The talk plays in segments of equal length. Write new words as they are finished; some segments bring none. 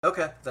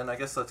Okay, then I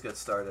guess let's get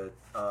started.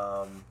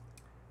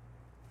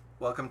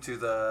 Welcome to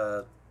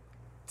the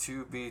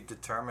to be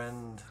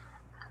determined.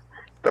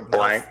 The No,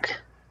 blank.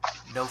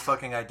 no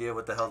fucking idea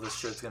what the hell this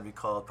shit's gonna be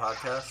called.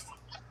 Podcast.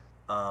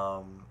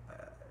 Um,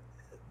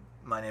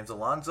 my name's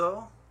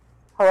Alonzo.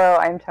 Hello,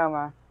 I'm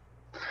Toma.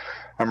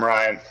 I'm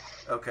Ryan.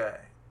 Okay.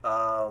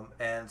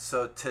 And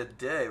so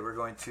today we're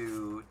going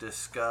to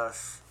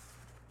discuss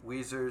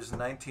Weezer's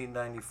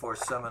 1994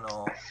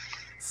 seminal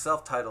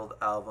self-titled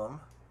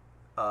album,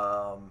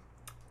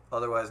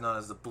 otherwise known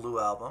as the Blue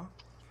Album.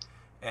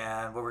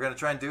 And what we're going to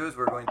try and do is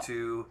we're going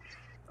to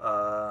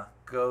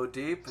go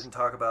deep and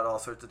talk about all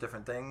sorts of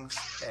different things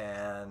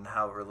and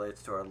how it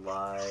relates to our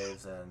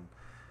lives and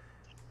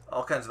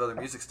all kinds of other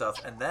music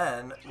stuff. And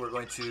then we're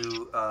going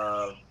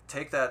to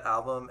take that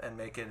album and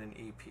make it an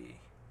EP.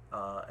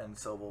 And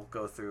so we'll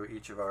go through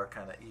each of our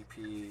kind of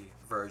EP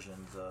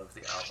versions of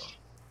the album.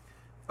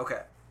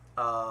 Okay.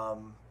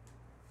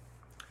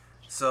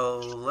 So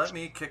let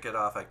me kick it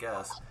off, I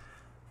guess.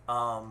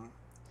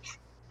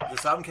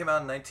 This album came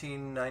out in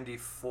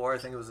 1994. I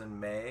think it was in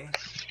May.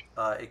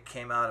 It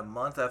came out a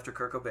month after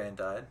Kurt Cobain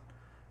died,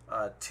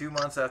 2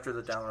 months after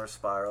the Downward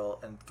Spiral,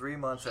 and 3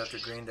 months after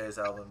Green Day's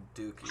album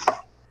Dookie.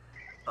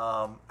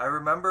 I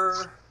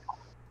remember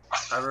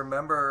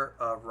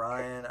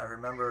Ryan. I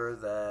remember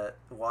that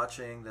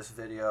watching this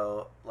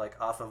video like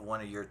off of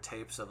one of your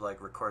tapes of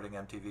like recording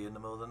MTV in the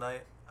middle of the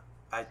night.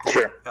 I think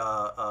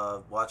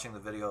Sure. watching the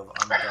video of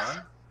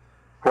Undone.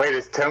 Wait,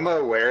 is Toma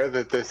aware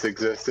that this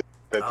existed?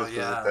 That Oh this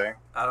yeah, was a thing?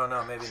 I don't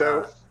know, maybe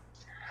So,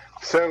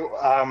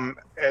 not.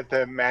 at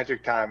the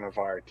magic time of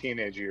our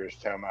teenage years,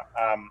 Toma,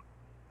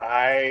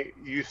 I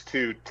used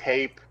to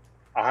tape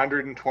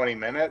 120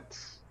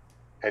 minutes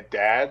at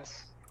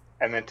Dad's,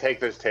 and then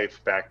take those tapes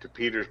back to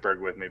Petersburg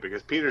with me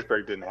because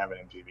Petersburg didn't have an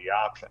MTV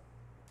option.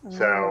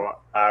 So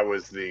I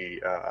was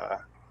the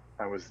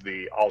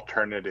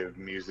alternative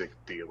music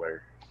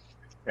dealer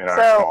in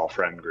our small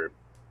friend group.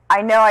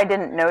 I know I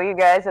didn't know you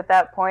guys at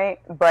that point,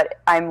 but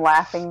I'm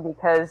laughing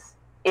because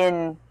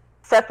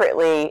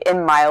separately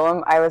in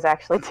Milam, I was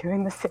actually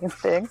doing the same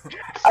thing.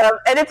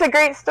 And it's a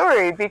great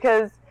story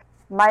because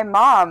my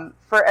mom,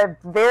 for a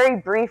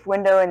very brief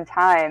window in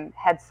time,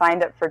 had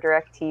signed up for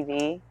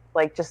DirecTV,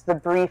 like just the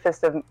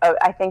briefest of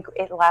I think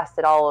it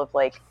lasted all of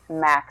like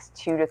max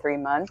 2 to 3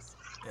 months.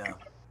 Yeah.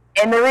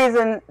 And the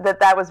reason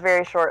that was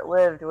very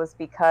short-lived was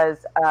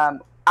because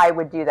I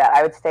would do that.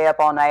 I would stay up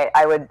all night.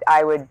 I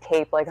would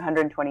tape like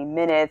 120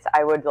 minutes.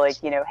 I would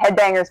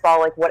Headbangers Ball,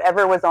 like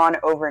whatever was on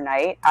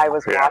overnight. I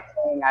was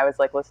watching. I was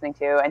like listening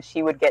to, and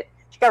she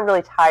got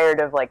really tired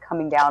of like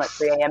coming down at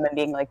 3 a.m. and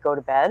being like, go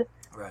to bed.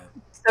 Right.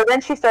 So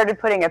then she started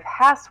putting a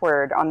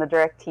password on the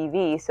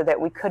DirecTV so that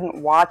we couldn't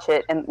watch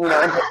it and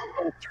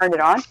turn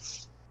it on.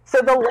 So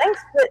the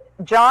lengths that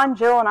John,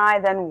 Jill, and I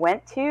then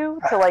went to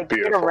like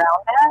get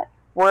around that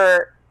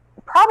were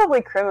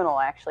probably criminal,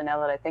 actually, now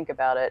that I think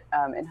about it,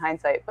 in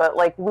hindsight. But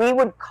like I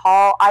would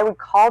call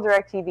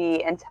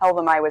DirecTV and tell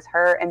them I was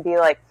her and be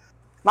like,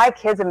 my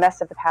kids have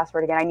messed up the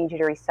password again, I need you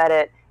to reset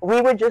it.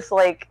 We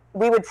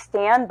would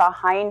stand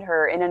behind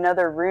her in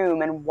another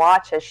room and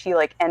watch as she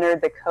like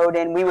entered the code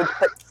in. We would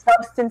put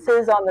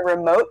substances on the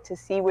remote to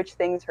see which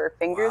things her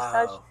fingers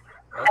touched.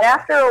 Okay. And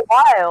after a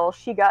while,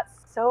 she got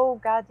so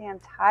goddamn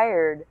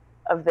tired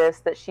of this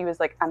that she was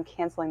like, I'm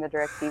canceling the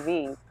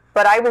DirecTV.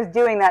 But I was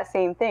doing that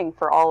same thing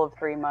for all of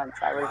 3 months.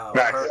 I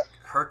was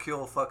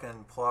Hercule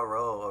fucking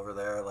Poirot over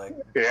there, like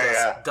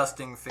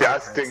dusting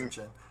fingerprints and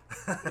shit.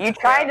 You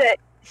tried to.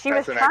 She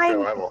was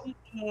trying to keep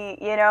me.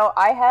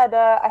 I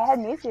had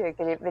music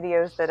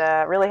videos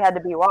that really had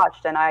to be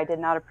watched, and I did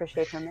not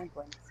appreciate her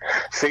meddling.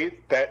 So. See,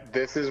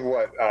 this is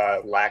what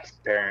lax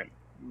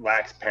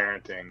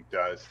parenting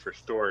does for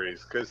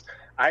stories. Because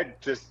I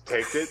just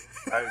taped it.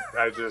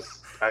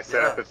 I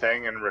set up a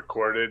thing and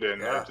recorded,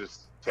 and I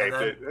just taped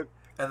it.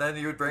 And then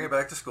you would bring it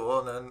back to school,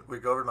 and then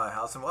we'd go over to my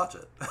house and watch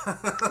it.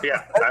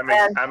 Yeah,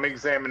 I'm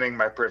examining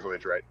my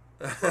privilege, right?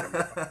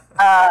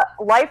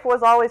 Life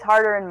was always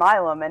harder in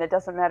Milam, and it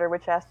doesn't matter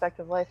which aspect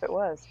of life it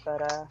was.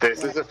 But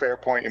this is a fair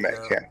point you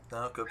make, Ken.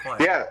 No, good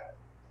point. Yeah.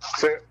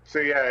 So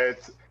yeah,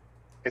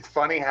 it's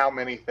funny how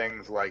many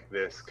things like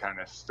this kind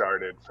of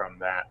started from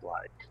that.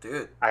 Like,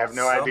 dude, I have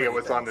no idea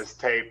what's on this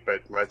tape,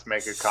 but let's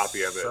make a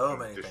copy of it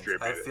and distribute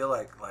it. I feel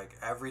like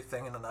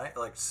everything in the night,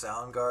 like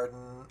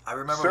Soundgarden. I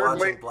remember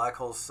watching Black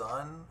Hole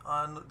Sun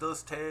on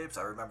those tapes.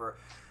 I remember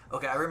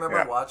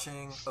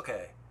watching.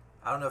 Okay,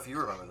 I don't know if you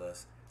remember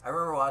this. I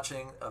remember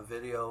watching the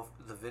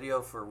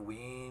video for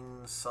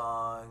Ween's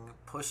song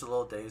 "Push the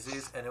Little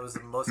Daisies," and it was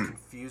the most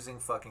confusing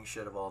fucking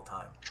shit of all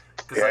time.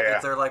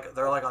 Because they're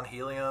like on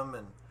helium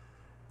and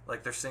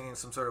like they're singing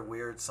some sort of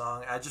weird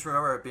song. I just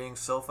remember it being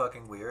so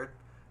fucking weird,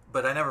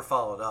 but I never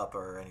followed up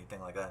or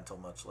anything like that until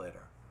much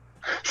later.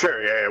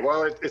 Sure, yeah.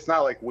 Well, it's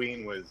not like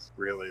Ween was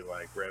really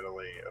like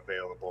readily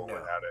available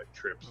without a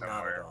trip somewhere.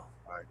 Not at all.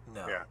 Like,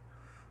 no. Yeah.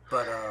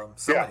 But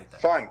many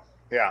things. Fun.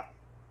 Yeah.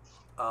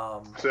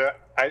 So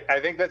I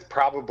think that's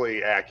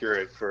probably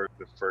accurate for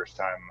the first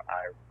time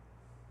I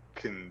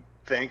can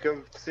think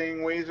of seeing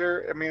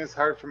Weezer. I mean, it's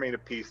hard for me to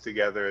piece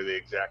together the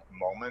exact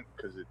moment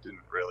because it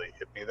didn't really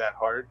hit me that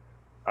hard.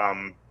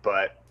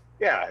 But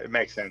yeah, it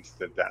makes sense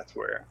that that's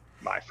where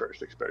my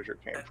first exposure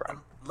came from. And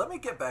let me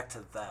get back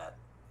to that,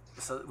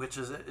 so which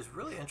is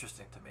really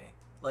interesting to me.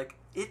 Like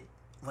it,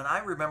 when I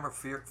remember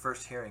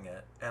first hearing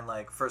it and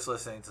like first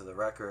listening to the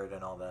record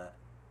and all that,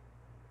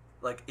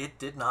 like it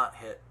did not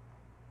hit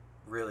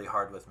really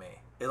hard with me.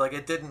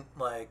 It didn't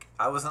like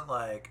I wasn't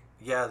like,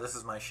 yeah, this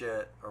is my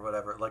shit or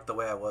whatever, like the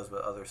way I was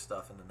with other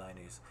stuff in the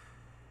 90s.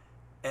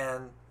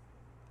 And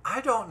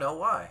I don't know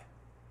why.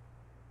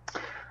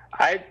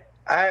 I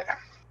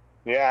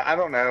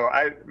don't know.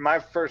 My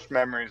first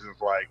memories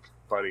of like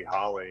Buddy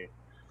Holly,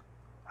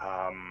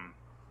 I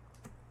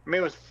mean,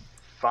 it was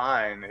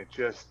fine. It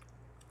just,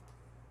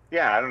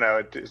 yeah, I don't know.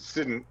 It just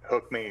didn't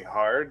hook me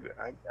hard.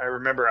 I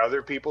remember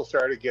other people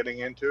started getting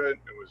into it.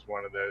 It was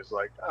one of those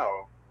like,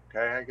 oh,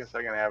 okay, I guess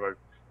I can have a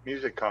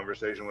music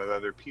conversation with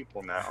other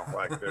people now.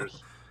 Like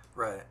there's,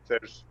 right.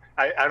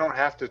 I don't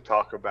have to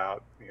talk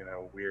about,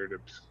 weird,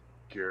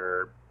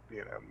 obscure,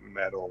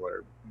 metal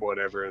or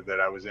whatever that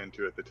I was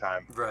into at the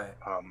time. Right.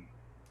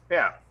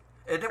 Yeah.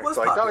 And it was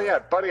like, popular. oh yeah,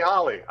 Buddy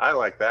Holly. I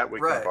like that. We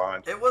can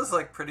bond. It was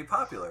like pretty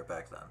popular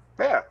back then.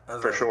 Yeah,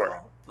 for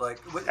sure. Like,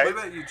 what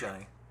about you,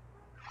 Jenny?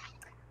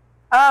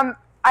 I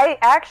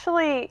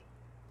actually,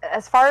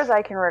 as far as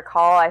I can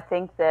recall, I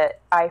think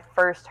that I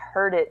first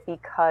heard it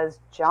because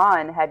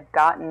John had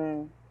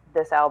gotten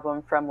this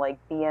album from like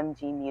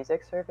BMG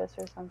Music Service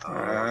or something. Oh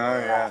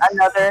yeah.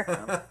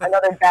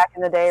 Another back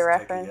in the day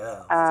reference.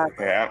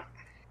 Yeah.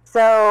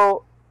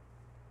 So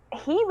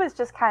he was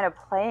just kind of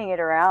playing it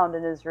around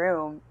in his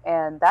room,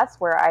 and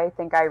that's where I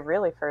think I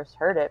really first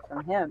heard it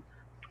from him.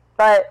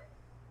 But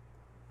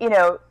you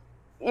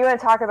want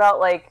to talk about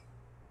like,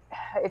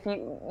 if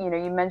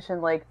you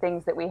mentioned like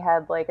things that we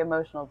had like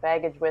emotional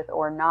baggage with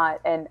or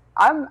not, and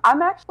I'm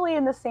actually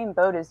in the same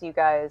boat as you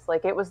guys.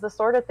 Like it was the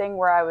sort of thing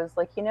where I was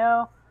like,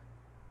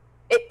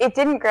 it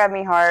didn't grab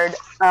me hard,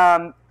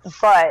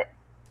 but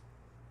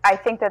I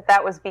think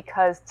that was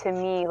because to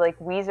me, like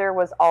Weezer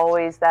was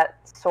always that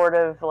sort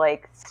of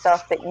like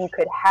stuff that you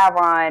could have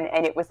on,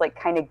 and it was like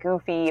kind of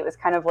goofy. It was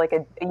kind of like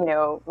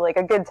like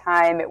a good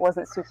time. It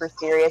wasn't super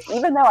serious,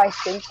 even though I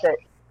think that,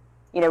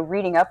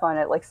 reading up on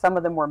it, like some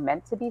of them were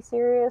meant to be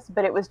serious,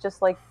 but it was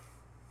just like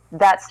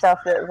that stuff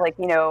that was like,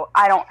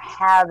 I don't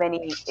have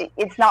any,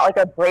 it's not like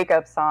a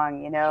breakup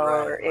song,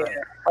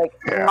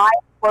 my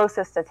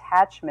closest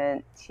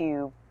attachment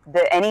to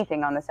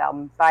anything on this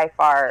album by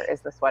far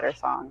is the Sweater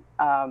Song,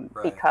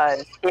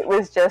 because it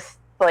was just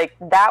like,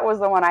 that was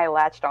the one I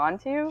latched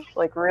onto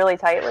like really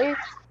tightly,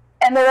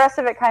 and the rest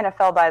of it kind of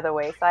fell by the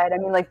wayside. I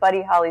mean, like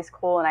Buddy Holly's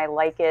cool and I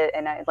like it,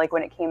 and I like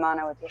when it came on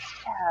I was like,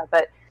 yeah,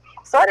 but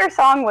Sweater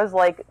Song was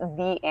like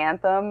the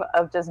anthem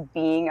of just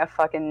being a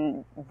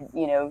fucking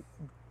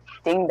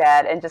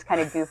dingbat and just kind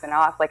of goofing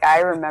off. Like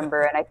I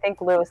remember, and I think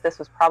Lewis, this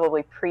was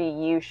probably pre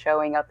you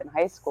showing up in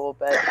high school,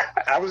 but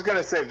I was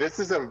gonna say this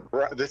is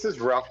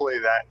roughly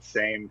that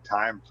same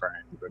time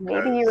frame.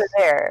 Maybe you were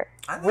there.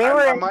 I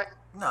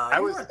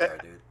wasn't there,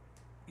 dude.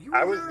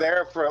 I was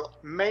there for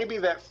maybe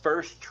that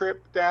first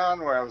trip down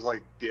where I was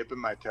like dipping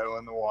my toe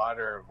in the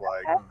water of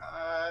like,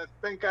 I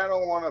think I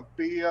don't want to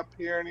be up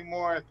here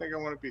anymore. I think I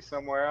want to be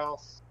somewhere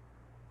else.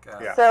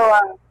 Yeah.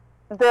 So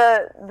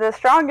the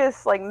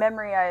strongest like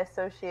memory I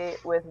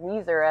associate with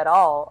Weezer at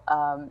all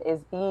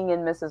is being in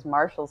Mrs.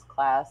 Marshall's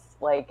class,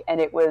 like, and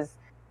it was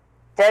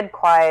dead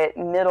quiet,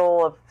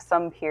 middle of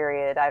some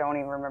period. I don't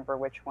even remember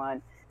which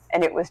one.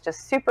 And it was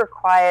just super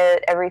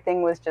quiet.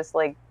 Everything was just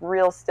like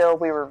real still.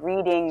 We were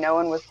reading. No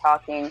one was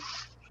talking.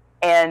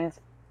 And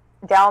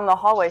down the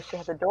hallway, she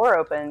had the door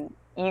open.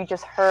 You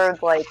just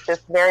heard like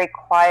this very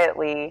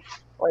quietly,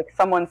 like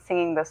someone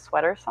singing the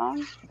Sweater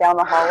Song down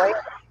the hallway,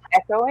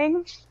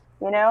 echoing,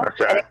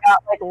 Okay. And it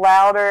got like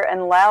louder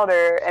and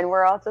louder. And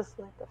we're all just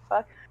like, the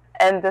fuck?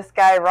 And this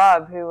guy,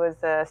 Rob, who was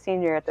a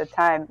senior at the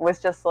time, was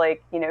just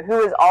like, who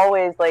was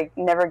always like,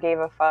 never gave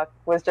a fuck,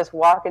 was just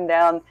walking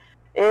down,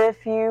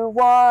 if you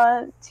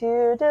want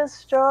to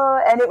destroy,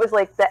 and it was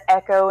like the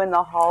echo in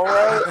the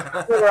hallway.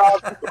 We were all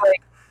just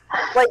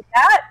like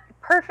that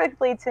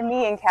perfectly to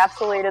me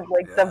encapsulated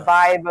like the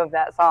vibe of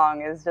that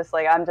song. Is just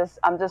like I'm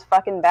just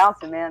fucking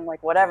bouncing, man,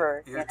 like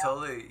whatever. You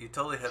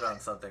totally hit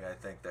on something, I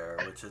think, there,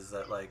 which is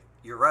that like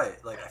you're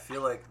right. Like I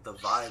feel like the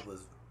vibe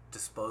was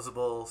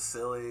disposable,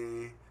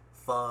 silly,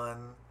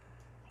 fun.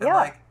 And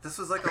like this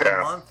was like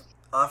a month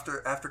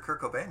after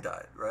Kurt Cobain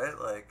died, right?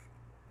 Like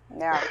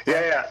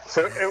Yeah.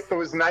 So it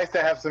was nice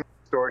to have some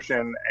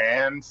distortion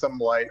and some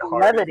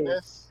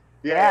lightheartedness.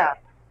 Yeah.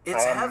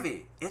 It's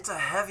heavy. It's a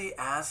heavy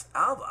ass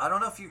album. I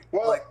don't know if you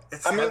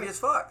it's heavy as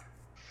fuck.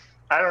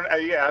 I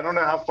don't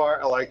know how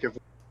far, like, if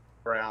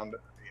around,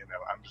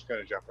 I'm just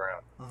gonna jump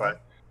around. Mm-hmm.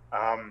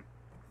 But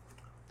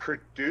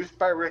produced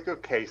by Rick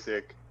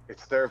Ocasek,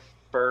 it's their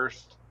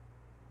first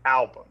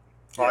album.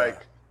 Yeah.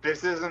 Like,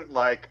 this isn't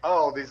like,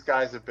 oh, these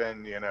guys have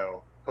been,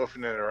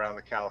 hoofing it around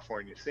the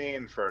California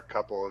scene for a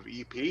couple of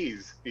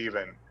EPs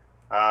even,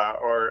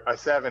 or a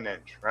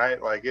 7-inch,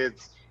 right? Like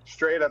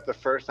straight up the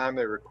first time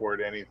they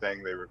record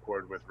anything, they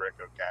record with Rick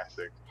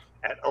Ocasek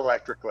at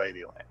Electric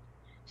Ladyland.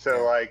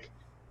 So like,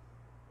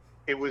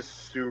 it was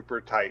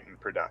super tight in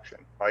production.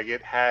 Like,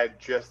 it had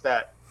just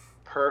that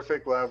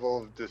perfect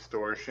level of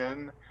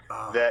distortion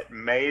that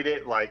made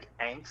it like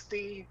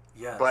angsty,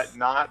 but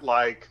not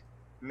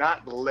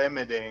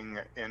limiting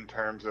in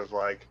terms of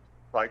like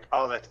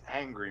oh, that's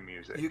angry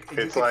music.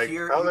 It's like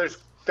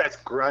that's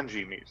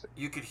grungy music.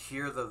 You could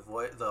hear the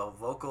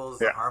vocals,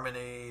 the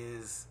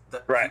harmonies.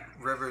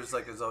 Rivers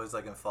like is always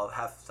like in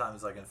half the time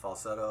is like in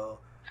falsetto.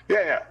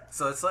 Yeah.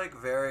 So it's like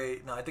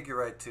very. No, I think you're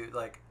right too.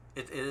 Like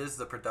it is,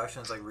 the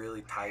production is like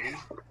really tidy,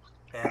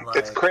 and like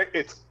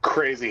it's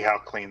crazy how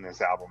clean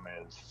this album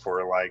is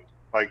for like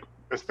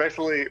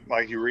especially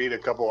like you read a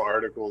couple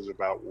articles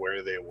about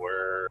where they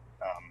were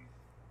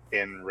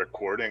in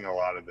recording a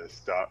lot of this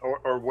stuff,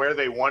 or where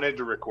they wanted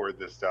to record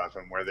this stuff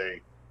and where they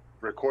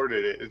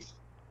recorded it. It's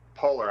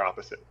polar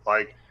opposite.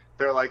 Like,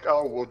 they're like,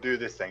 oh, we'll do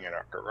this thing in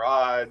our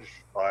garage.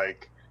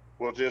 Like,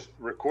 we'll just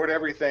record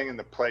everything in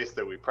the place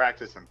that we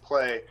practice and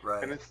play.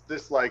 Right. And it's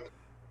this like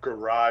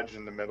garage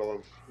in the middle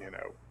of, you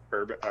know,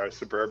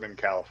 suburban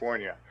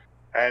California.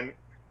 And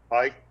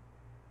like,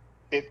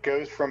 it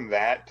goes from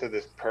that to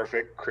this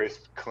perfect,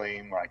 crisp,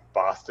 clean, like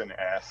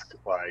Boston-esque,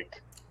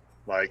 like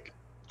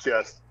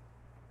just,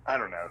 I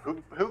don't know,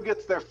 who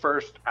gets their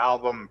first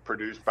album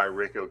produced by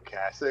Rick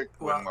Ocasek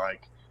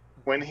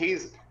when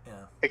he's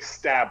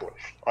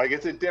established. Like,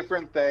 it's a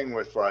different thing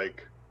with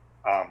like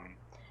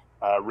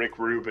Rick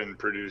Rubin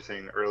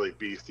producing early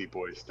Beastie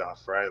Boys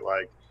stuff, right?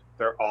 Like,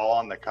 they're all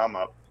on the come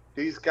up.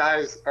 These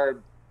guys are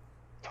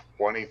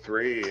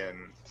 23 and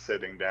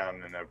sitting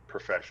down in a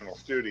professional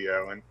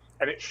studio, and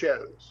it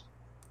shows.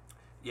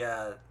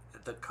 Yeah,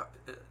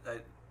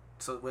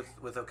 so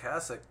with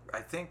Ocasek, I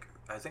think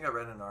I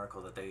read an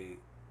article that they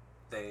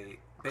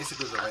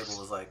basically, the label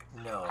was like,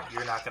 no,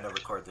 you're not going to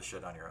record this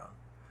shit on your own,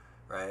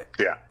 right?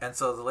 Yeah. And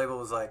so the label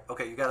was like,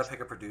 okay, you got to pick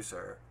a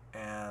producer,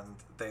 and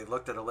they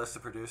looked at a list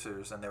of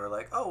producers, and they were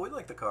like, oh, we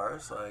like the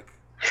Cars, like,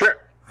 sure.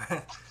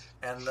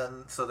 And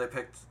then so they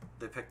picked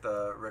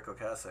Rick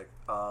Ocasek.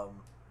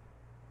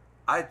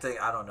 I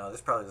don't know. This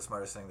is probably the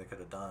smartest thing they could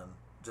have done,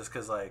 just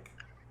because, like,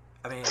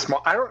 I mean,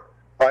 I don't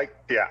like.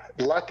 Yeah,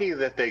 lucky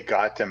that they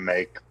got to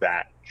make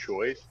that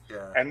choice.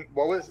 Yeah. And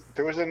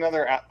there was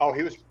another. Oh,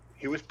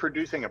 he was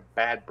producing a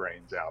Bad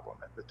Brains album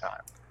at the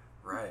time.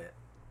 Right. It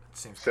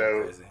seems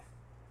so crazy.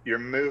 You're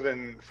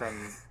moving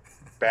from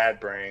Bad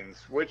Brains,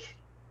 which,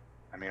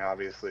 I mean,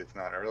 obviously it's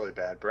not early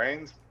Bad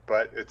Brains,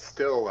 but it's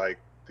still like,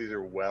 these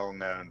are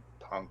well-known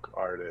punk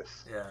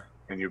artists. Yeah.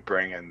 And you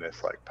bring in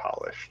this like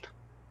polished,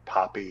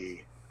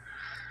 poppy.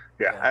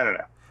 Yeah. I don't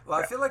know. Well,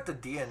 I feel like the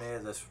DNA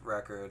of this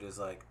record is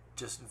like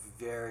just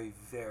very,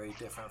 very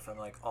different from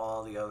like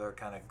all the other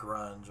kind of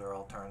grunge or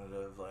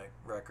alternative like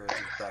records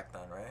back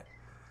then, right?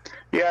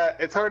 Yeah,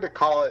 it's hard to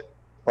call it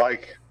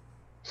like.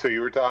 So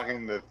you were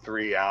talking the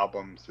 3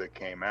 albums that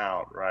came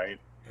out, right?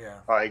 Yeah.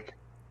 Like,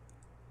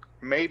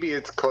 maybe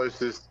it's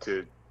closest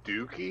to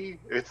Dookie.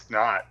 It's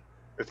not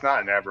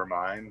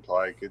Nevermind.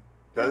 Like, it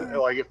does.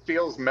 Like, it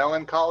feels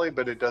melancholy,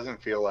 but it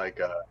doesn't feel like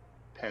a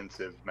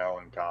pensive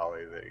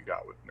melancholy that you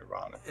got with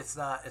Nirvana. It's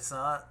not.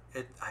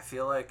 I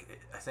feel like,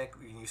 I think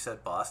you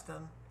said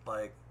Boston.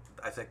 Like,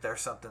 I think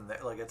there's something there.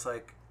 Like, it's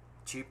like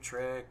Cheap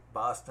Trick,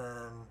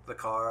 Boston, the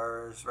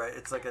Cars, right?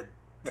 It's like a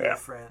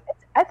different.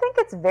 I think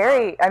it's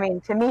very, I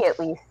mean, to me at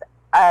least,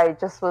 I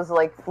just was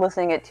like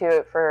listening to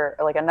it for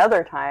like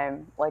another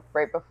time, like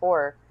right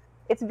before.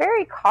 It's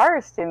very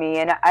Cars to me,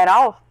 and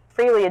I'll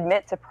freely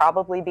admit to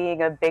probably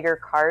being a bigger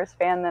Cars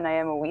fan than I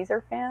am a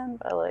Weezer fan,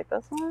 but I like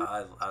this one.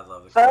 I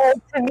love the Cars.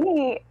 But to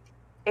me,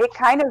 it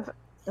kind of,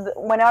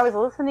 when I was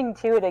listening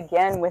to it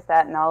again with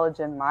that knowledge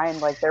in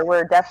mind, like there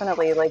were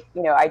definitely like,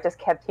 you know, I just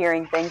kept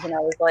hearing things and I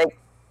was like,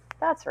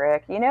 that's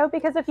Rick, you know,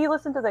 because if you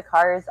listen to the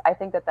Cars, I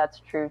think that that's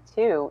true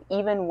too.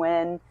 Even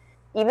when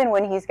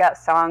he's got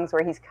songs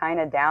where he's kind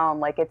of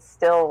down, like it's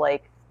still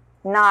like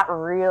not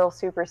real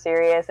super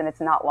serious, and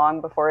it's not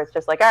long before it's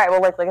just like, all right, well,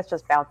 let's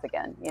just bounce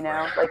again, you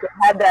know. Like it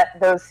had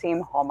those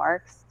same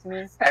hallmarks to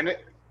me.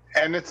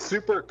 And it's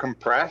super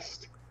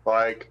compressed.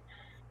 Like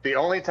the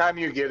only time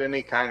you get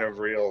any kind of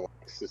real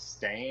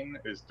sustain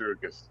is through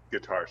a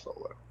guitar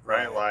solo,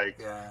 right?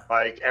 Like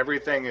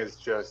everything is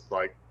just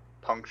like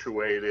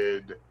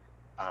punctuated.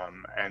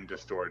 And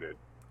distorted,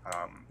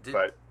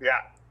 but yeah.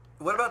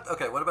 What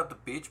about the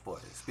Beach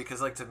Boys?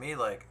 Because like to me,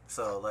 like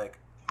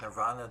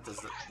Nirvana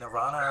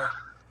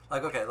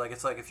like okay, like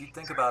it's like if you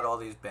think about all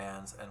these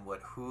bands and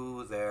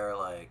who their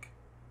like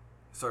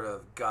sort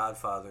of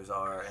godfathers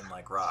are in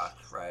like rock,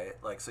 right?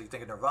 Like so you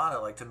think of Nirvana,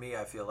 like to me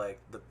I feel like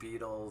the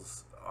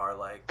Beatles are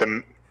like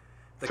the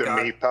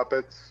Meat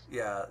Puppets.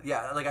 Yeah,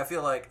 like I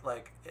feel like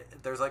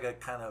there's like a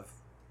kind of,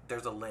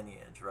 there's a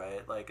lineage,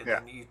 right? Like, and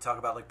then you talk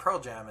about like Pearl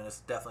Jam, and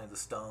it's definitely the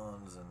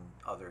Stones and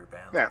other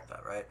bands like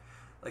that, right?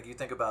 Like you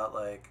think about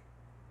like,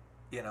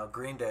 you know,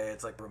 Green Day,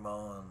 it's like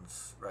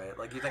Ramones, right?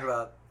 Like you think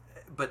about,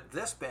 but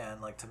this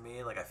band, like to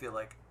me, like I feel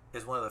like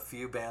is one of the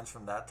few bands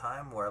from that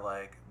time where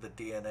like the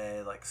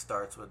DNA like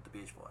starts with the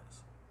Beach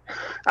Boys.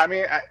 I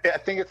mean, I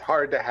think it's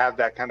hard to have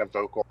that kind of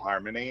vocal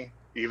harmony,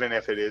 even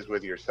if it is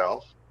with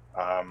yourself,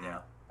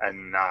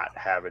 and not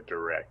have a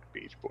direct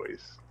Beach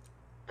Boys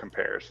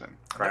comparison.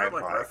 They're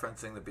like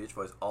referencing the Beach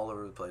Boys all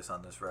over the place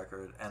on this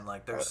record, and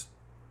like there's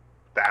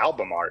the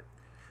album art.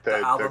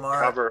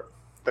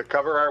 The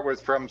cover art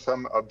was from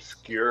some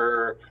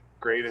obscure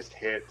greatest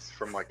hits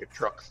from like a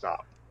truck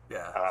stop.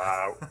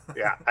 Yeah.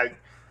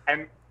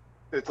 And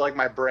it's like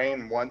my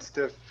brain wants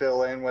to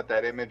fill in what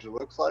that image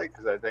looks like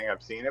because I think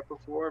I've seen it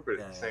before, but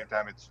at the same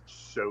time, it's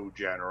so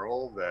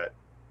general that,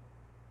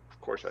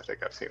 of course, I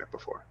think I've seen it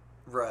before.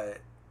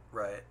 Right.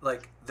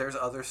 Like, there's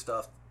other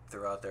stuff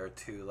throughout there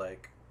too,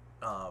 like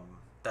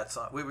that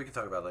song. We can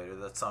talk about later.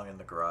 That song in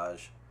the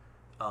garage,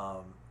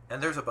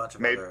 and there's a bunch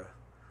of other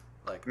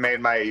like made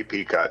my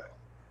EP cut.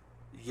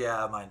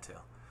 Yeah, mine too.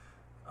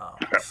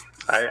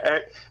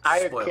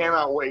 I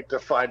cannot wait to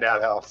find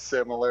out how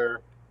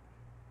similar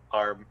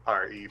our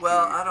EP.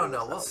 Well, I don't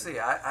know. We'll see.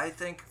 I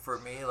think for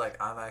me,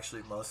 like I'm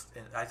actually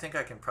I think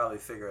I can probably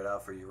figure it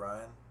out for you,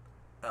 Ryan.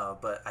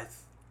 But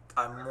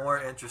I'm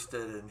more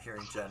interested in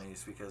hearing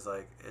Jenny's because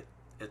like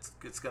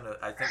it's gonna.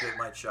 I think it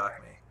might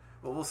shock me.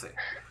 Well, we'll see.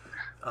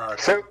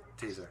 So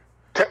teaser.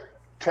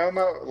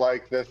 Toma,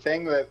 like the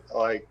thing that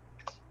like.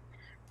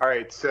 All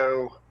right,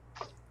 so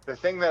the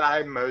thing that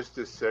I most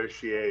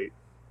associate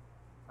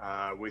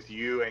with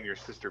you and your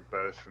sister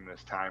both from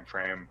this time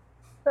frame,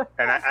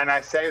 and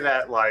I say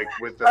that like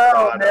with the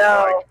thought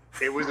of like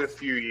it was a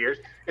few years.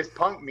 It's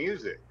punk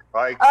music,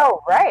 like.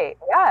 Oh right,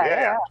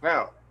 yeah.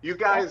 No, you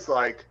guys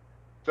like.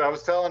 So I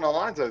was telling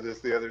Alonzo this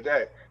the other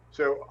day.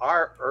 So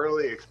our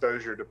early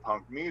exposure to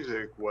punk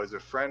music was a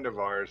friend of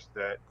ours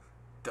that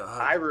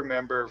I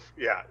remember.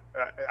 Yeah,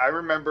 I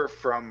remember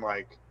from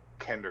like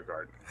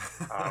kindergarten,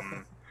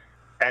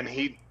 and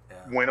he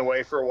went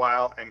away for a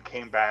while and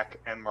came back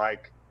and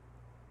like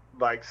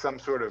some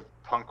sort of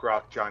punk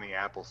rock Johnny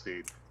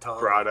Appleseed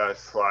brought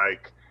us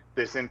like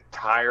this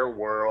entire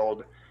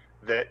world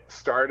that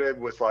started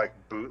with like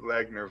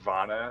bootleg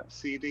Nirvana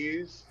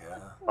CDs,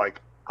 like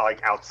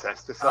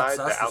Alcesticide,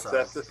 the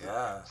Alcesticide.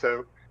 Yeah.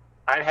 So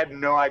I had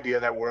no idea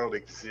that world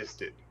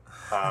existed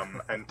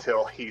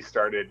until he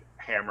started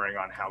hammering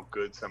on how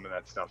good some of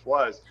that stuff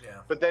was. Yeah.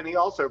 But then he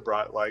also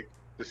brought like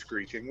the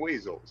Screeching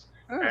Weasels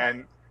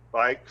and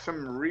like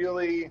some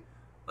really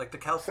like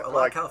a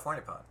lot of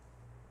California punk.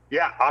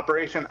 Yeah,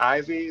 Operation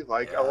Ivy,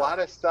 like a lot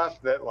of stuff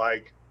that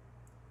like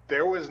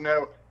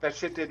that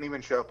shit didn't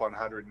even show up on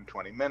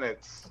 120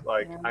 Minutes.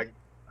 Like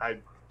I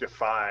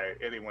defy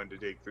anyone to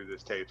dig through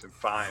these tapes and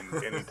find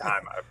any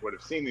time I would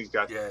have seen these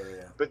guys.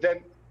 Yeah. But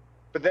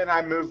then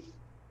I moved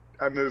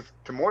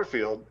to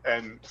Moorfield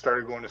and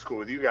started going to school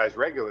with you guys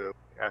regularly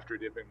after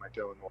dipping my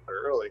toe in the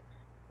water early.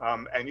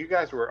 And you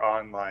guys were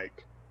on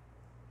like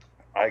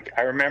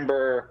I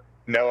remember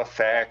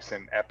NoFX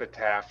and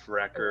Epitaph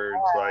Records.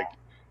 Like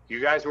you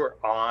guys were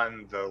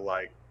on the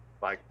like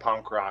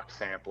punk rock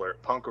sampler,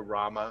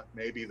 Punkorama,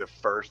 maybe the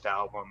first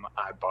album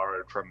I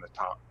borrowed from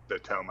the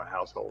Toma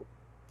household.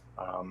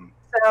 I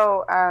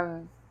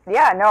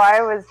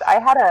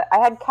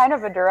had kind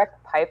of a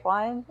direct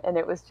pipeline, and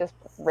it was just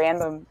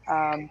random.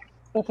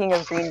 Speaking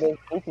of Green Day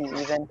speaking,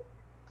 even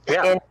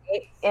in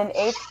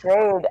 8th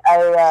grade,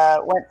 I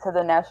went to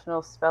the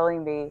National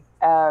Spelling Bee,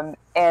 and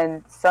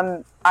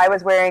I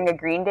was wearing a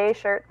Green Day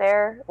shirt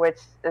there, which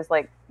is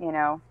like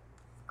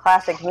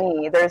classic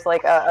me. There's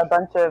like a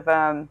bunch of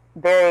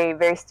very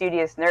very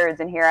studious nerds,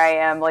 and here I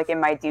am like in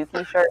my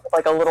Dookie shirt with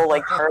like a little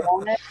like turd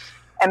on it.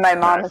 And my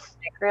mom was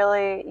like,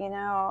 really, and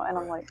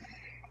I'm like,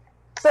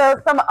 so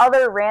some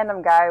other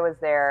random guy was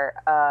there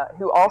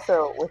who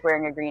also was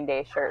wearing a Green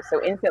Day shirt.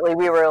 So instantly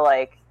we were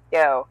like,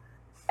 yo.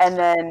 And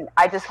then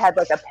I just had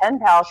like a pen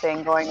pal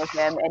thing going with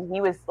him, and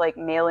he was like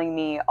mailing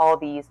me all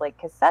these like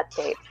cassette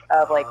tapes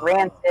of like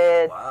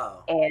Rancid,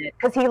 and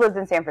because he lives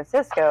in San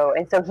Francisco,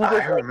 and so he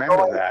was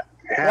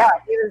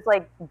he was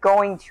like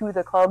going to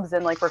the clubs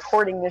and like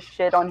recording this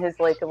shit on his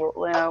like or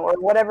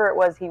whatever it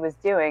was he was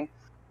doing.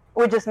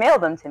 Would just mail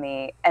them to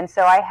me, and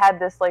so I had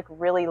this like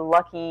really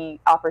lucky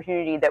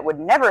opportunity that would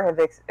never have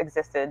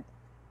existed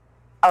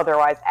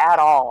otherwise at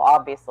all,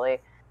 obviously,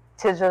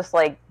 to just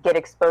like get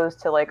exposed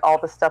to like all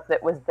the stuff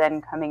that was then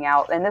coming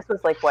out. And this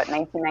was like what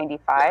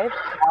 1995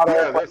 out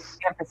of like,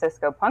 San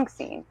Francisco punk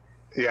scene.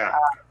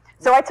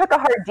 So I took a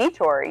hard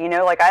detour,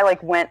 like I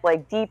like went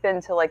like deep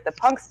into like the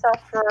punk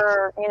stuff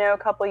for a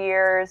couple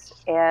years,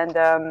 and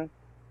that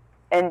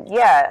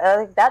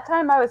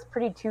time I was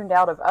pretty tuned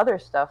out of other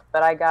stuff,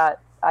 but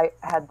I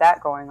had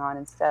that going on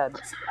instead.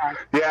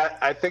 Yeah,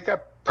 I think I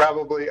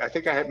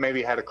had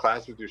maybe had a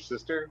class with your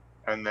sister,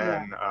 and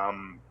then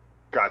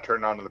got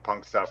turned on to the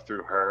punk stuff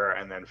through her,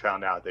 and then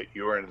found out that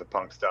you were into the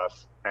punk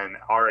stuff and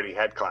already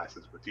had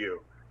classes with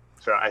you.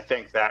 So I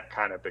think that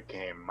kind of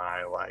became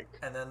my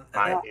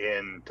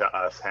in to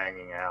us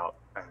hanging out,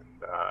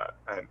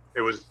 and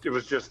it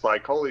was just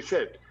like, holy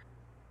shit,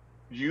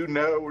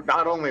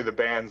 not only the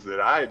bands that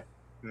I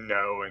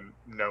know and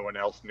no one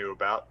else knew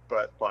about,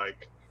 but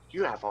like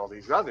you have all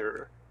these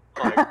other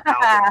like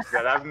albums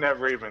that I've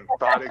never even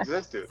thought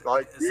existed.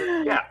 Like,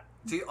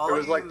 See,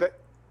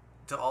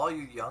 to all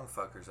you young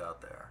fuckers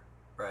out there,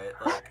 right?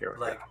 Like,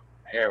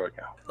 Here we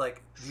go.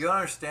 Like, you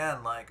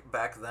understand? Like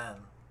back then,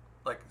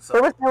 like so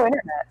there was no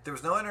internet. There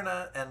was no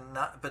internet, and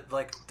but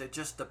like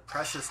just the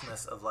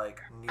preciousness of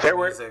like new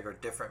music or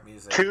different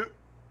music.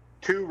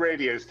 Two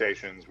radio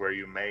stations where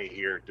you may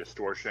hear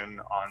distortion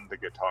on the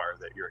guitar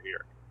that you're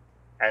hearing,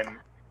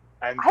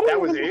 and that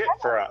was it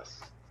for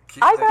us.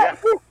 I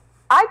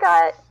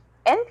got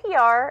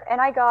NPR and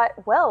I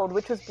got Weld,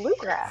 which was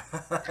bluegrass.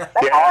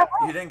 Yeah,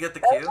 you didn't get the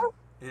Q.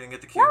 You didn't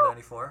get the Q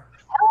 94.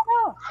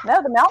 Hell no!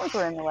 No, the mountains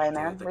were in the way,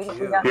 man.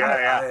 Dude,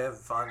 I have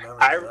fond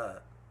memories of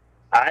that.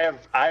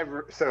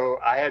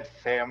 I had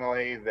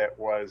family that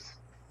was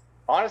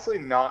honestly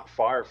not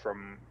far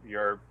from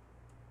your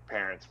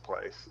parents'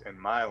 place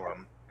in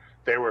Milam.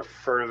 They were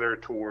further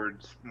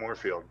towards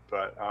Moorfield,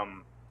 but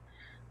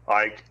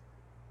like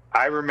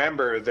I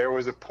remember there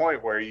was a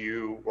point where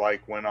you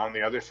like went on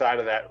the other side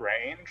of that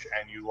range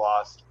and you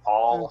lost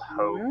all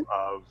hope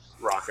of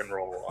rock and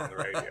roll on the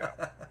radio.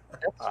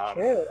 That's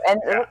true, and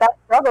that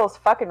struggle's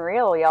fucking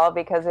real, y'all,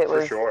 because it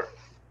was for sure.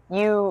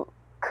 You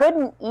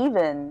couldn't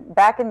even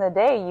back in the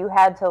day. You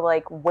had to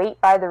like wait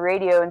by the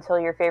radio until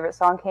your favorite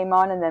song came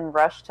on, and then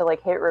rush to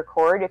like hit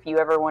record if you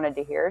ever wanted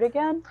to hear it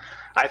again.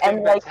 I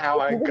think that's how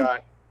I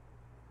got.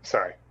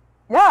 Sorry.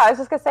 No, I was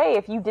just gonna say,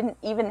 if you didn't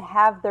even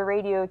have the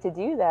radio to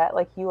do that,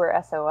 like you were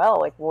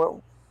SOL. Like,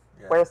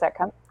 where's that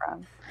coming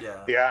from?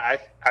 Yeah.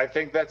 I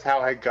think that's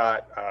how I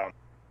got.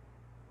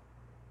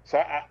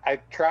 So I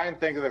try and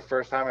think of the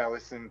first time I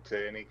listened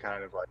to any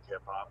kind of like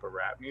hip hop or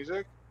rap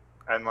music,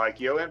 and like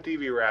Yo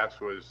MTV Raps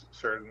was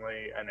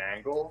certainly an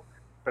angle,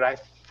 but I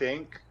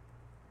think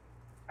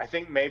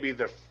maybe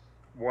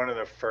one of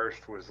the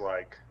first was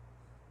like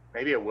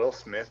maybe a Will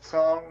Smith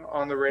song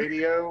on the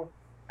radio.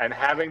 And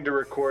having to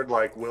record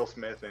like Will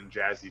Smith and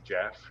Jazzy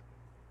Jeff,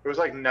 it was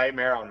like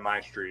Nightmare on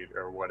My Street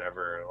or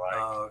whatever. Like,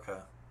 oh,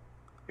 okay.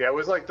 Yeah, it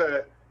was like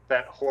that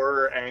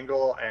horror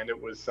angle, and it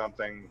was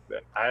something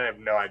that I have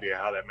no idea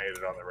how that made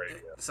it on the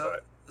radio. So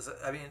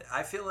I mean,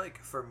 I feel like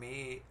for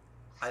me,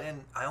 I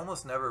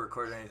almost never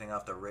recorded anything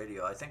off the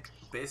radio. I think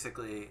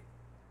basically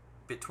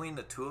between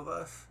the two of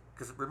us,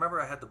 because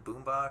remember I had the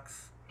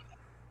boombox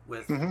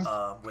with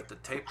the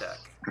tape deck,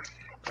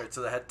 right?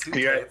 So they had two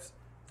tapes.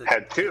 The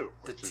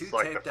two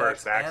tape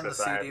decks and the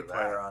CD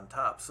player on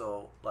top.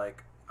 So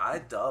like I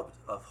dubbed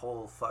a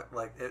whole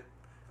I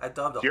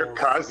dubbed a your whole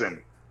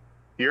cousin.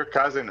 Your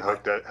cousin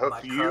hooked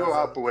you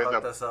up with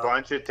a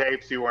bunch of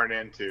tapes you weren't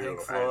into.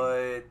 Pink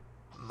Floyd,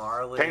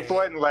 Marley. Pink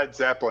Floyd and Led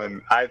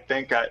Zeppelin. I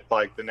think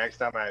the next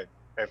time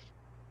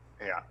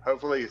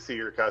hopefully you see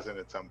your cousin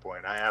at some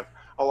point. I have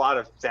a lot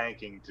of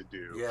thanking to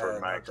do for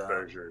my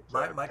exposure.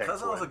 My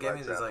cousin also gave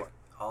me these like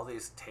all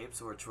these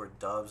tapes which were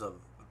dubs of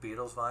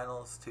Beatles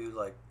vinyls too.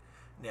 Like,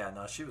 yeah,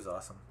 no, she was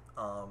awesome.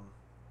 All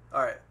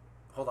right,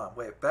 hold on,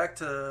 wait, back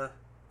to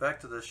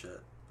this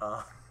shit.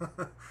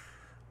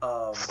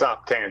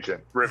 Stop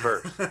tangent,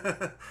 reverse.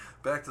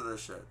 Back to this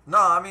shit. No,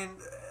 I mean,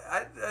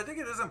 I think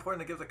it is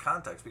important to give the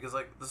context because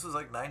like this was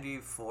like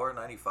 94,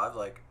 95,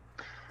 like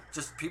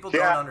just people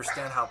don't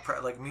understand how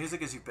like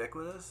music is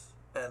ubiquitous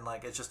and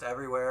like it's just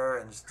everywhere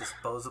and it's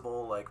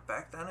disposable. Like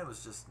back then it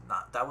was just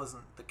not, that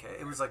wasn't the case.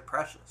 It was like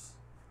precious.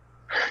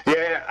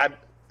 Yeah,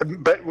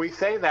 but we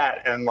say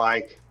that, and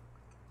like,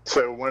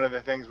 so one of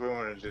the things we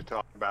wanted to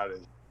talk about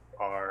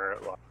are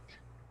like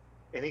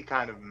any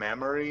kind of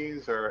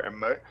memories or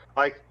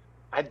like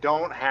I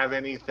don't have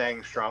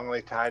anything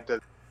strongly tied to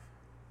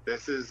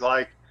this. Is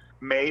like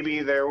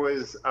maybe there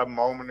was a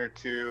moment or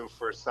two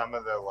for some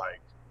of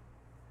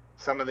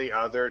the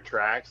other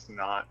tracks,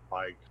 not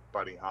like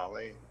Buddy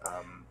Holly.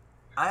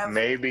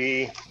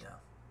 Maybe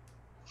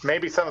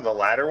some of the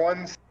latter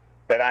ones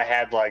that I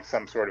had like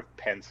some sort of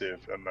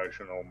pensive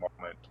emotional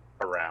moment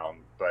around,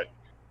 but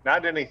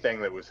not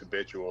anything that was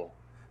habitual.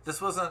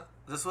 This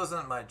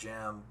wasn't my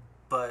jam,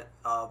 but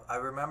I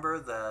remember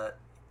that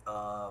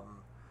I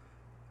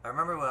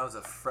remember when I was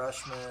a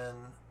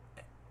freshman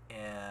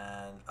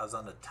and I was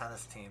on the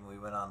tennis team. We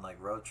went on like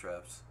road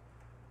trips.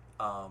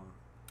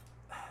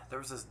 There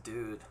was this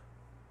dude,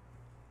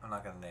 I'm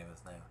not gonna name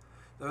his name.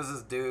 There was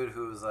this dude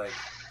who was like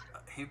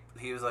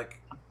he was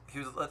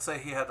let's say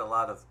he had a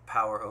lot of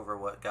power over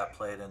what got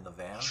played in the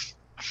van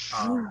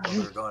when we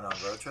were going on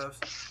road trips.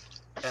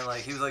 And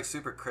like he was like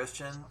super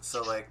Christian,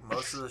 so like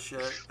most of the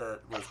shit that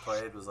was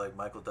played was like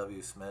Michael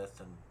W. Smith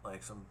and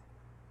like some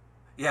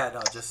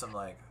just some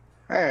like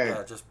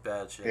just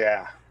bad shit.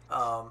 Yeah.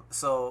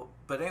 So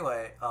but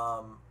anyway,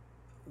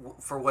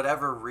 for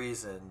whatever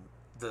reason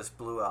this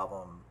Blue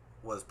album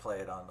was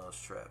played on those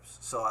trips.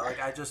 So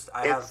I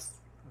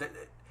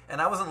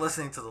wasn't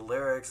listening to the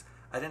lyrics.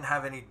 I didn't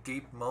have any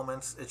deep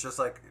moments. It's just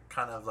like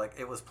kind of like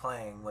it was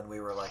playing when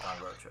we were like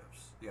on road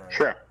trips. You know what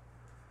sure.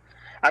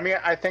 I mean,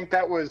 I think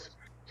that was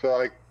so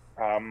like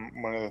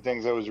one of the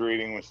things I was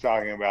reading was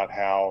talking about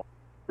how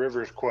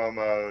Rivers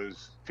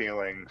Cuomo's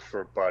feelings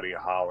for Buddy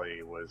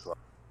Holly was like,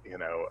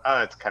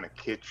 it's kind of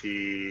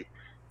kitschy.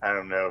 I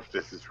don't know if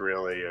this is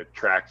really a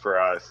track for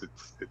us.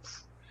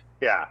 It's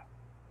I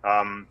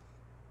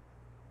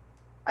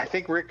I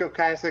think Rick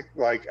Ocasek,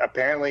 like,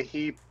 apparently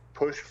he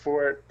pushed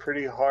for it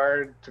pretty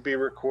hard to be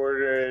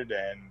recorded,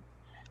 and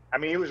I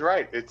mean, he was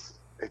right. It's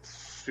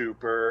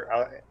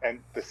super, and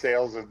the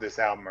sales of this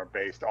album are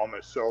based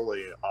almost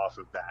solely off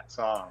of that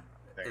song.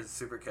 I think. It's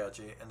super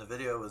catchy, and the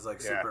video was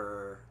like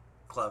super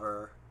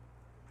clever.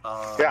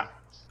 Yeah.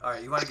 All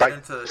right, you want to get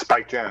into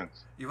Spike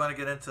Jones? You want to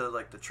get into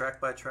like the track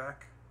by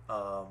track?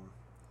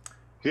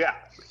 Yeah.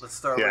 Let's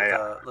start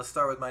with let's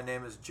start with My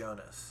Name Is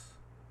Jonas.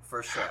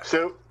 First track.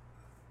 So,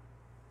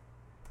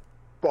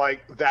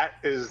 like, that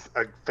is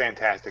a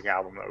fantastic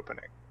album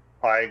opening.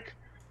 Like,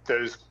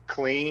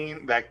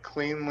 that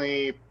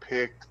cleanly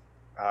picked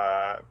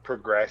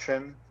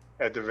progression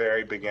at the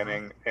very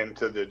beginning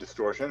into the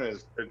distortion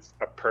it's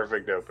a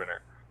perfect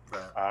opener.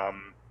 Right.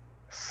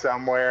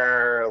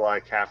 Somewhere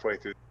like halfway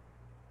through,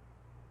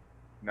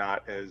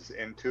 not as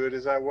into it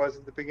as I was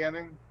at the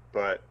beginning,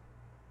 but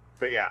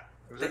yeah,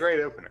 it was a great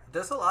opener.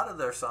 There's a lot of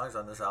their songs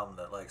on this album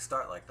that like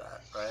start like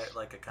that, right?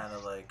 Like a kind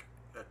of like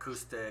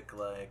acoustic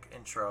like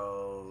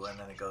intro, and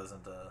then it goes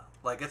into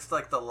like it's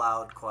like the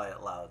loud,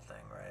 quiet, loud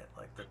thing, right?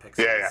 Like the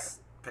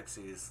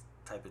Pixies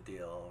type of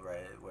deal,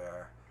 right?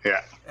 Where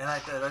and I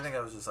think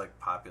it was just like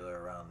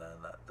popular around then,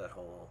 that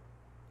whole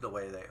the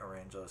way they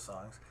arrange those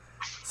songs.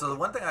 So the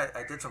one thing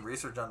I did some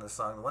research on this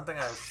song. The one thing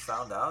I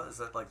found out is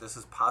that like this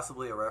is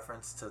possibly a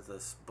reference to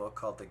this book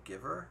called The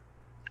Giver.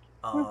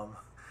 I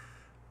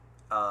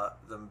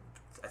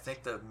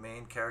think the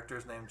main character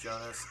is named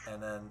Jonas,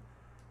 and then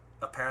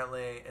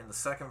apparently in the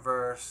second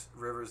verse,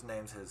 Rivers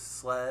names his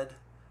sled,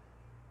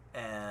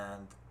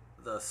 and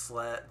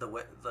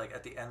like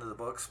at the end of the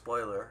book,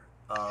 spoiler,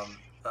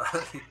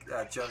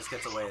 Jonas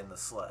gets away in the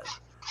sled.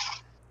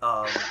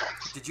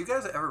 Did you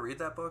guys ever read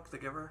that book, The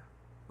Giver?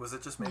 Was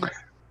it just me?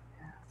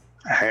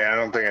 I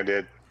don't think I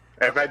did.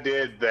 If I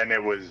did, then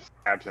it was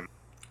absent.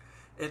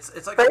 It's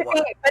like but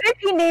if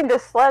he named a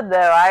sled though,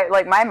 I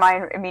like my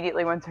mind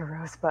immediately went to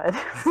Rosebud.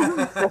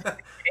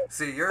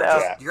 See,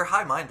 you're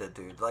high minded,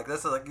 dude. Like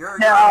this is like you're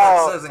no. You're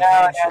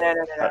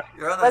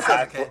on the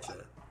Susan shit.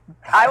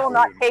 I will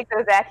not take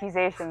those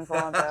accusations,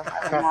 Lonzo.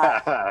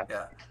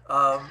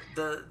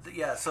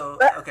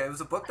 Okay, it was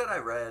a book that I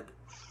read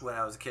when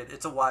I was a kid.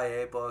 It's a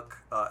YA book.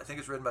 I think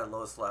it's written by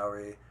Lois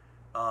Lowry.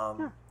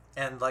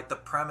 And like the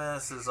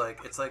premise is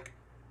like it's like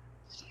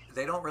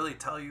they don't really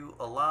tell you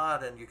a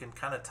lot, and you can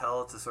kind of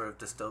tell it's a sort of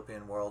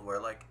dystopian world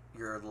where like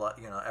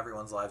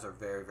everyone's lives are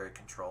very, very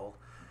controlled.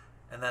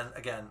 And then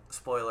again,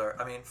 spoiler.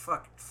 I mean,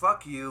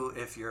 fuck you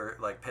if you're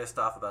like pissed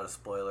off about a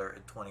spoiler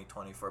in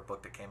 2020 for a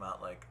book that came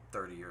out like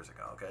 30 years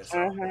ago. Okay,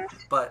 so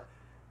but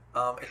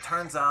it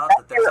turns out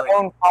that there's like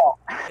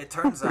it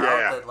turns out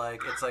that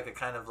like it's like a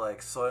kind of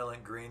like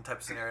Soylent Green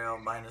type scenario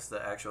minus the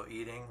actual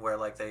eating, where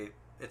like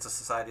it's a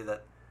society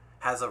that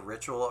has a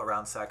ritual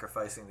around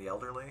sacrificing the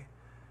elderly,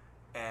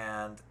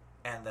 and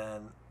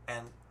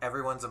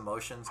everyone's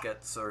emotions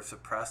get sort of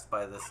suppressed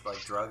by this like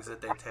drugs that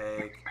they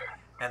take,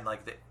 and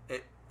like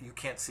you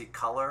can't see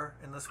color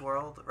in this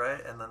world,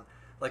 right? And then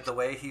like the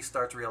way he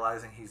starts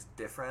realizing he's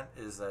different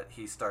is that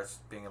he starts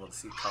being able to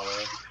see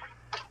color.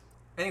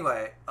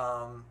 Anyway,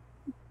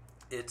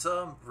 it's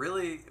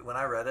really, when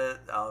I read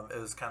it,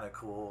 it was kind of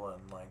cool,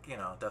 and like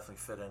definitely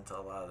fit into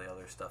a lot of the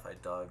other stuff I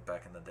dug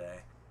back in the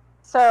day.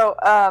 So,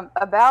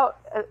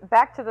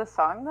 back to the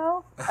song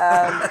though.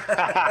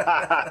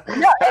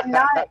 No, and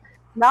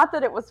not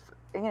that it was,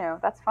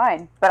 that's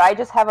fine. But I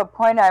just have a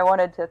point I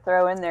wanted to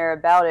throw in there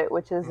about it,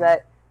 which is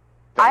that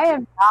I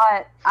am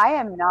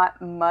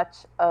not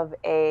much of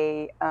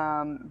a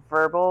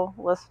verbal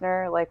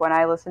listener. Like when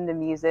I listen to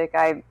music,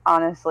 I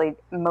honestly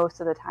most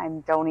of the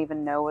time don't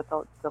even know what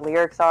the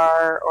lyrics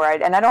are,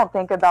 and I don't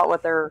think about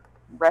what they're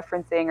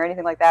referencing or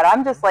anything like that.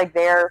 I'm just like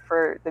there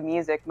for the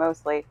music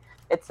mostly.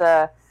 It's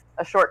a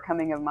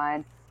shortcoming of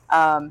mine.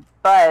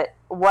 But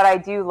what I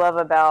do love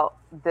about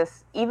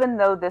this, even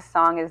though this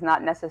song is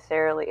not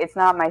necessarily, it's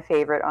not my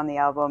favorite on the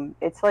album.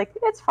 It's like,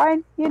 it's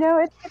fine,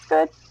 it's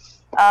good.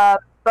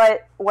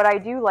 But what I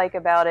do like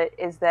about it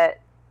is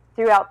that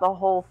throughout the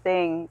whole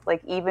thing,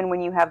 like even when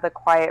you have the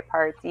quiet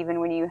parts, even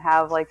when you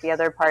have like the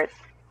other parts,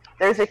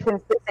 there's a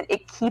consistent,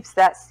 it keeps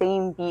that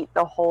same beat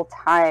the whole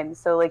time.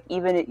 So like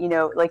even,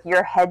 like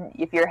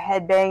if you're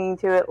headbanging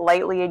to it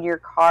lightly in your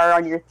car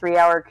on your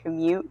 3-hour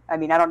commute, I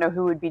mean, I don't know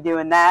who would be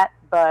doing that,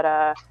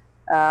 but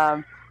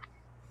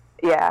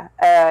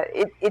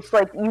it's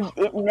like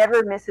it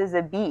never misses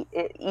a beat.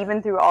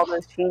 Even through all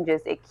those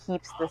changes, it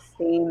keeps the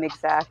same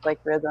exact like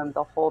rhythm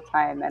the whole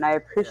time, and I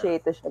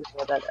appreciate the shit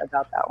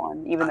about that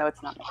one, even though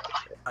it's not my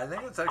favorite. I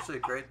think it's actually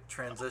a great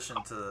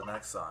transition to the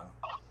next song.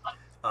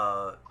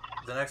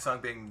 The next song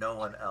being No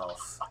One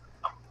Else.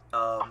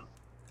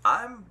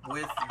 I'm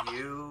with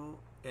you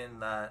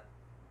in that,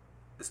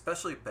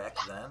 especially back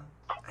then,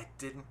 I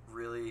didn't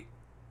really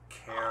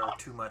care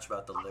too much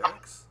about the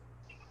lyrics.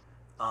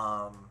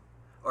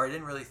 Or I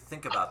didn't really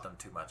think about them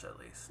too much, at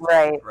least.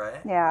 Right. Right?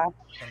 Yeah.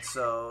 And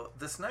so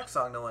this next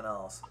song, No One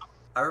Else,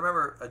 I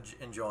remember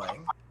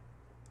enjoying.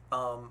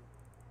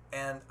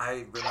 And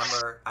I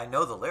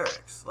know the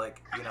lyrics,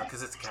 like,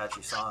 because it's a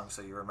catchy song,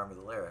 so you remember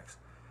the lyrics.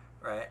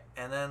 right?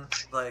 And then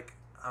like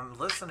I'm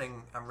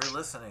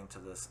re-listening to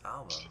this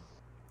album.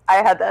 I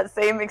had that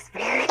same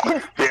experience.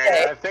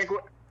 Yeah,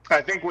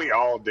 I think we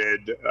all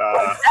did.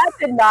 That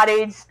did not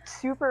age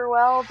super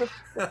well. Just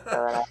throw that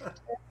out.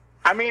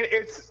 I mean,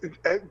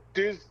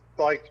 dude,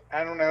 like,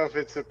 I don't know if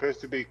it's supposed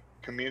to be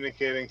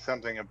communicating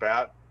something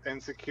about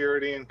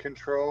insecurity and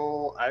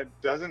control. It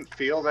doesn't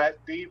feel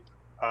that deep.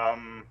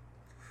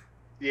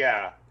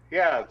 Yeah,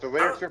 the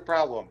lyrics are a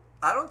problem.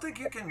 I don't think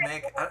you can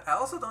make. I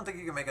also don't think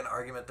you can make an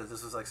argument that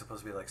this was like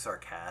supposed to be like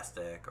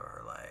sarcastic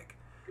or like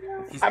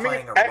he's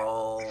playing a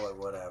role or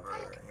whatever.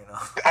 You know.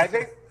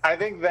 I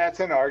think that's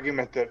an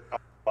argument that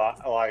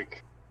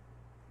like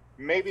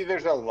maybe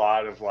there's a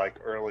lot of like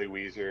early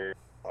Weezer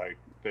like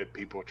that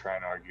people try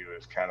and argue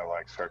is kind of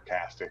like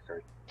sarcastic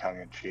or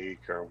tongue in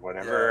cheek or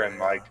whatever, and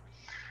like.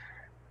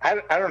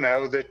 I don't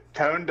know. The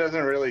tone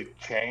doesn't really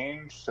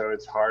change, so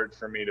it's hard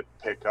for me to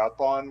pick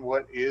up on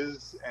what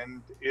is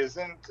and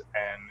isn't,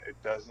 and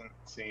it doesn't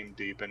seem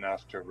deep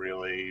enough to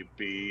really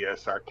be a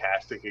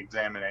sarcastic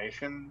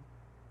examination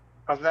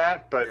of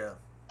that. But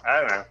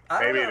I don't know.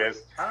 Maybe it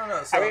is. I don't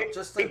know. So I mean,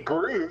 it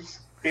grooves.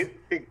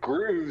 It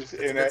grooves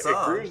in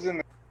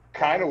the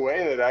kind of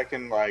way that I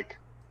can like,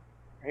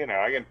 I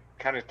can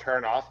kind of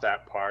turn off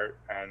that part,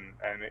 and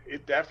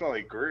it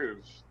definitely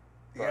grooves.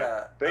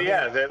 But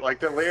that like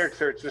the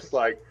lyrics are just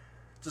like,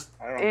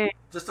 I don't know.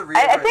 Just a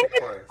reiterate. I think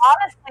it's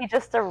honestly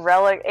just a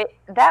relic.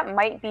 That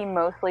might be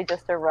mostly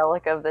just a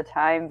relic of the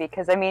time,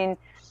 because I mean,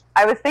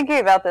 I was thinking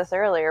about this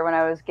earlier when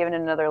I was giving it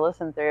another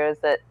listen through. Is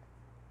that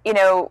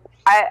I'm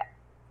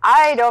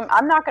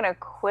not going to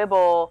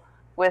quibble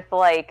with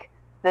like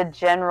the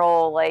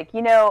general like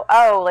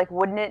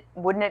wouldn't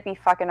it be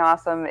fucking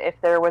awesome if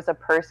there was a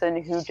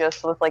person who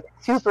just was like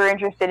super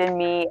interested in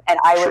me and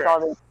I was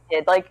all they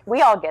did. Like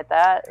we all get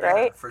that,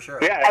 right? For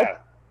sure.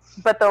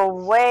 But the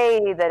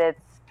way that it's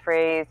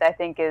phrased, I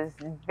think, is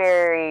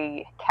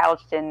very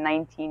couched in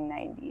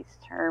 1990s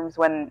terms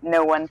when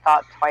no one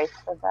thought twice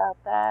about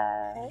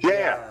that.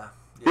 Yeah,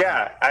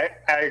 I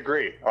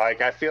agree.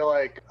 Like, I feel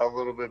like a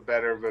little bit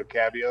better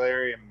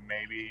vocabulary and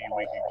maybe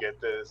we could get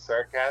the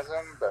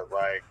sarcasm, but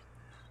like,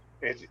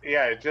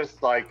 it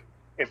just like,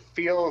 it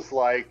feels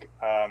like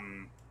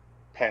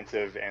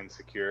pensive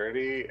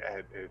insecurity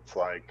at its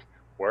like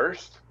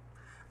worst.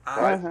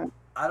 I don't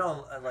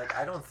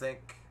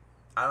think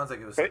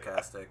it was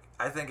sarcastic.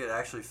 I think it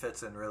actually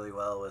fits in really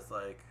well with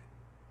like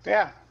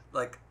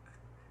like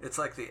it's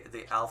like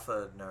the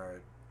alpha nerd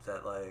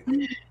that like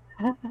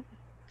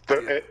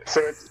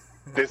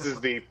this is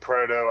the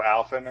proto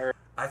alpha nerd.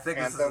 I think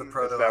this is the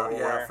proto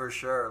alpha, for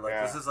sure. Like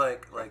this is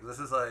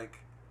like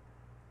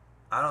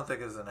I don't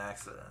think it's an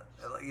accident.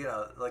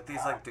 Like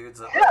these like dudes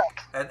that like,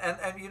 and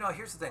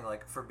here's the thing,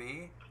 like for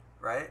me,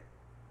 right?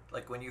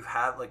 Like when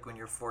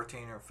you're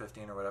 14 or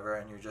 15 or whatever,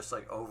 and you're just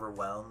like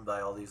overwhelmed by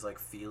all these like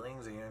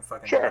feelings, and you don't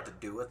fucking know what to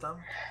do with them,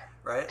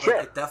 right?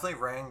 Like, it definitely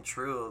rang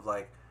true of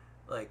like.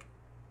 But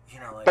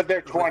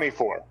they're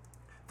 24.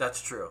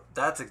 That's true.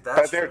 That's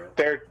true.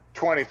 They're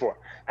 24,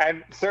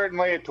 and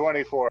certainly at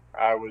 24,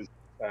 I was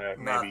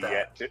maybe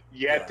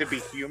yet to be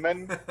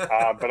human,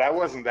 but I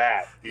wasn't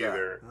that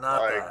either.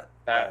 Not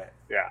that.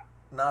 Yeah.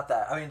 Not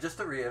that. I mean, just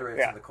to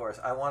reiterate from the chorus,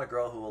 I want a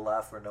girl who will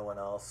laugh for no one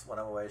else. When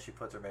I'm away, she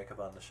puts her makeup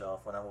on the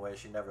shelf. When I'm away,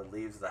 she never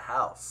leaves the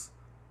house.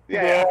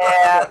 Yeah.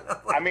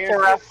 I mean,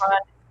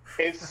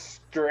 it's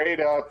straight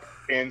up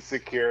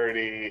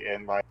insecurity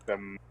in like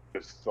the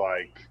most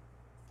like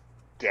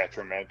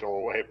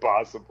detrimental way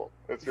possible.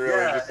 It's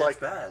really just like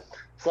bad.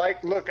 It's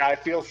like, look, I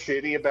feel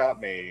shitty about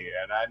me,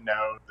 and I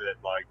know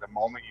that like the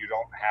moment you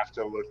don't have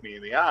to look me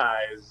in the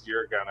eyes,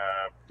 you're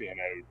gonna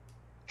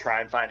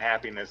try and find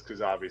happiness,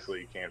 because obviously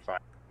you can't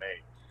find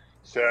me.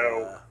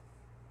 So,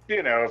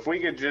 if we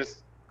could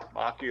just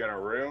lock you in a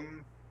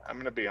room, I'm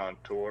going to be on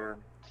tour.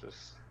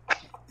 Just.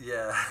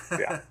 No,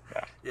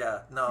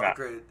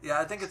 agreed.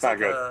 Yeah, I think it's like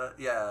good.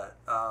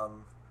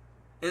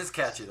 It is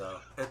catchy though.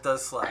 It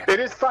does slap. It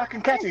is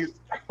fucking catchy.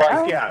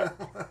 Like, yeah.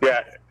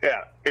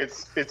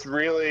 It's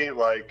really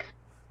like,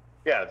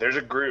 there's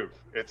a groove.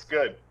 It's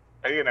good.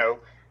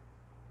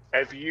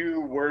 If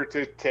you were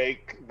to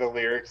take the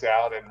lyrics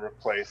out and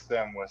replace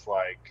them with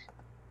like,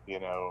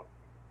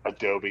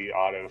 Adobe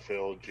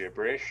autofill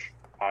gibberish,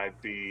 I'd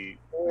be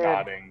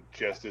nodding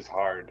just as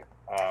hard.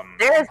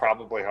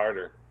 Probably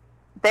harder.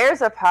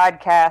 There's a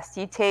podcast.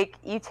 You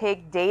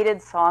take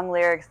dated song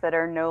lyrics that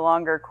are no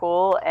longer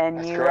cool,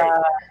 and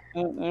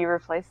you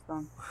replace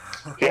them.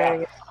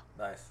 Yeah.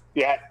 Nice.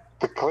 Yeah.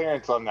 The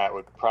clearance on that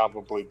would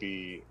probably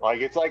be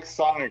like, it's like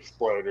Song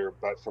Exploder,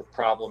 but for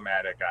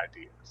problematic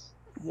ideas.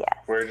 Yes.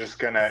 We're just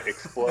gonna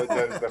explode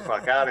those the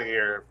fuck out of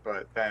here,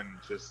 but then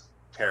just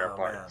tear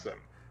apart some.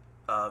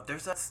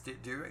 There's that.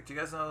 Do you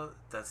guys know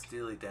that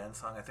Steely Dan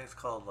song? I think it's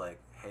called like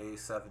 "Hey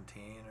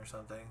 17" or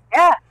something.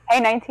 Yeah.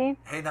 Hey 19.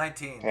 Hey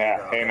 19.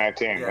 Yeah. Hey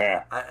 19.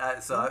 Yeah. I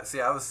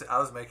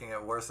was making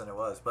it worse than it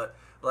was, but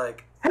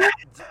like,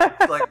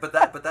 but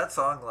that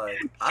song, like,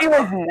 she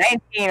was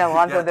 19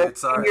 Alonzo.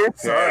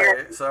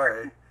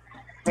 Sorry.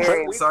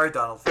 Sorry,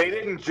 Donald. They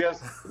didn't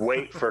just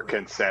wait for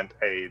consent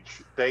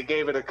age. They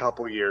gave it a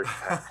couple years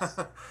past.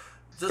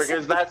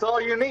 Because that's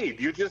all you need.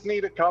 You just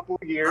need a couple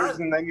years,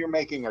 and then you're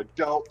making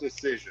adult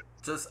decisions.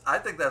 I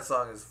think that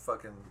song is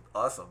fucking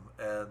awesome,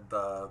 and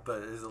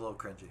but it is a little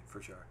cringy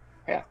for sure.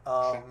 Yeah.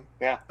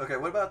 Yeah. Okay.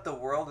 What about "The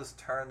World Has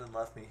Turned and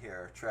Left Me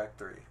Here"? Track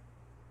 3.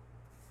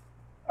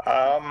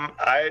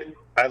 I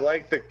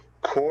like the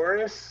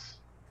chorus.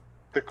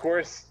 The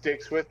chorus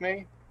sticks with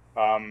me.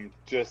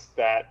 Just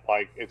that,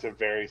 like, it's a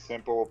very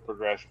simple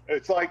progression.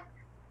 It's like,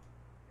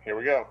 here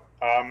we go.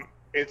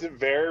 It's a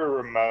very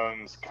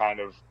Ramones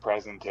kind of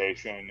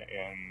presentation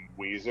in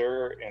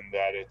Weezer, in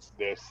that it's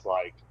this,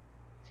 like,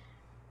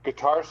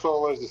 guitar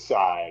solos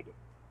aside,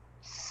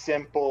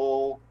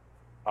 simple,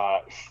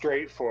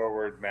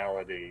 straightforward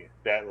melody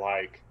that,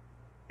 like,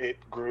 it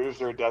grooves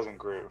or doesn't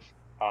groove.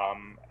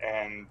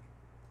 And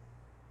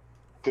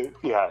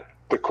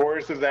the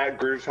chorus of that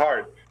grooves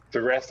hard.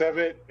 The rest of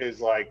it is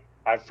like,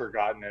 I've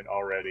forgotten it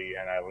already,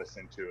 and I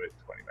listened to it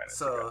 20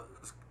 minutes ago.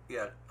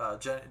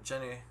 So,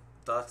 Jenny,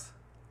 thoughts?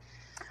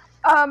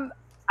 I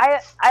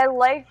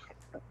like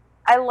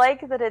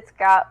that it's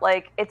got,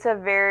 like, it's a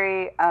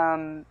very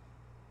I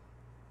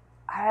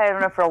don't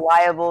know if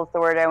reliable is the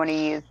word I want to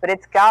use, but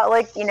it's got,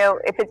 like, you know,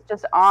 if it's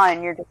just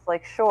on, you're just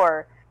like,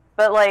 sure,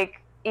 but,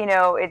 like, you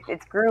know,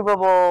 it's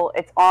groovable,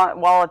 it's on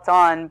while it's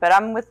on. But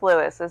I'm with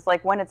Lewis. It's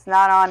like when it's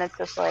not on, it's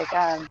just like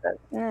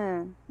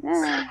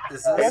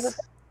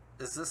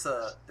Is this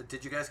a?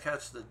 Did you guys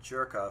catch the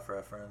jerk off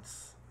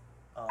reference?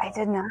 I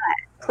did not.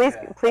 Please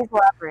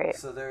elaborate.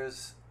 So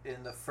there's,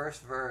 in the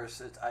first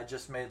verse, it's, "I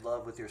just made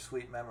love with your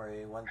sweet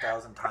memory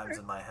 1,000 times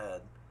in my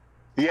head."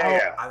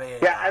 Yeah.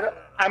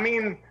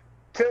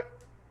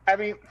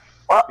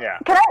 Well, yeah.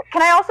 Can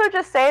I also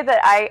just say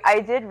that I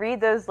did read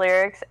those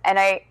lyrics, and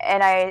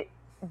I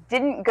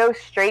didn't go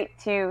straight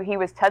to he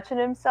was touching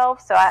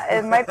himself, so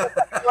it might be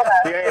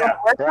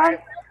right.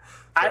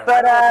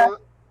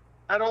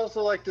 I'd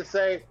also like to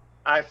say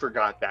I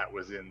forgot that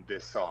was in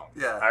this song.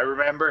 Yeah, I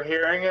remember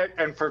hearing it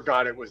and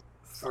forgot it was.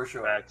 For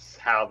sure. That's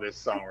how this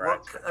song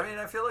writes. Well, I mean,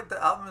 I feel like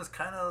the album is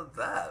kind of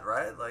that,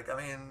 right? Like, I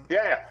mean,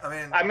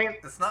 I mean,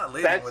 it's not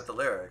leading with the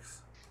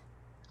lyrics.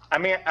 I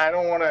mean, I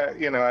don't want to,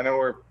 I know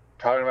we're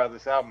talking about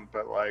this album,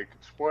 but, like,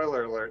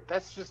 spoiler alert,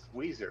 that's just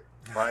Weezer.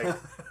 Like,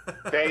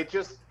 they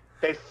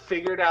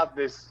figured out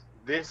this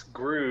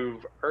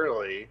groove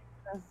early.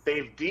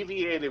 They've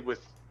deviated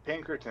with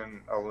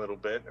Pinkerton a little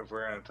bit, if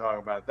we're going to talk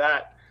about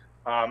that.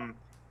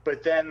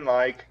 But then,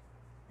 like,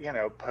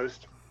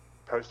 post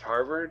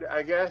Harvard,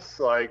 I guess,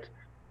 like,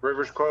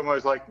 Rivers Cuomo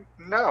is like,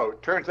 no,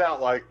 turns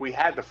out, like, we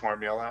had the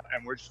formula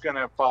and we're just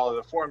gonna follow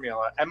the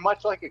formula. And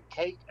much like a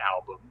Cake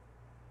album,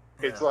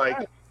 it's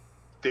like,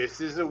 this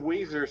is a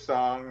Weezer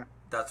song,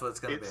 that's what it's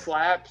gonna be. It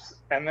slaps,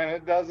 and then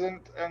it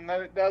doesn't, and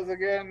then it does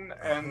again,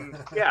 and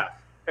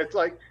it's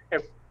like,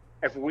 if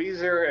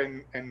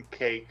Weezer and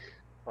Cake,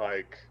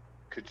 like,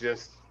 could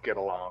just get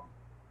along,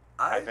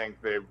 I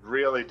think they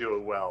really do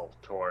it well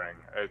touring.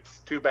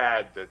 It's too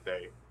bad that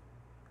they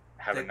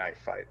have a knife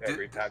fight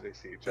every time they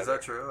see each other. Is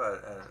that true?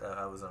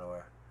 I wasn't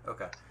aware.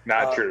 Okay.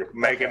 Not true.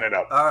 Making it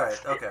up. All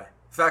right. Okay.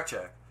 Fact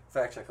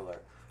check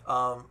alert.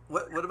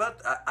 What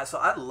about? So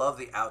I love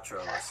the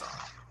outro of this song.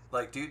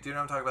 Like, do you know what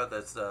I'm talking about?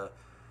 That's the.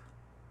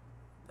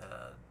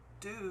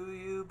 Do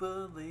you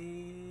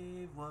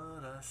believe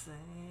what I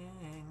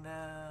sing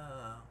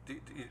now? Do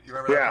you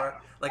remember that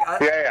part? Like,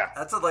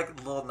 that's a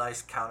little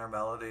nice counter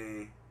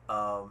melody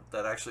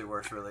that actually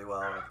works really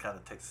well and kind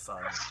of takes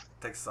the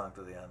song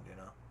to the end.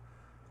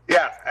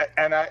 Yeah,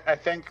 and I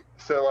think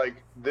so. Like,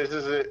 this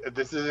is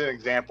an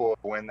example of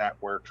when that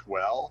works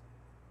well.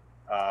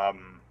 I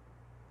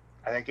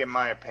think, in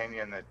my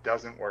opinion, that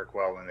doesn't work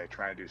well when they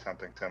try and do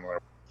something similar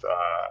with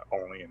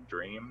 "Only in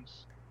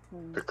Dreams,"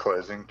 the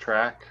closing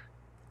track.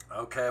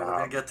 Okay, we're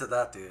gonna get to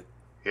that, dude.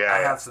 Yeah, I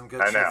have some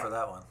good shit for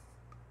that one.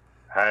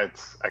 I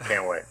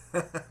can't wait.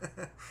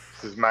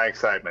 This is my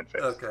excitement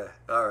phase. Okay,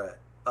 all right.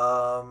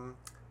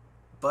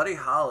 Buddy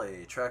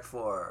Holly, track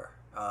 4.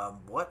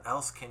 What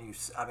else can you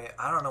say? I mean,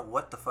 I don't know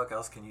what the fuck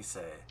else can you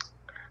say.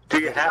 Do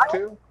you have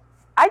to?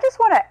 I just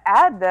want to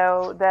add,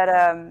 though,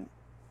 that,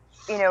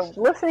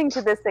 listening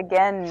to this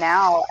again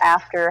now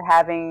after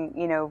having,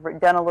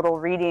 done a little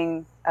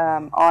reading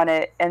on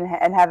it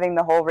and having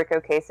the whole Rick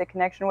Ocasek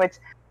connection, which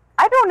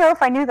I don't know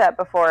if I knew that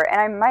before,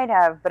 and I might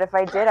have, but if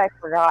I did, I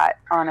forgot,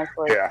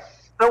 honestly. Yeah.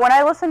 But when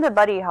I listened to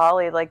Buddy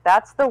Holly, like,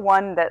 that's the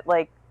one that,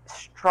 like,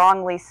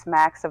 strongly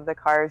smacks of the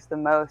Cars the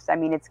most. I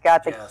mean, it's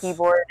got the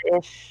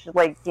keyboard-ish,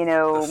 like,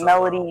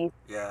 melody.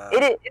 Yeah.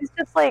 It's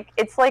just like,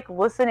 it's like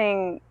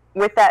re-listening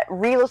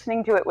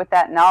to it with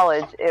that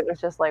knowledge. It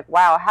was just like,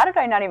 wow, how did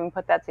I not even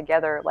put that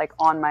together, like,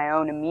 on my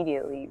own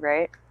immediately,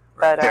 right?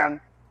 But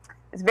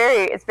it's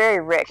very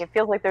Rick. It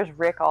feels like there's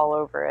Rick all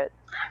over it.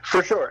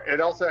 For sure. It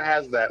also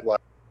has that, like,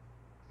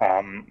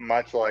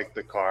 much like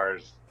the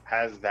Cars,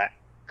 has that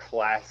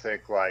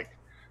classic, like,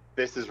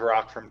 this is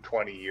rock from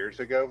 20 years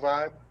ago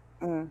vibe.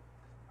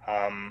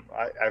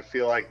 I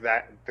feel like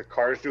that the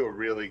Cars do a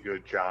really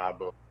good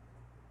job of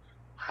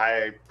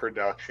high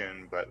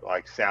production, but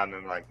like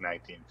sounding like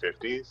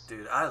 1950s.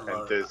 Dude, and I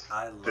love this the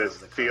Cars.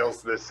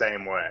 feels the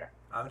same way.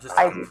 I'm just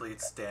a complete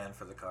stan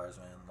for the Cars,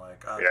 man.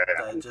 Like,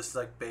 I just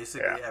like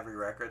basically every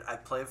record. I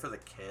play for the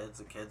kids.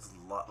 The kids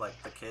love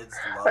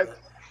it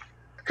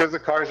because the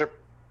Cars are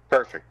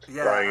perfect.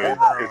 Yeah, like, I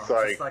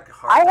know. It's like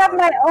I have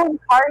my own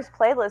Cars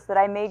playlist that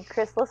I made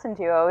Chris listen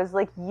to. I was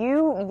like,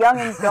 you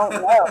youngins don't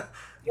know.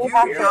 you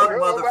young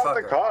motherfucker. About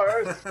the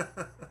Cars.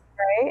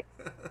 Right?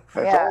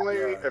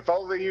 If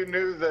only you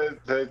knew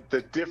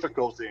the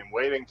difficulty in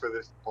waiting for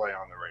this to play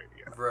on the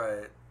radio.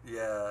 Right.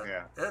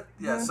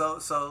 Yeah. So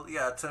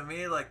to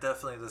me, like,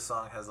 definitely this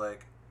song has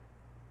like,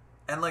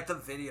 and like the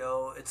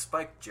video, it's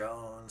Spike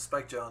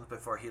Jonze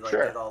before he like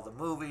did all the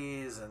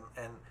movies,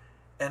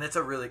 and it's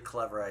a really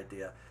clever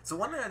idea. So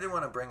one thing I did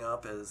want to bring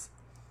up is,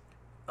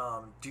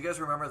 do you guys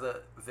remember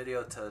the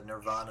video to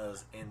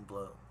Nirvana's In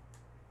Bloom?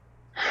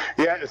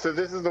 Yeah. So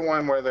this is the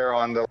one where they're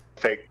on the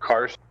fake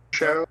Cars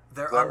show.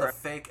 They're on the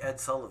fake Ed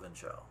Sullivan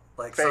show.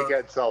 Like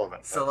Ed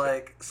Sullivan. So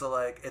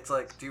it's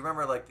like, do you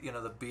remember like, you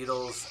know, the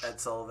Beatles Ed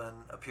Sullivan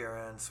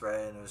appearance, right?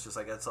 And it was just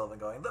like Ed Sullivan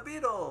going, the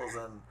Beatles,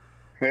 and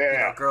you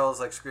know, girls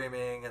like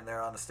screaming, and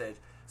they're on the stage.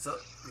 So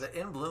the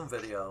In Bloom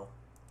video,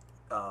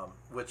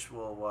 which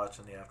we'll watch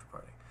in the after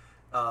party,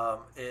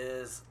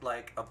 is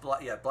like a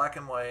black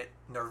and white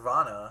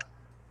Nirvana,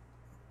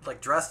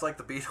 like dressed like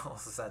the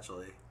Beatles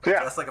essentially,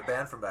 dressed like a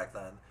band from back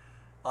then,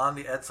 on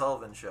the Ed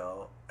Sullivan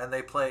show, and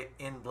they play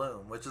In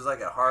Bloom, which is like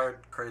a hard,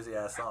 crazy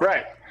ass song.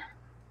 Right.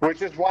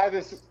 Which is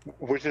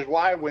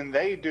why when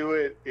they do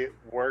it, it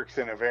works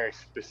in a very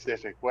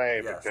specific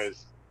way,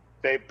 because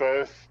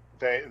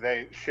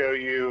they show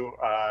you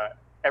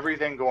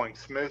everything going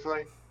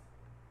smoothly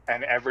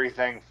and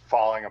everything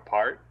falling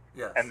apart.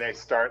 Yes. And they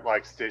start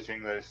like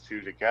stitching those two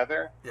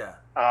together. Yeah.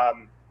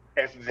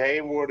 If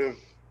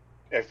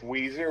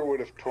Weezer would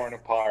have torn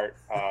apart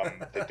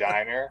the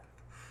diner,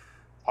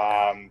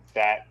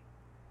 that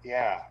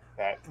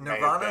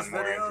Nirvana's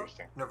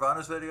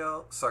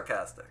video,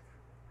 sarcastic.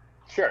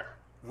 Sure.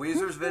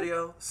 Weezer's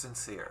video,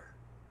 sincere.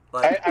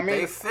 Like, I mean,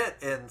 they fit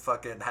in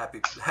fucking happy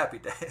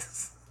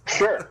days.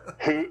 Sure.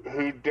 Who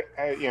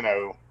you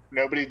know,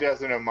 nobody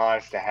does an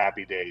homage to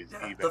Happy Days.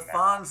 Yeah, even the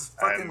Fonz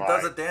fucking like,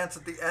 does a dance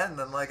at the end,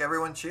 and like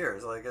everyone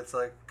cheers. Like, it's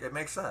like, it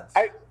makes sense.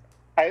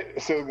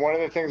 So one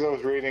of the things I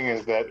was reading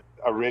is that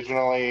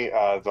originally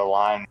the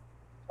line,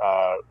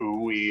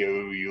 "Ooh wee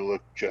ooh, you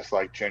look just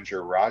like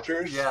Ginger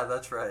Rogers." Yeah,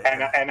 that's right.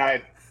 And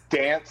I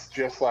dance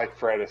just like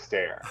Fred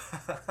Astaire.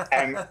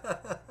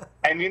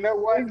 And you know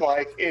what?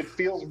 Like, it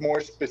feels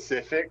more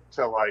specific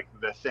to like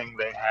the thing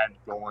they had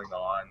going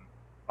on,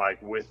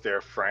 like with their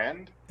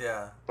friend.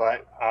 Yeah.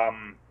 But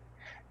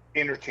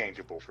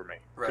interchangeable for me.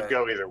 Right. Could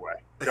go either way.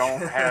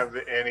 Don't have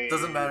any.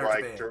 Doesn't matter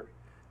like, to me.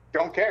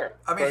 Don't care.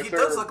 I mean, he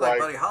does look like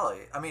Buddy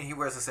Holly. I mean, he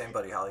wears the same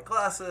Buddy Holly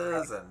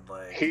glasses, and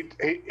like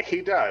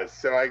he does.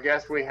 So I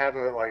guess we have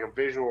a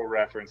visual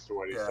reference to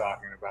what he's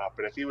talking about.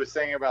 But if he was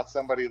saying about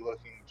somebody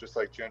looking just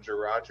like Ginger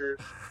Rogers,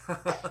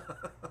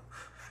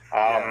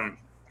 I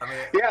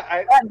mean,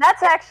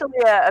 that's actually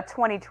a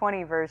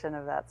 2020 version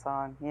of that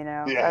song. You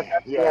know.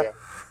 Yeah.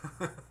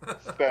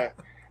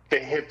 The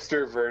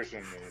hipster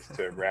version is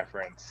to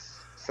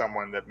reference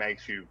someone that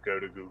makes you go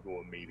to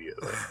Google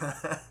immediately.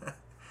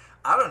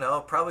 I don't know.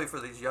 Probably for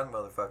these young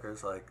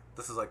motherfuckers, like,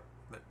 this is like,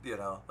 you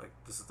know, like,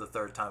 this is the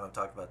third time I'm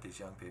talking about these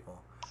young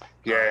people.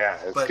 Yeah.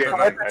 It's getting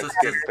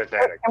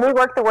pathetic. Can we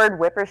work the word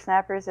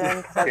whippersnappers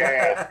in?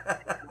 Yeah.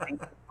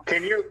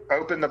 Can you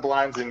open the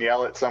blinds and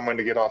yell at someone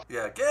to get off?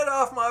 Yeah, get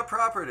off my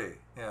property.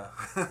 Yeah.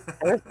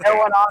 There's no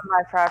one on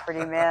my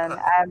property, man.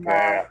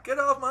 Get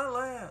off my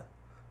land.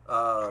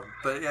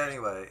 But yeah,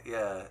 anyway,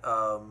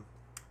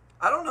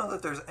 I don't know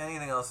that there's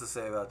anything else to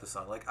say about this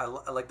song. Like, I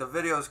like the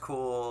video's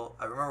cool.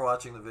 I remember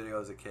watching the video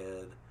as a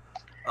kid.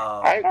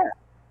 It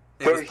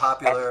was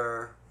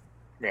popular.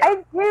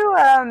 I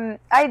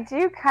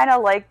do kind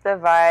of like the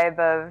vibe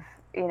of,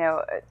 you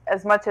know,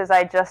 as much as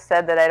I just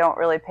said that I don't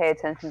really pay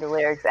attention to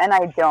lyrics, and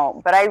I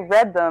don't, but I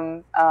read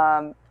them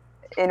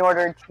in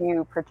order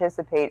to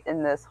participate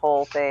in this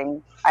whole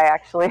thing. I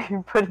actually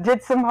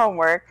did some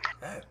homework,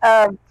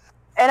 and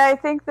I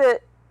think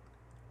that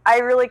I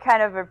really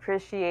kind of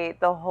appreciate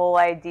the whole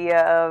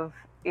idea of,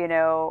 you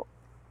know,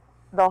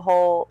 the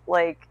whole,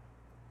 like,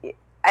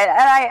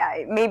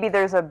 I maybe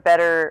there's a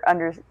better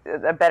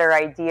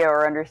idea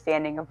or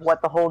understanding of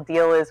what the whole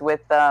deal is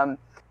with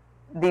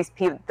these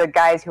people, the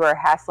guys who are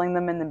hassling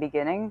them in the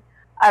beginning.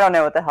 I don't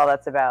know what the hell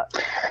that's about,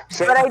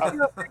 but I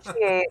do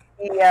appreciate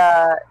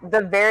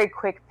the very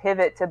quick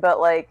pivot to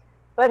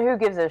but who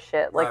gives a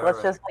shit? Like,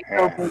 let's just like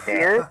go be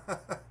here.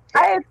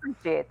 I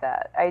appreciate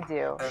that. I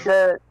do.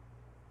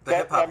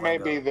 That may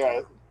be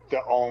the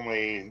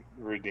only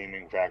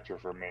redeeming factor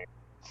for me.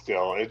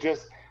 Still, it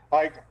just,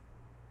 like,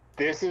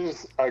 this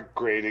is a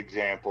great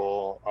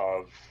example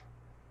of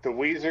the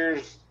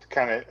Weezer's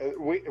kind of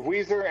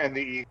Weezer and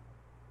the Eagles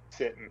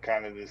sit in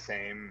kind of the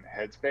same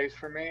headspace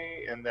for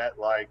me, in that,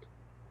 like,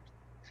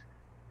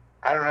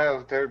 I don't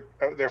know,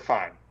 they're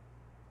fine.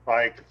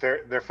 Like,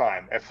 they're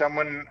fine. If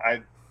someone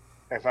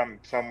if I'm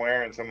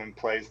somewhere and someone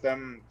plays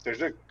them,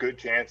 there's a good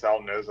chance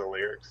I'll know the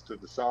lyrics to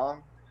the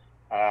song.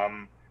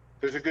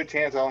 There's a good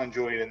chance I'll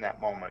enjoy it in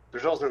that moment.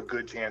 There's also a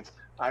good chance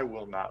I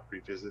will not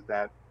revisit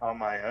that on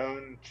my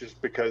own,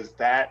 just because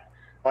that,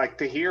 like,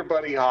 to hear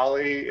Buddy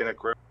Holly in a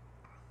group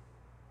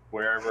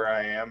wherever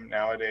I am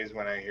nowadays,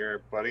 when I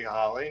hear Buddy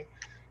Holly,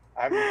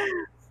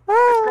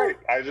 it's great.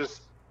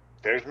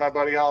 There's my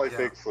Buddy Holly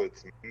fix.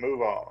 Let's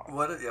move on.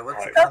 What's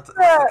the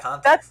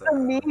context? That's the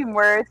meme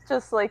where it's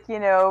just like, you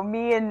know,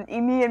 me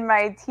and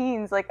my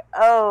teens, like,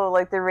 oh,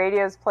 like the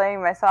radio's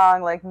playing my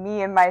song. Like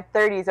me in my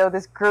 30s, oh,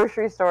 this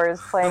grocery store is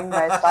playing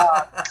my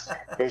song.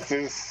 This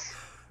is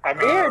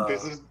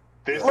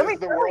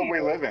the world we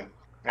live in.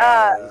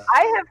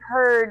 I have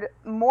heard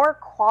more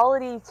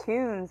quality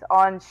tunes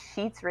on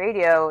Sheets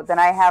Radio than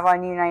I have on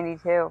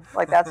U92.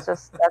 Like that's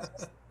just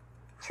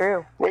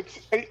true.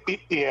 Which,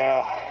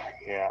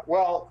 yeah.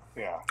 Well,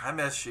 yeah. I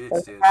miss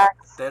Sheets, dude.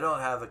 They don't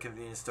have a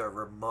convenience store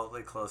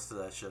remotely close to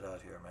that shit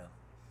out here, man.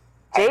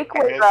 Jake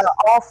was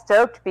all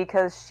stoked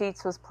because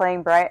Sheets was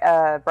playing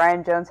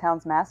Brian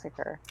Jonestown's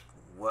Massacre.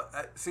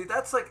 What? See,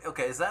 that's like,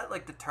 okay, is that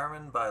like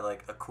determined by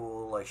like a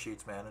cool like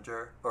Sheets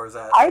manager, or is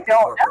that I like,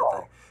 don't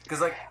know?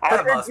 Because like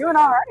that must be.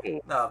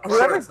 Alright. No,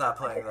 Corbett's not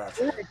playing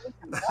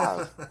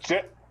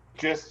that.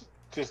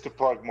 Just to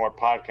plug more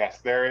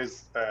podcasts, there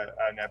is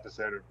an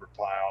episode of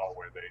Reply All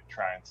where they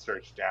try and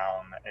search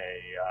down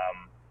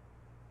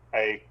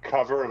a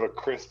cover of a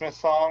Christmas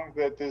song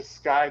that this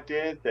guy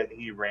did that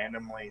he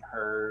randomly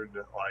heard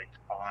like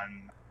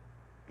on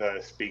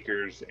the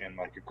speakers in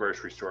like a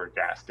grocery store or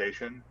gas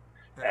station.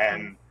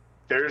 And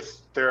there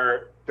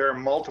are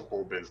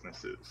multiple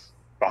businesses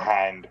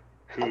behind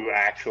who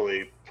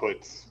actually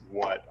puts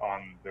what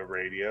on the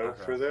radio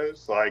for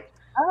those. Like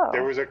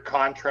there was a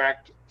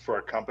contract for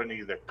a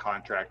company that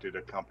contracted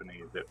a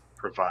company that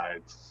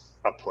provides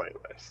a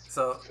playlist.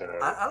 So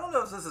I don't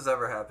know if this has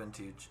ever happened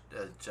to you,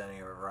 Jenny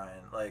or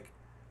Ryan. Like,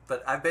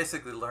 but I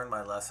basically learned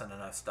my lesson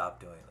and I've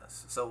stopped doing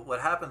this. So what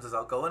happens is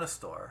I'll go in a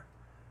store,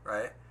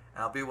 right?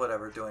 And I'll be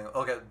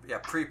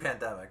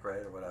pre-pandemic,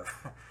 right, or whatever.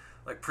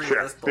 Like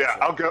this bullshit.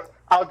 Yeah,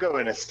 I'll go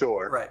in a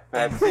store. Right.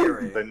 That's in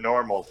theory, the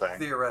normal thing.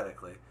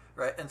 Theoretically.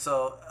 Right. And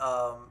so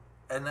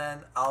and then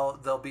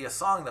there'll be a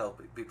song that'll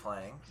be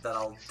playing that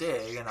I'll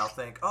dig and I'll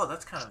think, oh,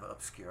 that's kind of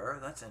obscure.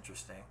 That's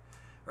interesting.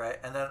 Right.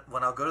 And then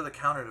when I'll go to the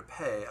counter to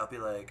pay, I'll be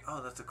like,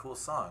 oh, that's a cool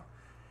song.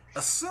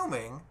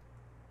 Assuming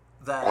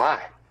that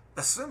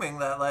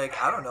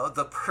like, I don't know,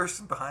 the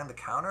person behind the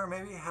counter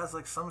maybe has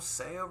like some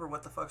say over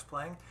what the fuck's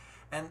playing.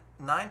 And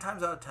 9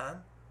 times out of 10,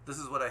 this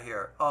is what I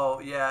hear.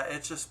 Oh, yeah,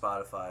 it's just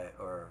Spotify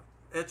or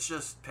it's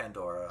just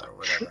Pandora or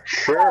whatever.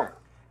 Sure.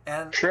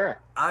 And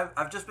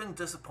I've just been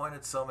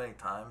disappointed so many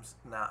times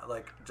now,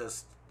 like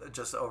just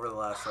over the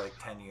last like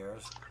 10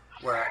 years,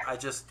 where I'm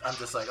just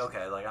like,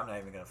 okay, like I'm not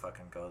even gonna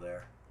fucking go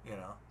there, you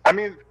know. I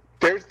mean,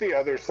 there's the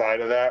other side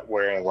of that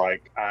where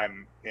like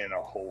I'm in a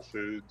Whole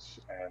Foods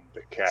and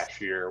the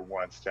cashier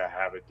wants to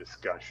have a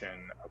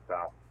discussion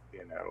about,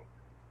 you know,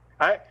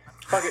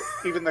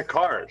 even the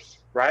cars,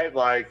 right?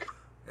 Like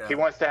he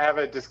wants to have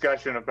a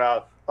discussion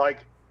about like,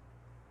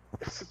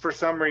 for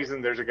some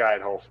reason there's a guy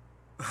at Whole Foods.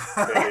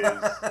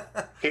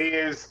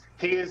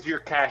 He is your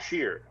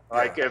cashier.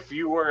 Like if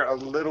you were a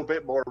little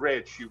bit more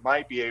rich, you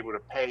might be able to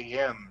pay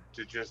him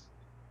to just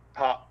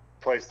pop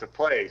place to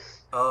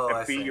place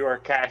and be your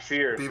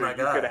cashier. Be so my you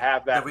guy. could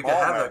have that. We could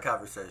have that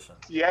conversation.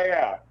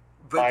 Yeah.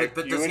 But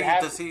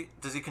does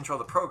he control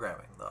the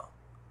programming though?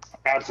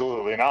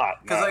 Absolutely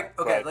not. Because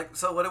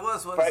so what it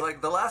was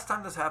like the last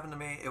time this happened to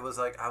me, it was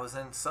like I was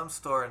in some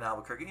store in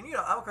Albuquerque, and you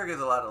know Albuquerque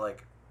is a lot of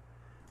like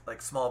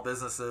small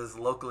businesses,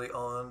 locally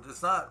owned.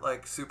 It's not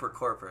like super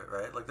corporate,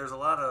 right? Like there's a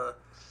lot of.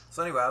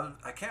 So anyway,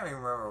 I can't even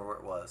remember where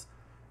it was,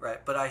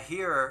 right? But I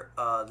hear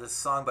this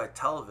song by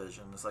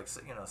Television. It's like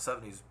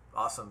 70s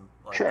awesome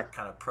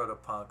kind of proto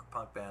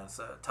punk bands,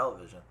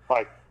 Television.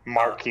 Like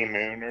Marquee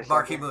Moon or something.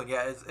 Marquee Moon,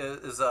 yeah,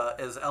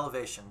 is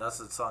Elevation. That's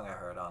the song I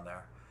heard on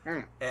there,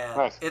 and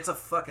nice. It's a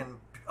fucking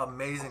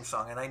amazing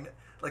song.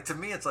 And to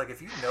me, it's like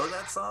if you know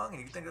that song and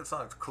you think that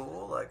song's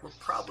cool, like we're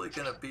probably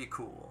gonna be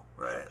cool,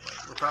 right?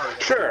 Like, we're probably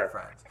gonna be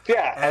friends.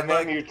 Yeah, and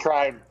then you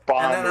try and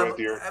bond with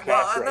your.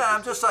 Well, no,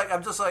 I'm just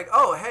like,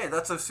 oh, hey,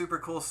 that's a super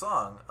cool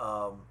song.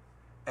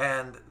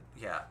 And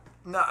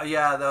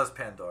that was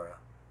Pandora.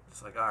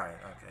 It's like, all right,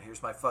 okay,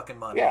 here's my fucking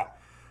money. Yeah,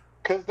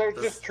 because they're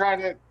just trying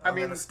to. I'm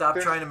gonna stop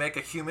trying to make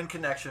a human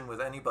connection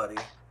with anybody.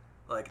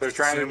 Like they're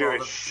trying to do a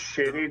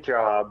shitty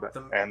job,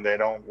 and they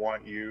don't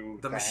want you.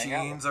 The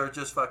machines are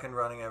just fucking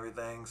running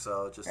everything,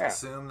 so just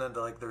assume that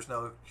like there's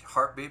no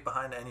heartbeat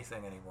behind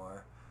anything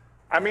anymore.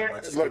 I mean,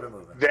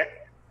 look,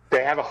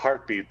 they have a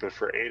heartbeat, but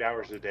for 8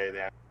 hours a day, they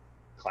have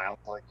clowns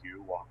like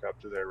you walk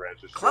up to their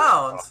register.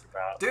 Clowns,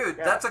 dude,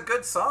 that's a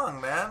good song,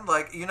 man.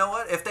 Like, you know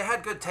what? If they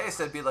had good taste,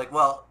 they'd be like,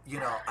 well, you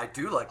know, I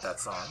do like that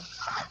song,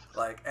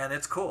 like, and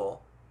it's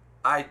cool.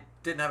 I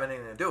didn't have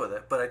anything to do with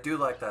it, but I do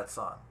like that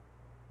song.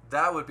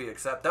 That would be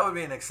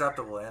an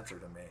acceptable answer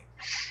to me.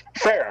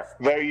 Fair,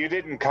 though you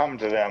didn't come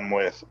to them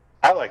with,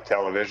 I like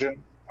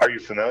Television. Are you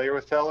familiar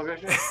with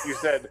Television? You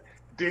said,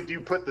 did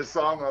you put the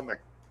song on the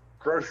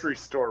grocery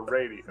store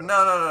radio?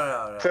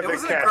 No. It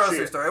wasn't a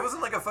grocery store. It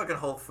wasn't like a fucking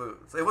Whole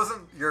Foods. It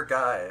wasn't your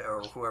guy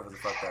or whoever the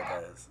fuck that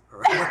guy is.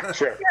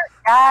 Sure. Your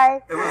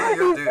guy. It wasn't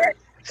your dude.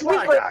 It's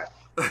my guy.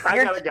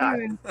 I got a guy.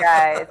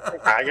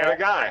 I got a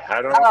guy.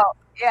 I don't know. Oh,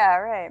 yeah,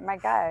 right. My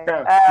guy.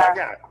 Yeah, my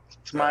guy.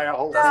 It's my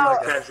whole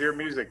cashier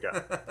music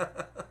guy.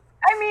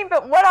 I mean,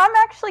 but what I'm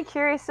actually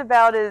curious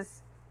about is,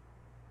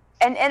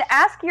 and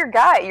ask your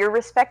guy, your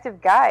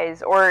respective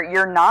guys, or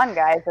your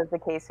non-guys, as the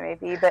case may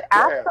be, but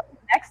ask them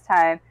next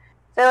time.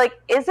 They're like,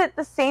 is it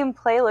the same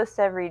playlist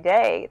every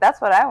day?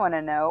 That's what I want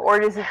to know.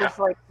 Or is it just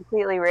like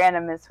completely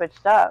random and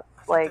switched up?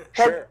 Like,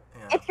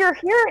 if you're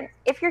hearing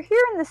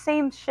the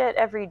same shit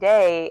every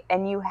day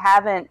and you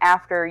haven't,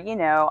 after,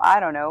 I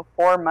don't know,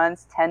 4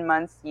 months, 10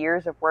 months,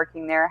 years of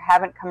working there,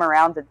 haven't come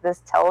around to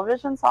this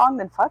television song,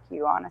 then fuck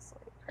you,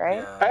 honestly,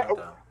 right?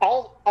 Yeah,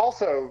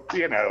 also,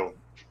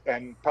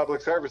 and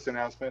public service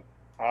announcement,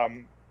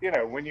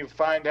 when you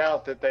find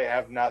out that they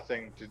have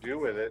nothing to do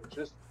with it,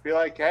 just be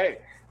like, hey,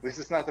 at least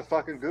it's not the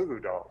fucking Goo Goo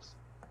Dolls.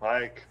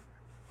 Like,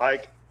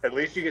 at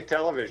least you get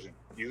television.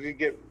 You could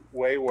get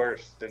way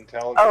worse than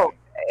television. Oh,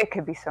 it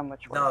could be so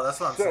much worse. No, that's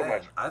what I'm saying.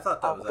 Much. I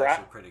thought that was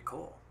actually pretty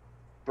cool.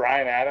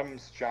 Bryan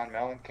Adams, John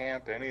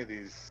Mellencamp, any of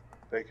these,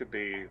 they could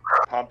be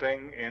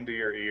pumping into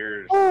your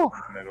ears in the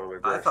middle of the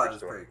grocery store. I thought it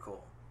was pretty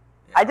cool.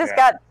 Yeah. I just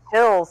got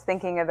chills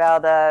thinking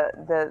about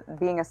the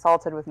being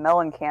assaulted with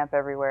Mellencamp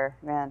everywhere,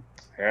 man.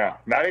 Yeah,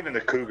 not even the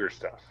Cougar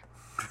stuff.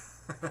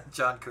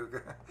 John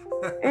Cougar.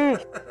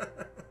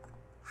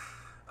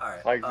 All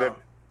right. Like the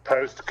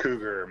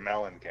post-Cougar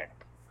Mellencamp.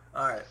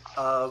 All right.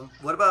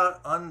 What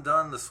about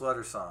Undone, the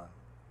Sweater Song?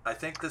 I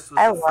think this was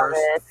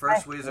the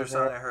first Weezer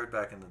song I heard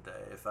back in the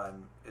day, if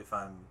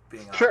I'm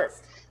being honest. Sure.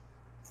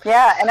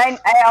 Yeah, and I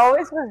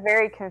always was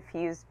very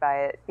confused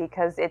by it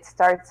because it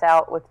starts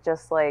out with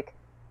just like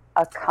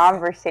a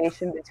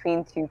conversation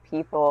between two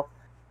people.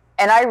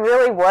 And I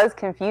really was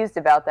confused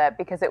about that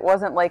because it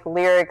wasn't like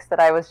lyrics that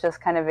I was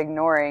just kind of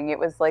ignoring. It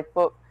was like,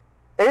 well,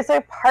 there's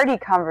a party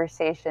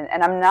conversation,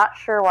 and I'm not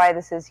sure why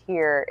this is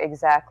here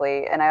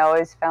exactly. And I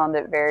always found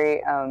it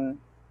very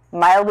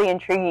mildly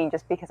intriguing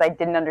just because I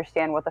didn't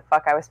understand what the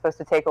fuck I was supposed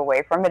to take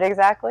away from it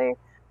exactly.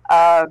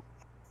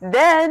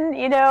 Then,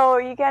 you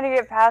kind of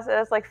get past it.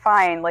 It's like,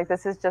 fine, like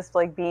this is just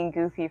like being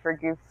goofy for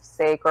goof's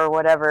sake or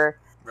whatever.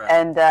 Right.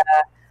 And,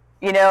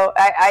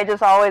 I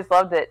just always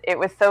loved it. It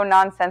was so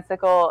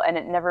nonsensical and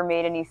it never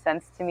made any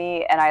sense to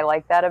me, and I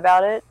like that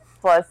about it.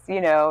 Plus,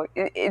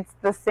 it's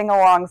the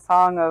sing-along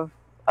song of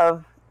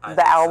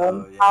the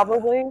album, so, yeah.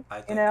 Probably.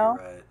 I think you're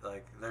right.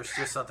 Like, there's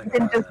just something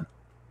about it.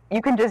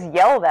 You can just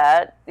yell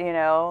that,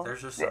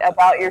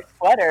 about your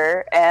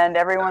sweater, and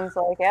everyone's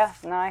like, yeah,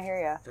 no, I hear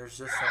ya. There's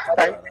just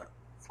something about it.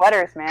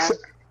 Sweaters, man.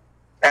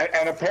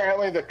 And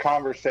apparently the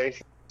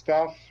conversation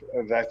stuff,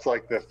 that's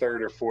like the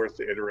third or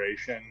fourth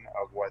iteration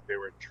of what they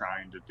were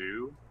trying to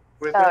do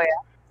with it.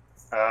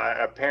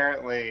 Yeah.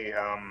 Apparently,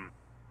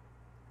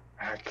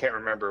 I can't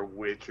remember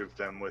which of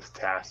them was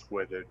tasked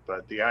with it,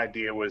 but the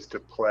idea was to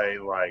play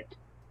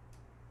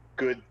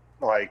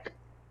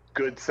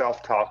good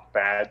self-talk,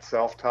 bad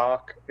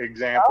self-talk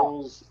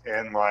examples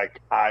in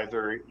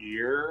either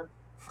ear,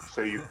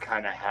 so you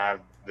kind of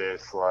have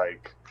this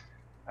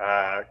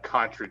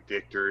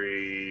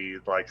contradictory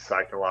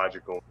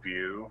psychological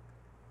view.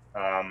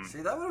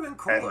 See, that would have been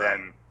cool. And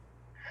then,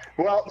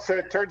 so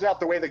it turns out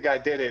the way the guy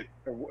did it,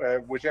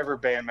 whichever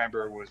band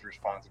member was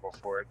responsible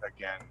for it,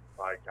 again,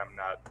 I'm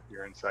not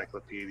your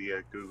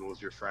encyclopedia,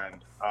 Google's your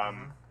friend.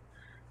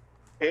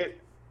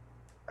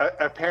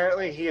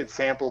 Apparently he had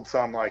sampled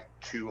some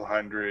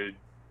 200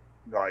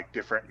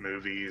 different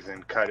movies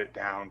and cut it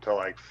down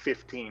to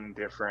 15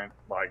 different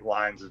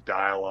lines of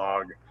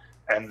dialogue,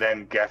 and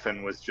then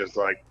Geffen was just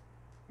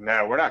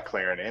no, we're not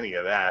clearing any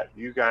of that.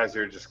 You guys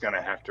are just going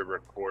to have to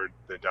record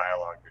the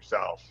dialogue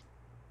yourself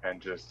and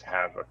just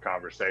have a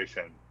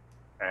conversation.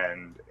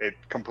 And it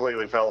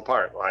completely fell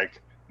apart.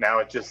 Now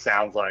it just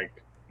sounds like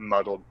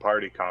muddled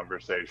party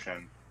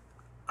conversation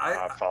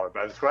followed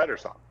by the Sweater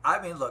Song. I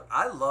mean, look,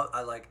 I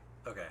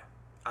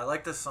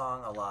like this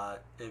song a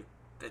lot.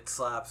 It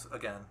slaps,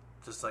 again,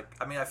 just I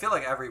feel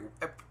like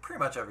pretty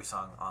much every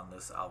song on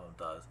this album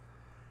does.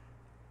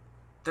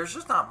 There's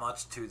just not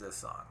much to this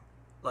song.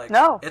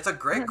 No. It's a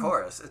great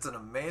chorus. It's an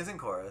amazing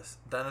chorus.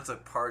 Then it's a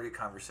party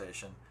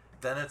conversation.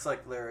 Then it's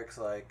lyrics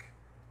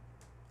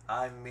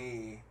I'm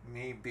me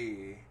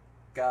be,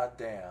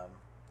 goddamn,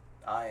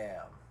 I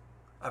am.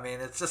 I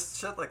mean, it's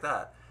just shit like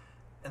that.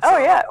 And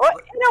well,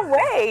 in a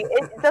way,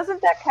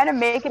 doesn't that kind of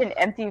make it an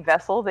empty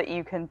vessel that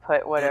you can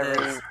put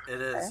whatever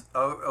It is.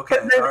 Oh, okay.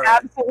 There's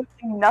absolutely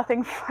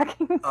nothing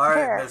fucking there. All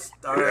right.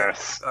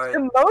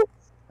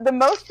 The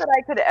most that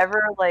I could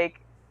ever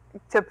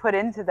to put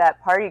into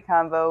that party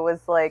combo was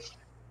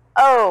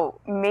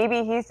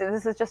maybe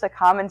this is just a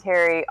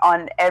commentary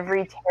on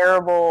every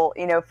terrible,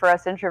 for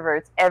us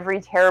introverts,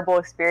 every terrible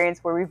experience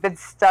where we've been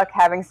stuck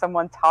having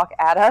someone talk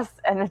at us,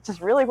 and I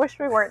just really wish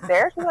we weren't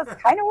there. So that's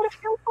kind of what it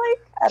feels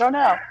like. I don't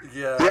know.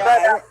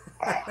 Yeah.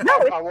 No,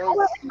 it's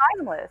totally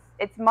mindless.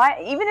 It's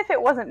even if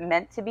it wasn't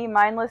meant to be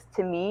mindless,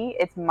 to me,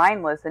 it's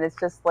mindless, and it's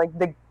just like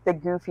the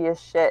goofiest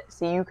shit.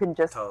 So you can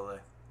just totally.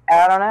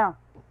 I don't know.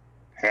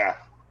 Yeah.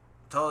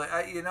 Totally.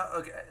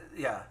 Okay,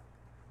 yeah.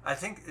 I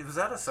think, was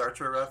that a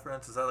Sartre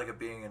reference? Is that like a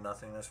being in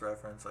nothingness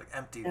reference? Like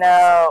empty.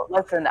 No,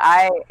 listen,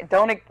 I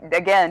don't,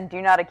 again,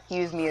 do not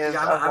accuse me of.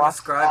 Yeah, I'm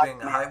ascribing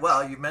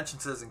well, you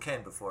mentioned Citizen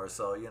Kane before,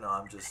 so,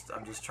 I'm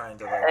just trying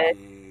to, like,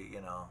 be,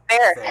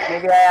 fair.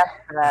 Maybe I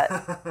asked for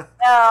that.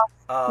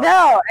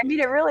 No, I mean,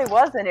 it really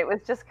wasn't. It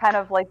was just kind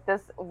of like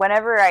this,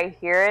 whenever I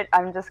hear it,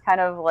 I'm just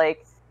kind of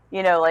like,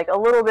 like a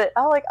little bit,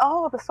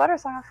 the sweater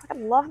song. I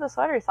fucking love the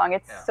sweater song.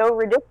 It's so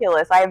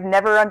ridiculous. I've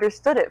never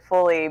understood it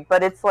fully,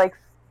 but it's like,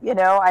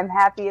 I'm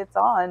happy it's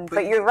on.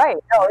 But you're right.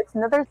 No,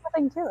 there's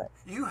nothing to it.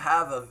 You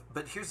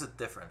but here's the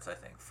difference, I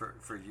think,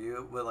 for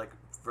you,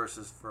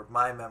 versus for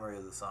my memory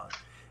of the song,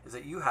 is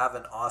that you have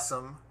an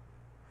awesome,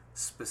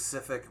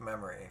 specific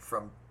memory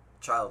from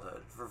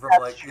childhood. From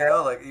That's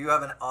true. You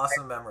have an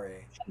awesome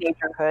memory.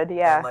 Teenagerhood,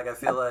 yeah. And, I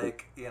feel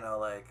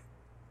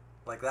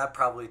like that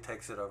probably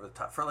takes it over the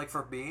top.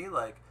 For me,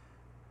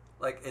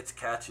 it's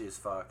catchy as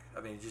fuck.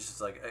 I mean,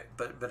 just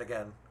but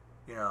again,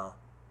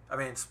 I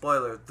mean,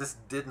 spoiler, this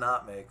did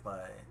not make my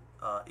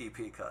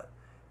EP cut.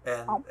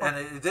 And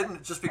it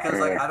didn't, just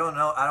because, I don't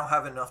know, I don't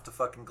have enough to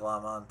fucking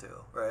glom onto,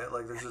 right?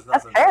 There's just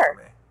nothing there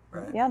for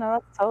me, right? Yeah, no,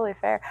 that's totally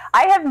fair.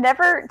 I have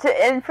never,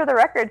 and for the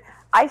record,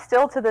 I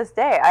still, to this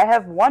day, I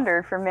have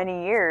wondered for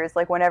many years,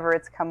 whenever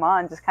it's come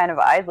on, just kind of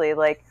idly,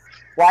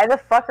 why the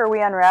fuck are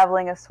we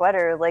unraveling a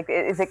sweater?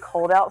 Is it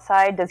cold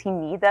outside? Does he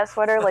need that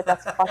sweater?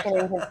 That's fucking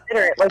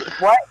inconsiderate.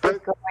 What is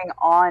going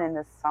on in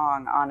this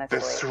song, honestly?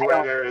 The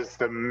sweater is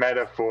the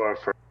metaphor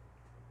for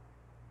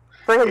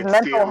his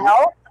mental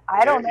health?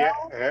 I don't know.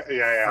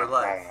 Yeah.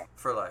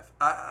 For life.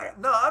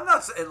 No, I'm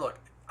not saying, look,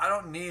 I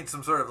don't need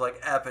some sort of,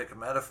 epic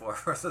metaphor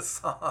for the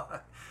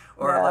song.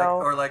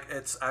 Or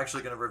it's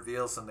actually going to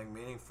reveal something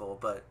meaningful,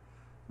 but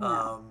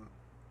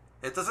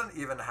it doesn't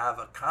even have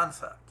a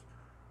concept.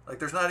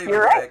 There's not even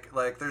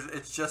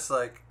it's just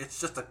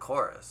a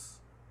chorus,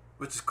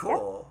 which is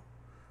cool.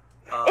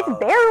 It's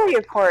barely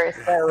a chorus,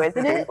 though,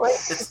 isn't it?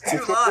 It's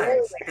two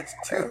lines. It's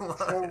two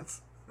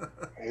lines.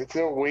 It's a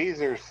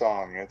Weezer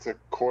song. It's a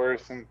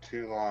chorus and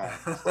 2 lines.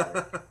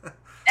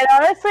 And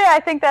honestly, I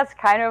think that's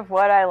kind of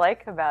what I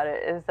like about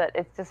it, is that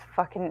it's just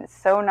fucking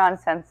so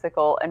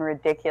nonsensical and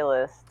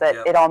ridiculous that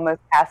it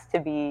almost has to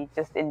be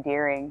just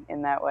endearing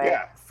in that way.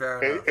 Yeah,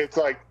 fair enough. It's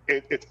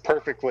it's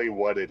perfectly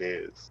what it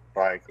is.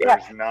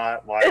 There's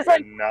not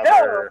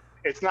another.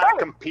 It's not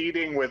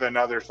competing with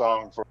another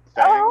song for a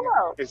thing.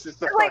 No. It's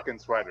just a fucking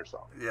sweater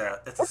song. Yeah,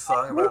 it's a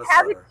song about a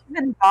sweater. We haven't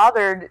even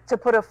bothered to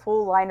put a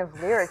full line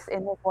of lyrics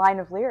in this line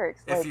of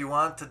lyrics. If you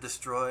want to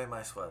destroy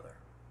my sweater.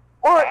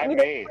 Or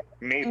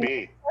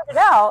maybe.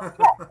 Now,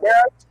 there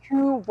are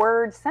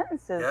 2-word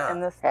sentences in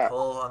this.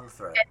 Pull on the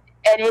thread.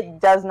 And it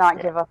does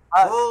not give a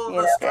fuck. Pull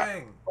the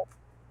string.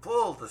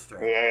 Pull the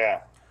string.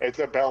 Yeah. It's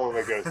a Bela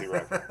Lugosi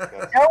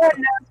reference. No one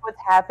knows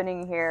what's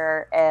happening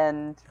here,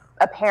 and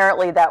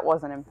apparently that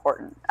wasn't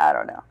important. I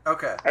don't know.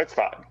 Okay. It's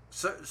fine.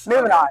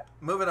 Moving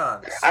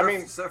on.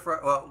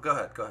 Well, go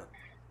ahead.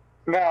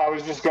 No, I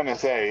was just going to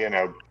say,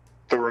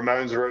 the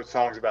Ramones wrote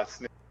songs about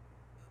sniffing.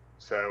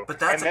 But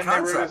that's a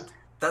concept.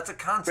 That's a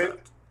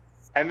concept.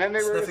 And then they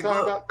wrote a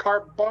song about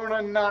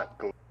Carbona nut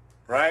glue,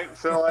 right?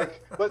 So,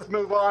 let's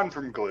move on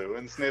from glue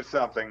and sniff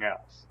something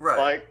else.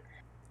 Right.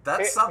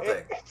 That's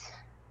something.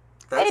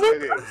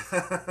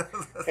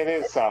 It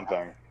is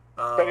something.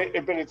 But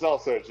it's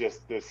also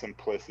just the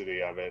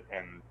simplicity of it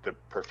and the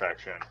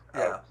perfection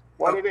of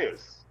what it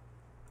is.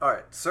 All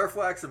right, Surf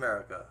Wax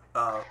America.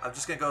 I'm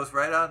just going to go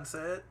right out and say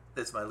it.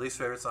 It's my least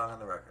favorite song on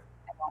the record.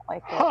 I don't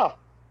like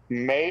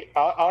it.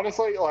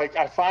 Honestly,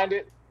 I find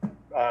it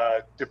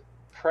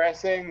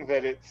depressing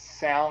that it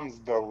sounds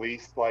the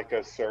least like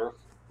a surf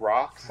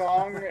rock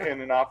song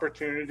in an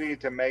opportunity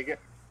to make it.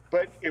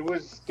 But it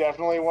was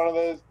definitely one of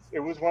the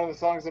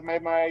songs that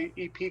made my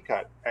EP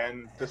cut,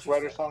 and the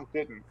sweater song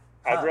didn't.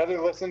 I'd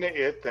rather listen to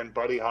it than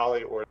Buddy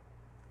Holly or.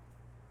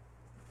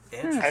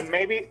 And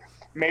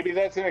maybe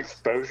that's an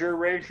exposure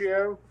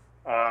ratio.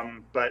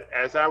 But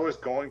as I was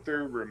going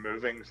through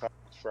removing songs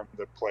from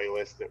the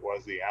playlist that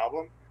was the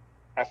album,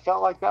 I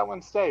felt like that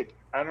one stayed.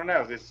 I don't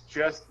know. It's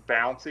just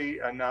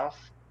bouncy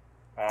enough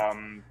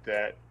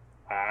that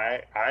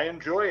I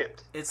enjoy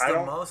it. I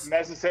don't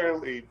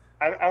necessarily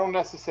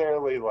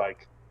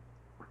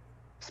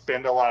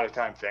spend a lot of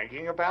time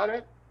thinking about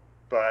it,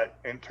 but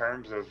in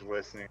terms of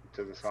listening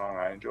to the song,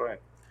 I enjoy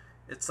it.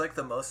 It's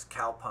the most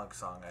cowpunk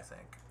song, I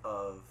think,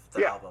 of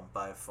the album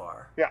by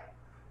far. Yeah.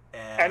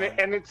 And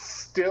it's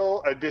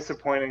still a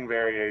disappointing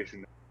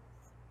variation,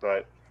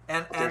 but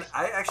and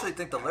I actually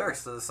think the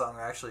lyrics to the song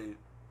are actually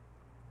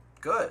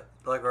good,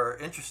 or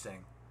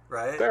interesting,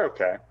 right? They're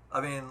okay. I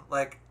mean,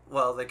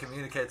 they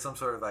communicate some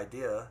sort of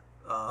idea,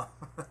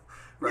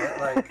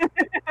 right?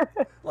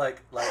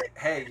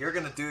 Hey, you're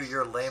gonna do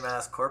your lame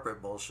ass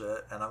corporate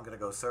bullshit, and I'm gonna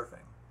go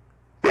surfing.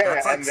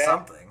 Yeah, that's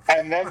something.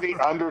 And then the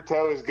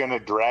undertow is gonna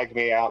drag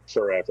me out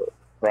forever.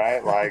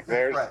 right? Like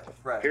there's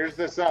right. here's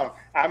the song.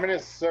 I'm gonna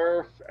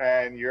surf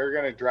and you're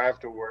gonna drive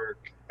to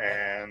work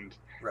and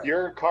Right.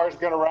 your car's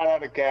gonna run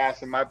out of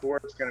gas and my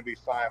board's gonna be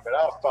fine, but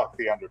oh fuck,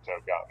 the undertow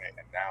got me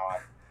and now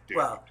I'm doomed.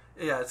 Well,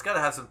 yeah, it's got to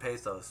have some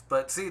pathos.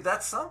 But see,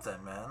 that's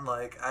something, man.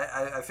 Like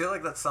I feel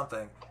like that's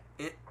something.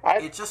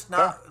 It's just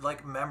not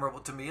like memorable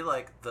to me.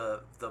 Like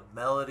the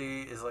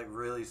melody is like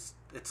really,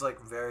 it's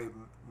like very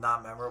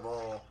not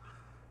memorable.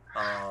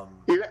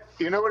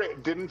 You know what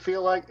it didn't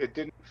feel like? It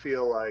didn't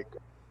feel like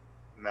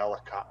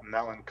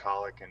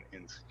melancholic and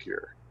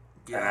insecure.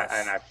 Yes.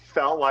 And I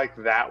felt like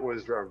that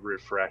was a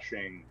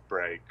refreshing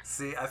break.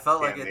 See, I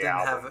felt like it didn't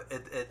have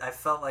it. I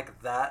felt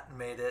like that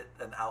made it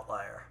an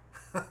outlier.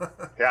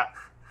 Yeah,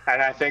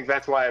 and I think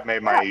that's why it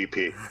made my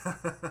EP.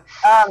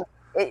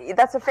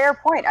 That's a fair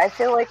point. I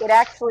feel like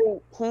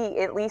he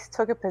at least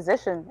took a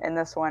position in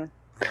this one.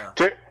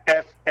 Yeah.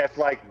 If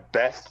like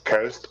Best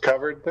Coast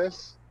covered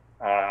this,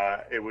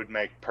 it would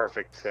make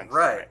perfect sense.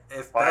 Right. To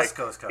me. If Best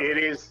Coast covered it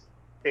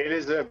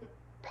is a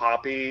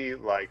poppy,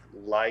 like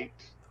light.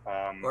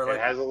 It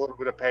has a little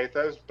bit of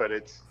pathos, but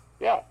it's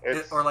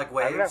or like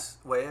Waves.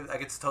 I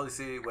could totally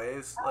see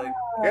Waves like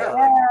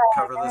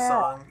cover the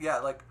song. Yeah,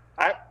 like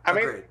I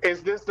mean,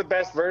 is this the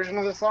best version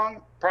of the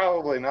song?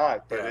 Probably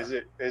not. But is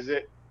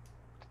it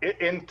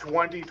in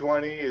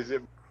 2020? Is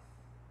it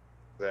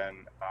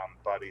than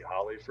Buddy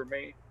Holly for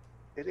me?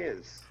 It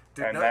is.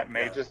 Dude, and that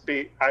may just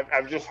be.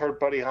 I've just heard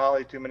Buddy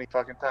Holly too many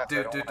fucking times.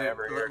 Dude.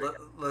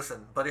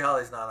 Listen, Buddy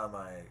Holly's not on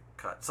my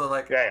cut. So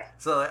like,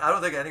 So like, I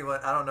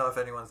don't know if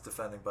anyone's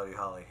defending Buddy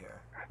Holly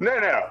here.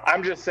 No.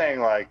 I'm just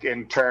saying, like,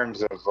 in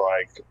terms of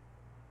like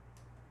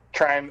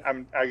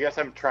I guess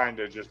I'm trying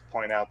to just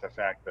point out the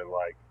fact that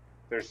like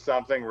there's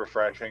something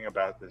refreshing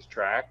about this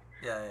track.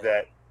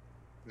 That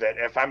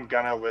if I'm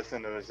gonna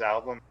listen to this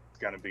album, it's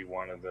gonna be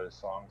one of those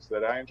songs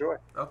that I enjoy.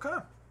 Okay.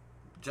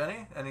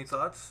 Jenny, any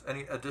thoughts?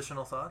 Any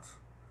additional thoughts?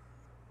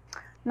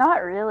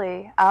 Not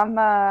really. I'm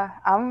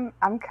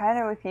kind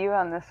of with you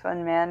on this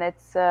one, man.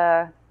 It's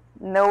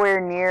nowhere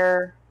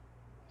near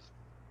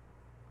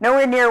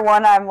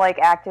one I'm like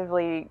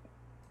actively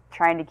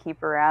trying to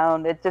keep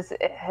around. It just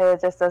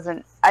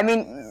doesn't. I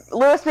mean,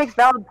 Lewis makes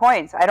valid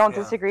points. I don't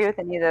disagree with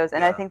any of those,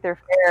 and I think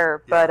they're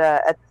fair. But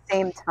at the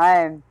same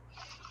time,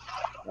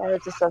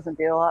 it just doesn't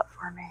do a lot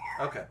for me.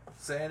 Okay,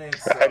 Say It Ain't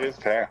So. That is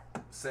fair.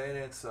 Say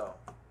It Ain't So.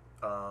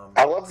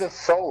 I love the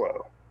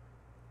solo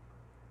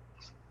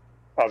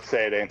of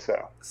Say It Ain't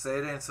So. Say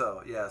It Ain't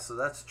So. Yeah, so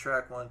that's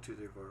track 1, 2,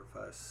 3, 4,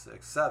 5,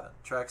 6, 7.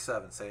 Track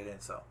 7, Say It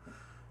Ain't So.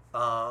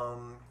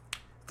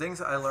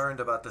 Things I learned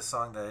about this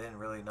song that I didn't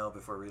really know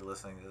before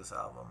re-listening to this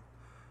album.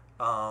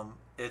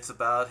 It's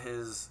about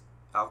his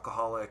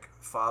alcoholic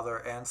father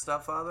and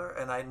stepfather,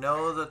 and I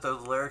know that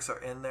those lyrics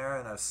are in there,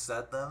 and I've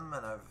said them,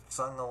 and I've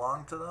sung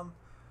along to them,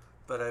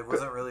 but I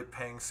wasn't really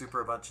paying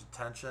super much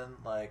attention.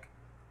 Like,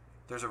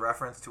 there's a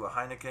reference to a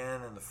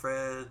Heineken in the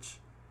fridge,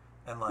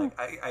 and like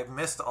I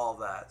missed all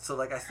that. So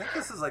like I think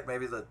this is like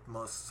maybe the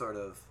most sort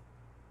of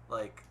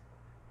like,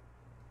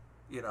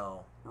 you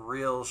know,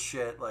 real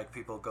shit like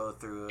people go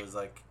through as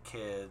like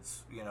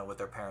kids, you know, with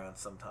their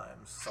parents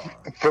sometimes. Song.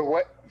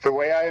 The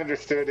way I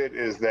understood it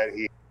is that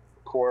he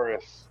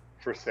chorus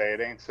for Say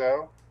It Ain't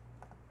So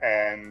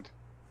and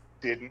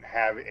didn't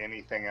have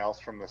anything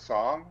else from the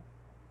song,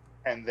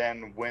 and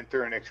then went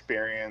through an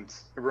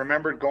experience,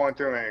 remembered going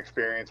through an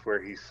experience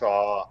where he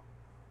saw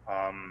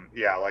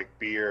like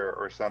beer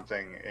or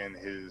something in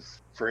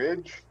his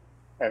fridge,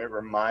 and it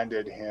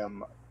reminded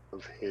him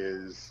of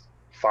his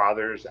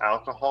father's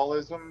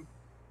alcoholism,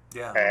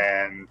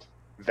 and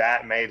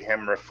that made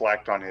him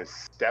reflect on his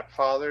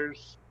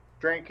stepfather's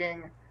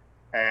drinking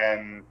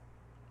and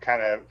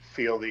kind of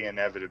feel the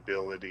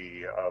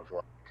inevitability of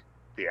like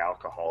the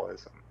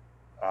alcoholism.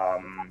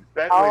 At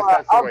least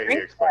that's the way he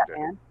explained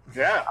it.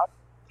 Yeah,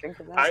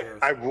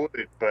 I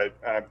would, but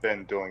I've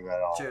been doing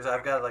that all. Cheers!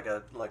 I've got like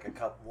a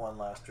one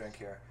last drink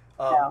here.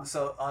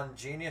 So on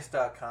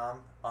Genius.com,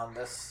 on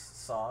this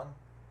song,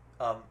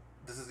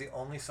 this is the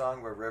only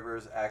song where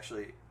Rivers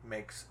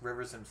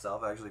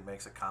himself actually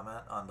makes a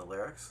comment on the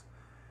lyrics,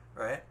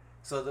 right?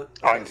 So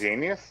on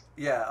Genius?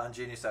 Yeah, on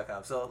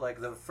Genius.com. So like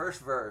the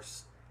first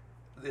verse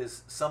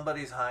is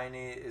somebody's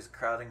hiney is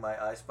crowding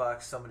my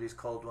icebox, somebody's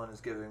cold one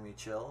is giving me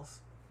chills,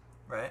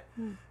 right?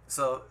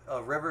 So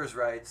Rivers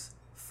writes,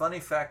 funny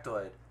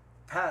factoid,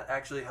 Pat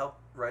actually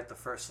helped write the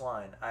first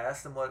line. I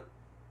asked him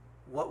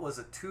what was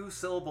a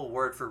 2-syllable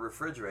word for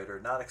refrigerator,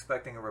 not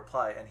expecting a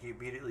reply, and he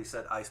immediately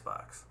said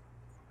icebox.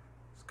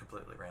 Just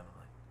completely randomly.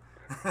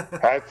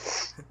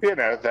 That's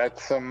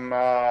some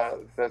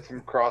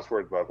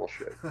crossword level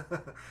shit.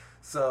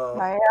 So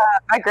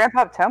my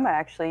grandpa Toma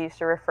actually used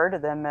to refer to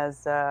them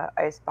as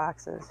ice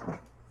boxes. Yeah.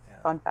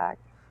 Fun fact.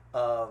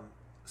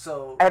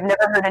 So I've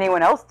never heard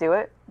anyone else do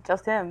it,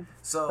 just him.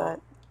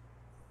 So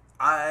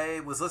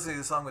I was listening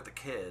to the song with the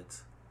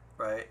kids,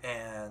 right?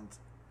 And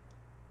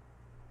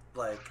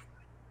like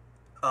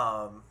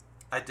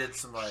I did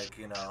some like,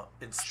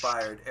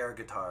 inspired air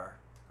guitar,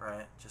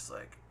 right? Just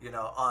like,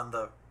 on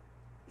the,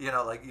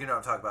 like, what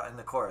I'm talking about in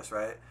the chorus,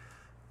 right?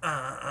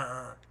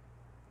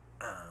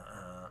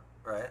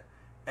 right?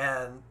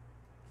 And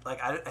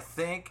like I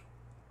think,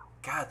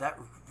 God, that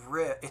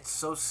riff, it's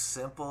so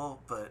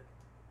simple, but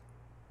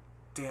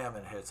damn,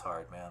 it hits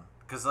hard, man.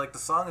 Because like the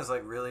song is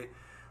like really,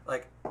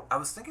 like I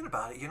was thinking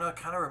about it. You know, it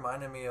kind of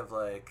reminded me of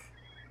like,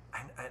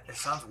 it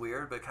sounds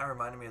weird, but it kind of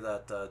reminded me of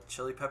that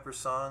Chili Peppers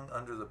song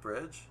 "Under the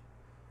Bridge."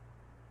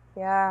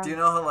 Yeah. Do you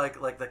know how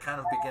like the kind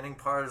of beginning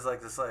part is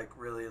like this like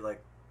really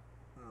like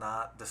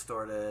not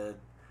distorted,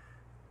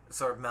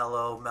 sort of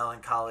mellow,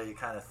 melancholy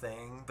kind of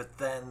thing, but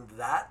then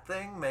that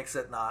thing makes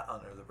it not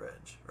under the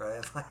bridge,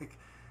 right? Like,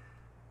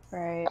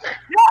 right.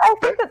 Yeah, I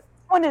think that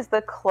this one is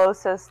the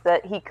closest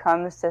that he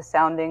comes to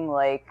sounding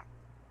like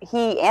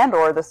he and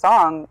or the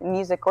song,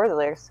 music or the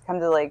lyrics, come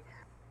to like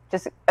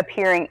just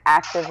appearing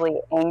actively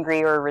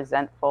angry or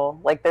resentful.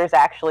 Like there's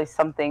actually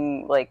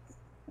something like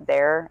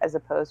there as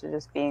opposed to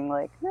just being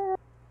like, eh.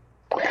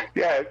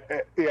 Yeah,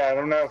 I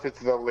don't know if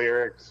it's the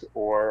lyrics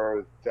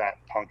or that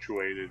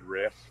punctuated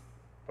riff,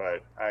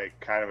 but I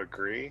kind of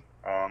agree.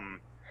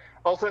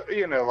 Also,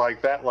 you know,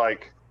 like that,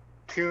 like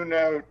two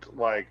note,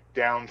 like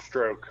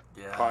downstroke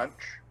punch,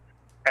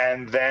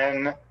 and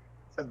then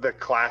the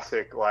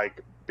classic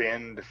like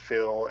bend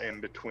fill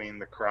in between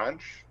the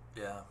crunch.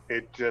 Yeah.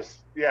 It just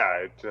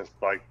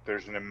like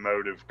there's an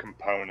emotive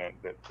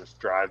component that just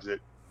drives it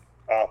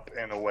up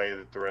in a way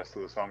that the rest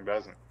of the song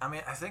doesn't. I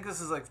mean, I think this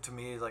is like to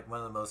me like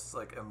one of the most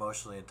like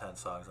emotionally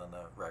intense songs on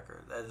the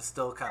record. And it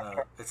still kind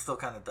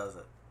of does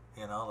it,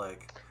 you know,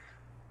 like,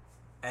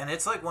 and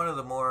it's like one of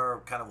the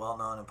more kind of well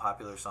known and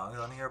popular songs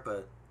on here.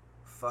 But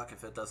fuck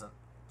if it doesn't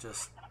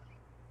just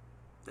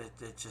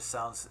it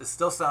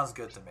still sounds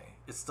good to me.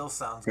 It still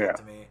sounds good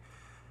to me.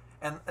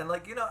 And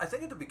like, you know, I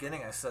think at the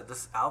beginning I said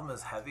this album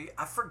is heavy.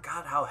 I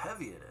forgot how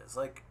heavy it is.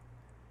 Like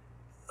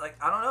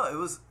I don't know.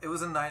 It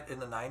was in the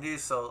 90s,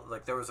 so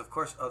like there was of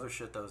course other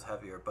shit that was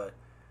heavier, but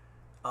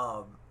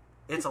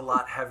it's a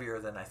lot heavier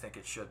than I think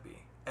it should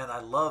be. And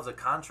I love the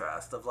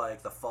contrast of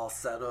like the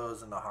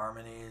falsettos and the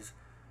harmonies,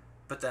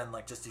 but then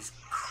like just these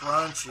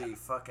crunchy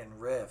fucking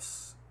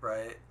riffs,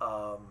 right?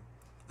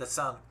 That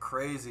sound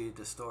crazy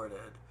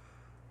distorted.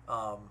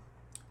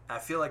 I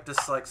feel like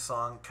this like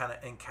song kind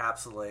of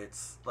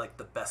encapsulates like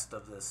the best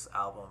of this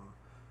album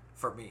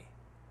for me.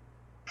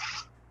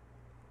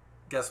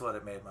 Guess what?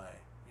 It made my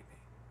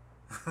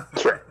EP.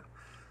 Sure.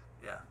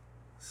 Yeah.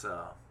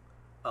 So,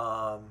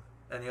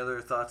 any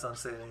other thoughts on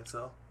Say It Ain't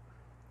So?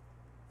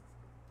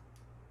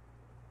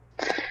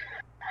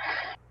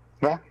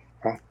 No.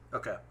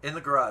 Okay. In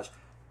the Garage.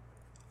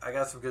 I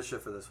got some good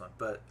shit for this one,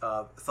 but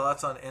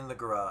thoughts on In the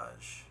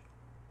Garage?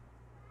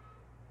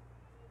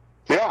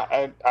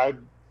 Yeah,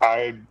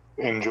 I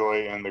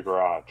enjoy In the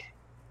Garage.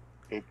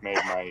 It made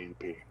my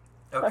EP.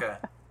 Okay.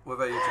 What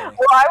about you, Jenny?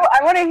 Well, I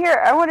want to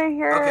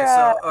hear. Okay,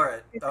 so all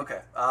right. Okay,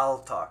 I'll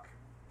talk.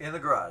 In the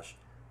Garage,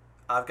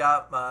 I've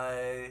got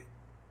my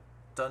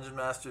Dungeon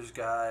Master's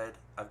Guide.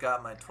 I've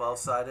got my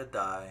 12-sided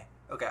die.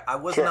 Okay, I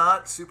was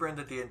not super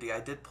into D&D.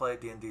 I did play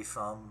D&D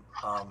some.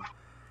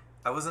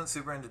 I wasn't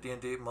super into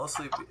D&D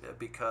mostly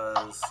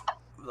because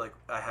like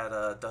I had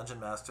a Dungeon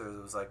Master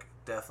that was like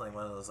definitely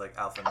one of those like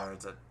alpha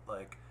nerds that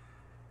like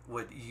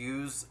would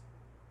use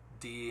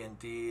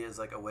D&D as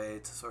like a way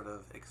to sort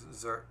of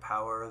exert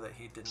power that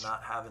he did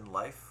not have in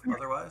life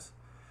otherwise.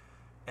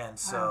 And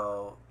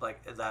so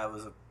like that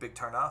was a big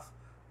turnoff.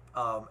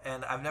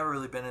 And I've never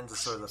really been into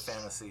sort of the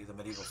fantasy, the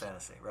medieval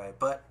fantasy, right?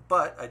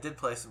 But I did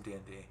play some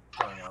D&D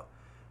growing up.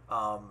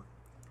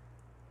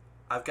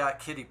 I've got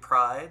Kitty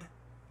Pryde.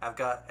 I've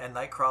got and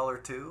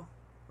Nightcrawler too,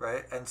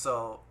 right? And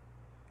so,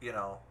 you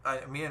know,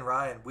 me and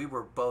Ryan, we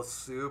were both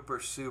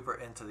super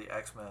into the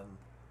X-Men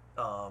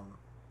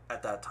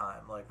at that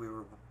time. Like we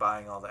were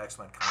buying all the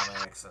X-Men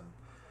comics and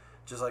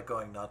just like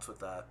going nuts with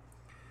that.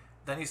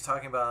 Then he's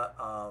talking about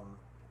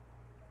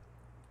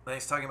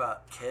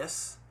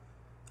Kiss.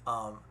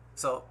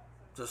 So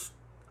just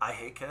I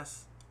hate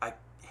Kiss. I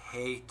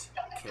hate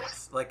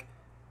Kiss. Like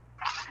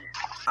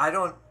I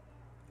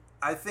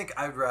think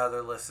I'd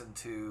rather listen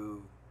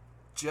to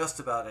just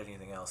about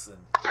anything else than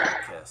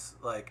Kiss.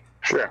 Like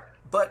sure.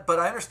 But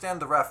I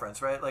understand the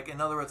reference, right? Like in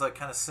other words, like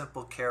kind of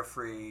simple,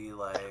 carefree,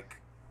 like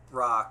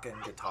rock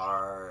and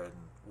guitar and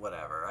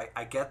whatever.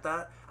 I get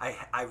that.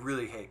 I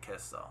really hate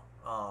Kiss though.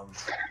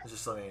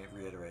 Just let me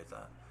reiterate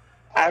that.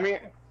 I mean,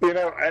 you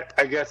know,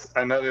 I guess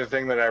another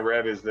thing that I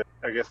read is that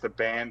I guess the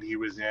band he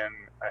was in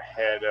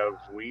ahead of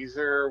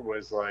Weezer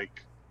was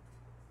like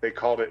they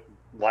called it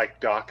like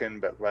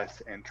Dokken but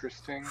less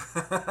interesting.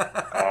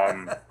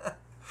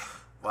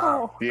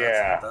 Wow.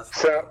 Yeah.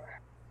 That's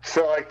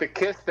so like the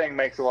Kiss thing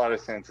makes a lot of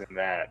sense in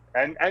that.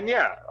 And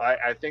yeah,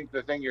 I think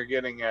the thing you're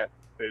getting at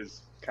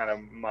is kind of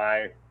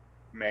my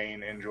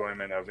main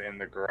enjoyment of In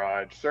the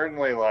Garage.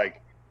 Certainly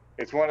like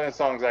it's one of the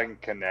songs I can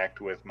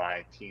connect with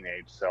my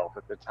teenage self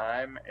at the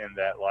time, in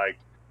that like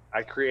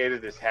I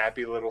created this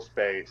happy little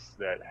space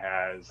that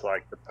has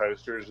like the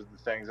posters of the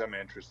things I'm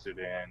interested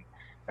in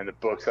and the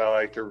books I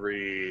like to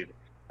read.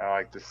 I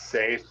like the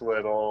safe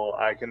little,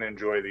 I can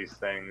enjoy these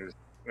things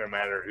no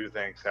matter who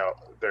thinks how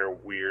they're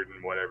weird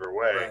in whatever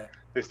way.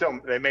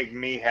 right. They make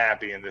me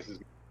happy, and this is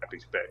my happy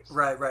space.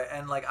 Right.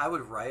 And like I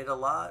would write a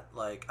lot.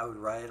 Like I would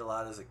write a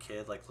lot as a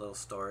kid, like little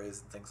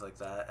stories and things like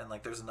that. And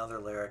like there's another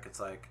lyric. It's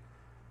like,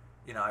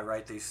 I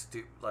write these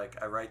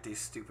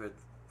stupid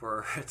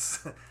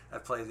words. I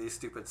play these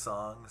stupid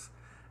songs,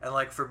 and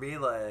like for me,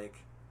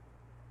 like,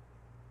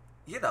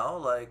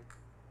 like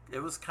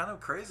it was kind of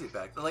crazy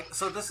back. Like,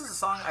 so this is a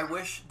song I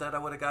wish that I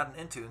would have gotten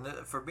into. And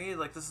for me,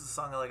 like, this is a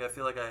song like I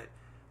feel like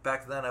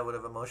back then I would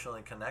have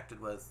emotionally connected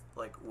with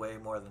like way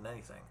more than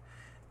anything.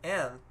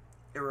 And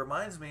it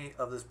reminds me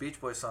of this Beach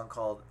Boys song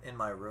called "In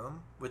My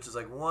Room," which is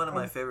like one of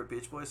my favorite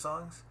Beach Boys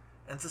songs.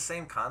 And it's the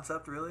same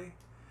concept, really.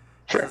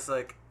 Sure. It's just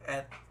like,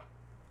 and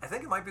I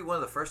think it might be one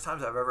of the first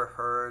times I've ever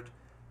heard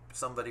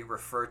somebody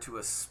refer to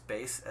a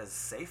space as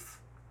safe.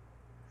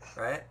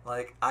 Right?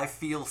 Like, I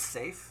feel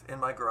safe in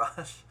my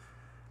garage.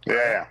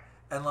 Yeah.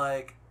 And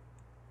like,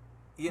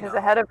 He was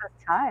ahead of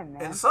his time,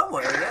 man. In some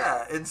way,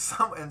 yeah. In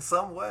some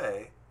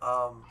way.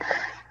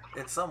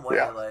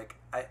 Yeah. Like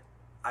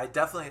I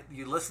definitely,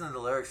 you listen to the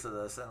lyrics to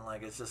this and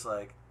like it's just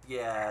like,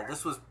 yeah,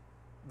 this was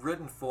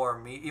written for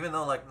me, even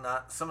though like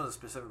not some of the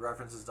specific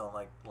references don't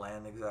like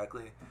land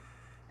exactly.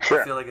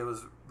 Sure. I feel like it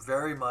was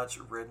very much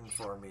written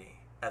for me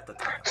at the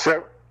time.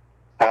 So,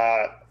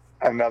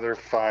 another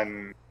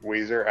fun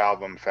Weezer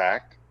album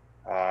fact.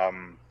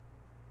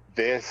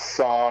 This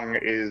song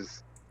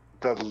is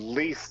the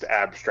least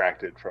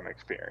abstracted from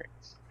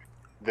experience.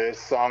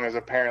 This song is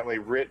apparently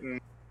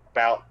written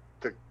about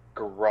the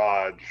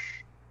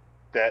garage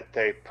that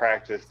they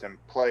practiced and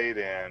played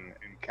in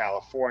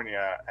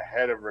California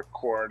ahead of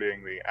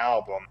recording the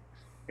album,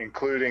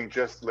 including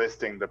just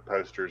listing the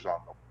posters on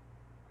the wall.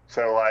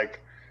 So, like,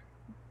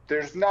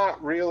 there's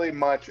not really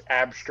much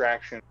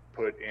abstraction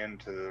put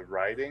into the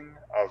writing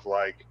of,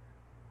 like,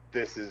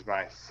 this is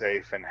my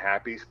safe and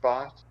happy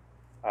spot.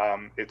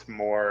 It's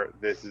more,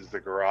 this is the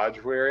garage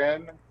we're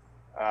in.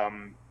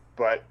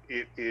 But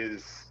it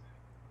is,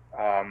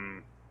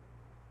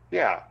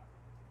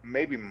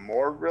 maybe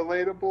more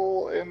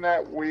relatable in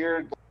that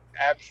weird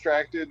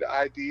abstracted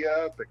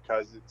idea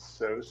because it's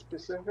so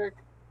specific.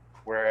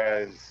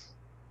 Whereas,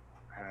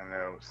 I don't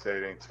know, Say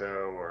It Ain't So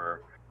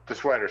or the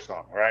Sweater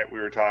Song, right? We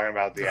were talking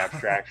about the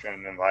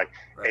abstraction and like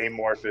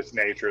amorphous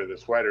nature of the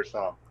Sweater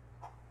Song.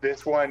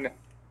 This one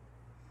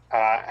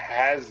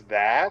has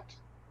that,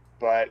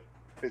 but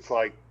it's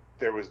like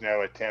there was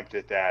no attempt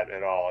at that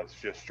at all. It's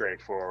just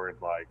straightforward,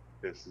 like,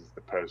 this is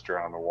the poster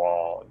on the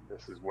wall and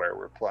this is where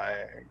we're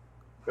playing.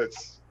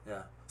 That's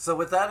So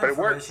with that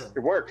information, it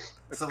works.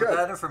 It's so good. with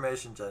that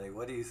information, Jenny,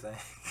 what do you think?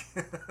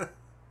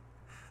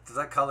 Does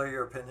that color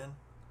your opinion?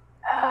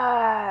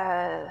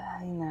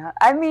 No.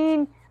 I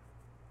mean,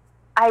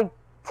 to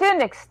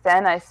an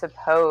extent, I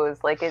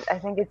suppose. Like, I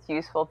think it's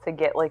useful to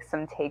get like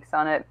some takes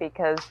on it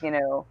because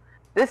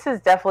this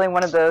is definitely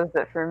one of those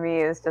that for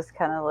me is just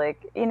kind of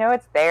like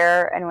it's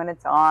there, and when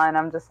it's on,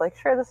 I'm just like,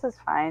 sure, this is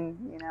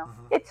fine.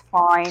 It's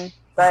fine.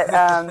 But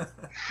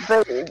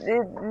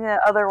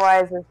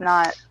otherwise, it's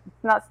not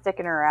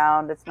sticking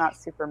around. It's not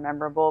super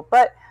memorable.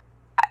 But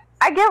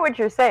I get what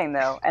you're saying,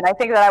 though, and I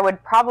think that I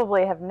would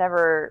probably have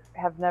never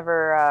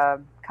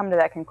come to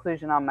that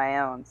conclusion on my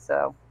own.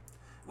 So,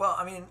 well,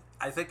 I mean,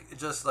 I think it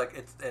just like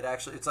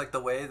it's like the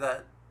way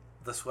that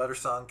the Sweater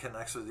Song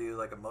connects with you,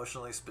 like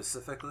emotionally,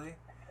 specifically.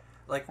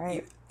 Like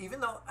even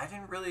though I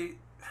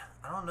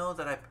don't know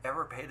that I've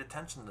ever paid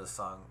attention to this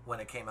song when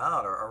it came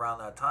out or around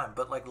that time,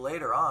 but like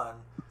later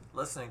on,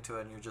 listening to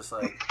it, and you're just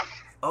like,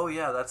 oh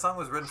yeah, that song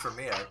was written for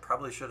me. I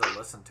probably should have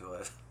listened to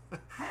it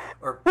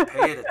or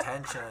paid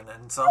attention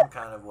in some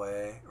kind of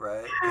way,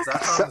 right? Because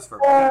that song was for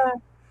me.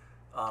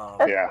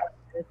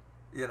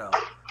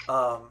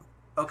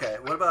 Okay,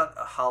 what about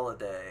a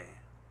Holiday?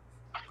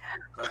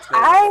 Let's go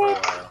I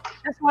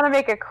just want to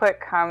make a quick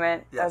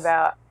comment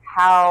about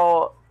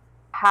how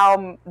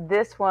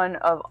this one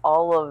of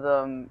all of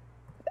them,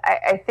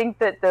 I think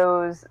that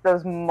those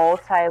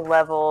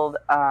multi-leveled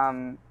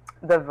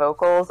the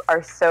vocals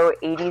are so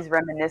 80s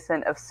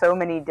reminiscent of so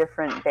many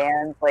different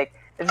bands. Like,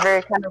 it's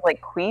very kind of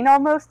like Queen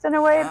almost in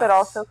a way, but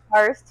also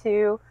Cars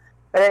too.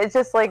 But it's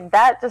just like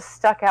that just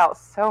stuck out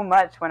so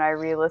much when I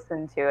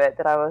re-listened to it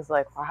that I was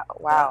like,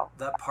 wow.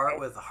 That part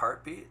with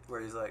Heartbeat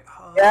where he's like,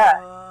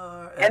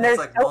 and it's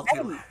like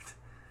multi-layered.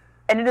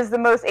 And it is the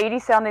most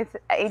 80s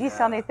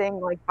sounding thing,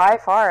 like, by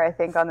far, I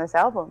think, on this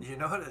album. You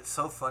know what? It's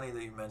so funny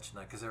that you mentioned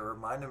that because it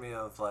reminded me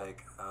of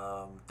like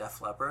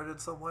Def Leppard in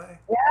some way.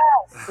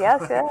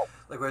 Yes.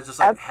 Like where it's just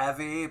like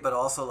heavy, but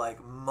also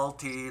like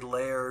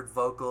multi-layered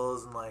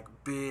vocals and like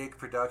big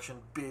production,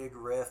 big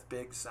riff,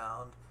 big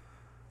sound.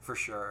 For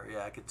sure,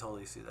 yeah, I could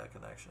totally see that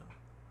connection.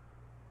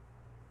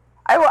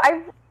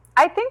 I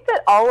think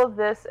that all of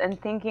this, and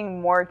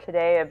thinking more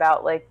today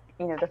about like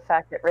the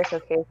fact that Rick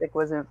Ocasek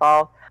was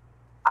involved.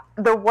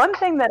 The one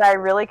thing that I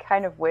really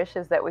kind of wish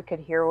is that we could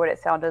hear what it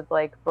sounded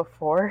like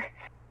before,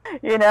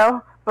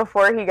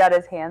 before he got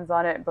his hands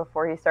on it,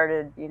 before he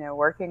started,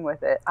 working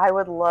with it. I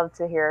would love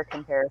to hear a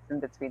comparison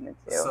between the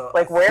two. So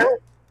like, where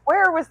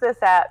was this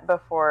at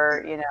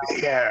before,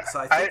 Yeah. So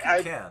I think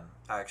you can,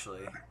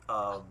 actually,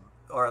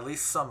 or at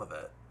least some of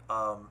it.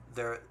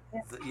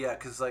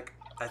 Because like,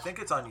 I think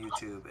it's on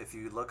YouTube. If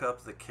you look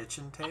up the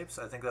Kitchen Tapes,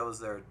 I think that was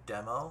their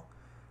demo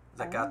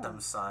that got them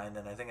signed,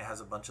 and I think it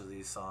has a bunch of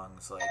these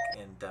songs like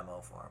in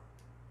demo form.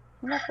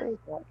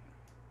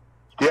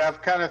 Yeah,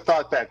 I've kind of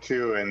thought that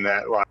too, in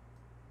that like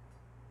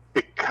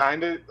it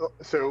kind of,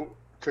 so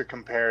to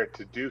compare it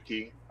to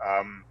Dookie,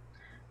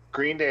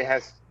 Green Day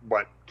has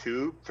what,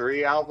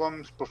 2-3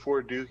 albums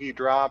before Dookie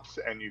drops,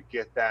 and you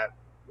get that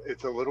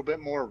it's a little bit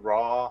more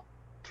raw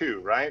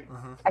too, right?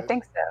 Mm-hmm. I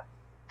think so.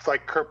 It's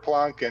like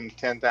Kerplunk and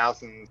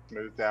 10,000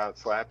 Smoothed Out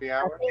Slappy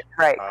Hours.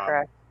 Right,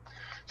 correct.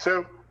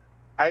 So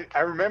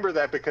I remember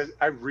that because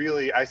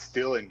I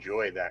still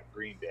enjoy that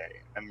Green Day.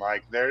 And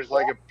like there's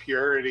like a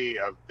purity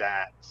of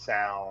that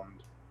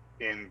sound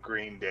in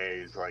Green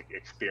Day's like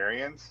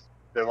experience.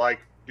 That like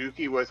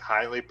Dookie was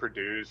highly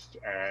produced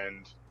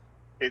and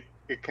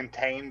it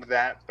contained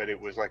that, but it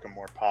was like a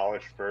more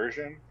polished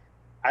version.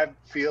 I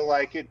feel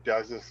like it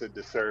does us a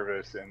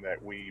disservice in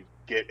that we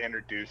get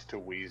introduced to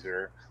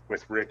Weezer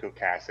with Rick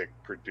Ocasek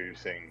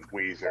producing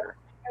Weezer.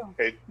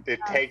 It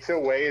takes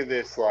away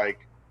this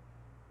like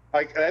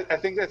I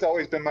think that's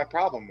always been my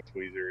problem with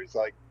Weezer. Is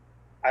like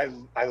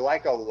I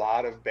like a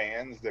lot of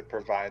bands that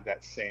provide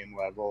that same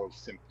level of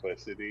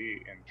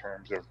simplicity in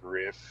terms of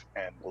riff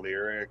and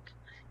lyric.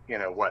 You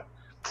know what?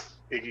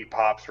 Iggy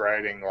Pop's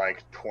writing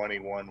like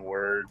 21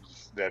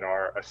 words that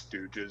are a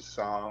Stooges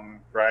song,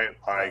 right?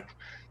 Like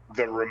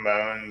the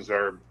Ramones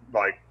are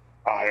like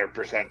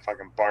 100%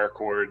 fucking bar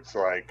chords.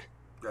 Like,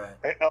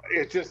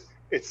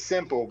 it's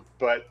simple,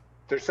 but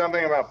there's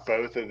something about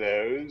both of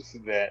those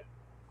that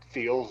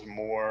feels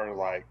more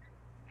like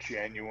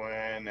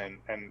genuine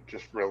and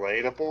just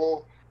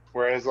relatable.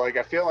 Whereas like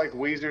I feel like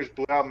Weezer's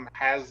Blue Album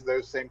has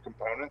those same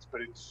components,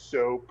 but it's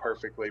so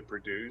perfectly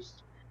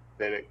produced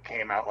that it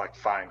came out like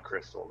fine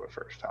crystal the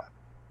first time.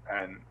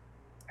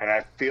 And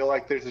I feel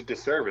like there's a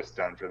disservice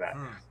done for that.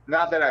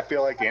 Not that I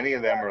feel like any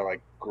of them are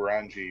like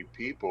grungy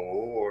people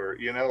or,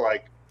 you know,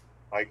 like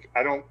I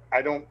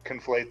don't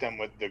conflate them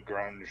with the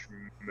grunge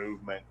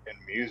movement in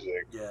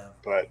music. Yeah.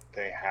 But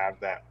they have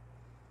that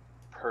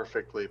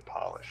perfectly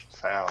polished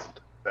sound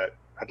that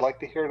I'd like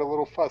to hear it a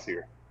little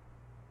fuzzier.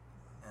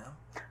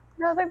 Yeah.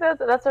 No, I think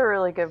that's a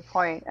really good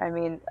point. I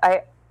mean,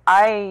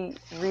 I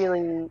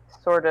really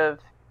sort of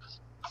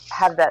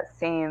have that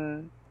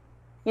same,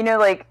 you know,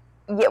 like,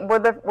 yeah,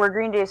 were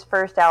Green Day's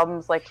first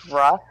albums like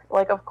rough?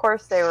 Like, of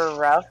course they were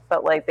rough,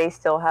 but like they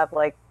still have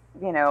like,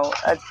 you know,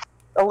 a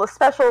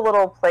special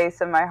little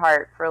place in my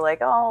heart for like,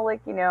 oh,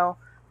 like, you know,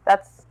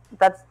 that's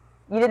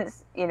you didn't,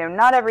 you know,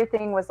 not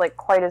everything was like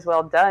quite as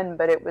well done,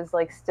 but it was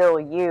like still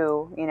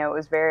you know, it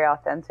was very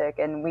authentic,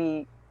 and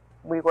we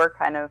were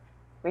kind of,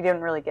 we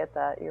didn't really get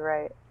that. You're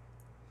right.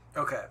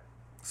 Okay,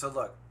 so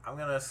look, I'm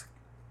gonna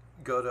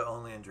go to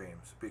Only in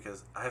Dreams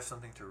because I have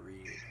something to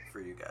read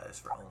for you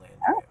guys for Only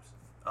in Dreams.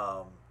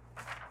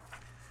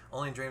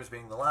 Only in Dreams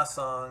being the last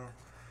song,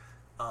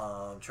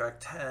 track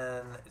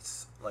 10.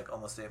 It's like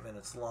almost 8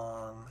 minutes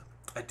long.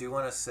 I do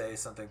want to say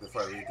something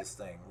before I read this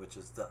thing, which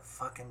is the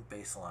fucking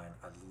bass line.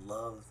 I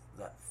love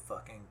that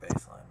fucking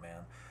bass line,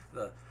 man.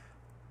 The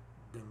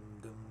dum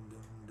dum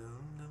dum dum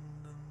dum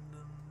dum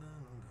dum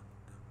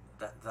dum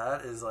dum.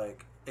 That is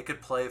like, it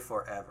could play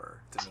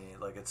forever to me.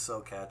 Like, it's so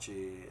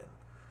catchy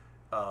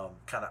and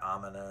kind of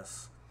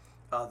ominous.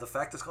 The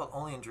fact it's called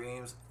Only in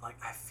Dreams, like,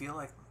 I feel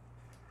like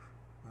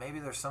maybe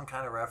there's some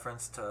kind of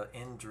reference to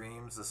In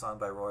Dreams, the song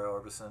by Roy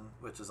Orbison,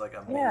 which is like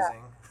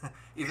amazing. Yeah.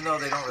 Even though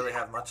they don't really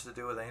have much to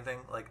do with anything.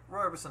 Like,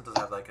 Roy Orbison does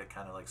have like a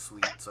kind of like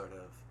sweet sort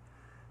of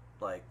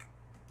like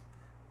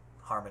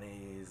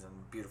harmonies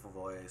and beautiful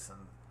voice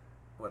and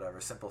whatever,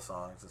 simple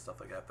songs and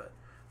stuff like that. But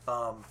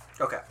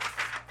okay,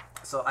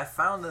 so I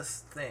found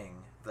this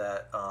thing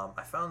that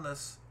I found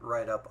this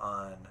write up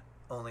on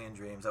Only in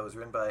Dreams that was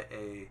written by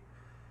a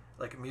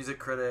music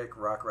critic,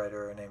 rock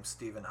writer named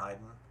Stephen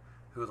Hayden,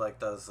 who like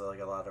does like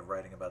a lot of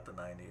writing about the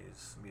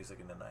 90s, music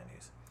in the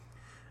 90s.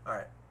 All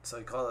right, so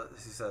he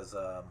says,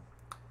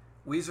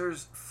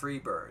 Weezer's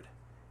Freebird.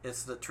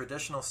 It's the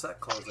traditional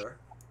set closer.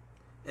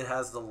 It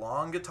has the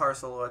long guitar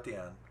solo at the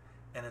end,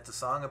 and it's a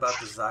song about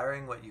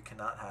desiring what you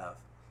cannot have.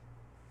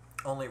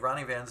 Only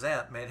Ronnie Van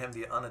Zant made him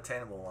the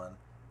unattainable one,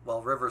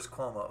 while Rivers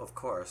Cuomo, of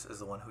course, is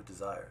the one who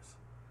desires.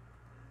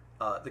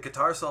 The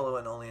guitar solo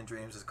in Only in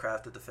Dreams is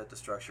crafted to fit the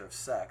structure of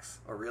sex,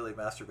 or really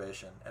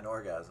masturbation, and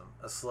orgasm,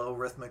 a slow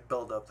rhythmic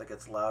buildup that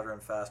gets louder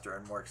and faster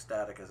and more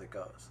ecstatic as it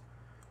goes.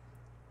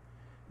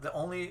 The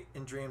Only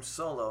in Dreams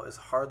solo is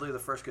hardly the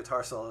first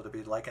guitar solo to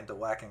be likened to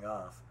whacking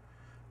off,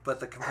 but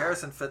the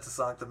comparison fits the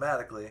song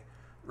thematically,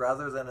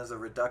 rather than as a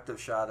reductive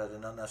shot at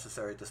an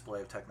unnecessary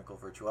display of technical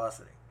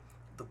virtuosity.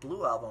 The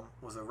Blue Album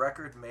was a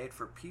record made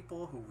for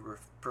people who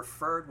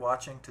preferred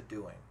watching to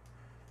doing,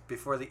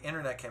 before the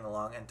internet came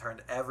along and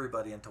turned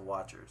everybody into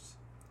watchers.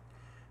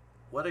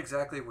 What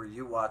exactly were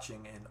you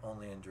watching in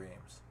Only in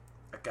Dreams?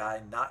 A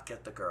guy not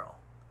get the girl.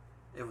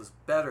 It was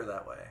better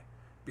that way,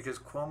 because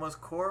Cuomo's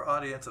core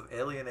audience of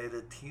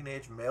alienated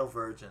teenage male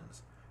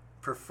virgins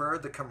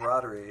preferred the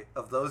camaraderie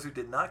of those who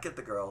did not get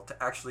the girl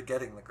to actually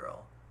getting the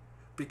girl.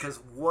 Because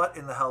what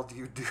in the hell do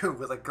you do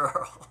with a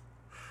girl?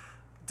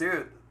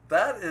 dude,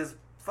 that is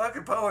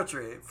fucking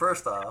poetry.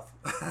 First off,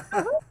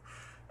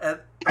 and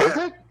Is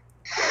it?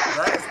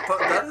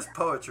 that is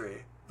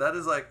poetry. That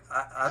is like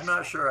I'm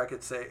not sure I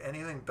could say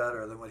anything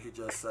better than what he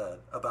just said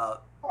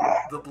about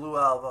the Blue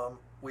Album,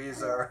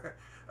 Weezer,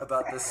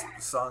 about this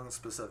song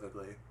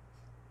specifically.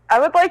 I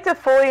would like to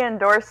fully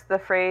endorse the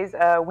phrase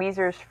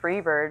Weezer's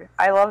Freebird.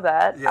 I love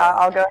that. Yeah.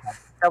 I'll go ahead and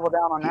double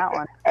down on that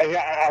one.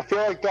 I feel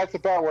like that's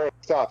about where it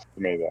stops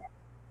for me, though.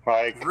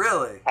 Like,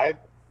 really? I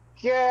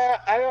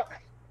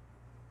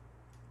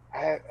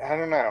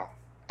don't know.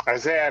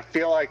 I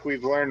feel like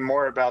we've learned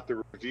more about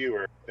the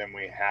reviewer than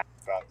we have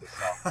about the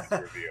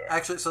song reviewer.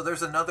 Actually, so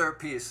there's another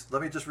piece.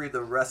 Let me just read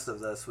the rest of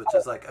this, which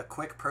is like a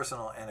quick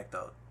personal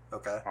anecdote.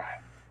 Okay?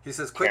 He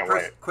says,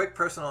 quick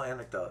personal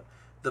anecdote.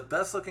 The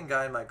best-looking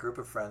guy in my group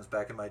of friends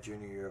back in my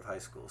junior year of high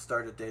school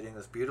started dating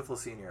this beautiful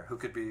senior who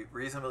could be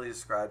reasonably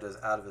described as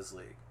out of his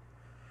league.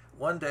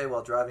 One day,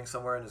 while driving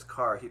somewhere in his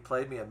car, he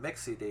played me a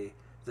mix CD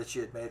that she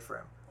had made for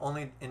him.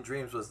 Only in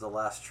Dreams was the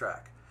last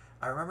track.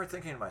 I remember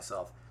thinking to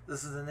myself,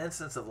 this is an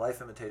instance of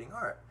life imitating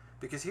art,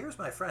 because here's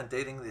my friend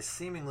dating this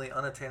seemingly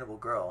unattainable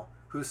girl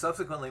who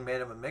subsequently made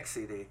him a mix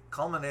CD,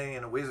 culminating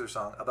in a Weezer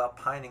song about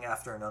pining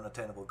after an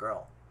unattainable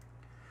girl.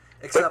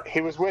 Except he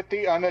was with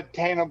the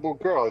unattainable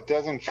girl. It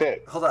doesn't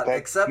fit. Hold on.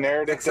 That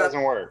narrative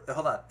doesn't work.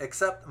 Hold on.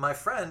 Except my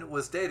friend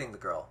was dating the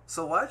girl.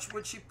 So why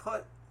would she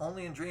put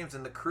Only in Dreams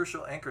in the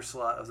crucial anchor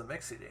slot of the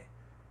mix CD?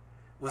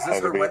 Was this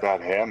her way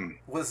about him?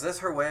 Was this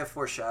her way of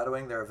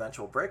foreshadowing their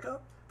eventual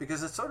breakup?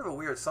 Because it's sort of a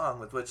weird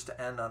song with which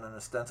to end on an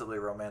ostensibly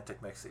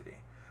romantic mix CD.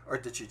 Or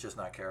did she just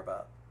not care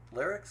about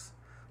lyrics?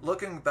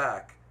 Looking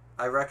back,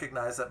 I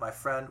recognize that my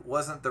friend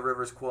wasn't the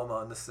Rivers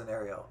Cuomo in this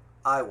scenario.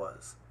 I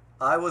was.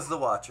 I was the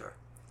watcher.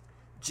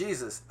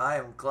 Jesus, I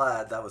am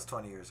glad that was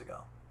 20 years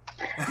ago.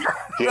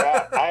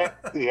 I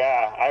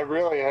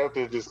really hope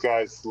that this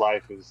guy's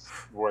life has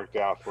worked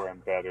out for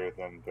him better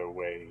than the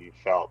way he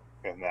felt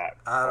in that.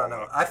 I don't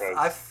know.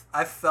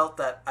 I felt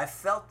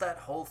that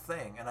whole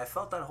thing, and I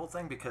felt that whole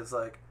thing because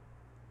like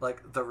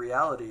the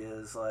reality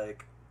is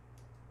like,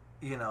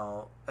 you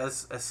know,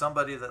 as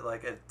somebody that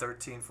like at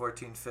 13,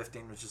 14,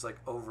 15 was just like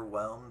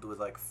overwhelmed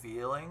with like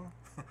feeling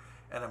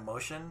and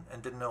emotion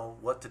and didn't know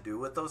what to do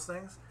with those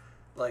things,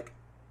 like.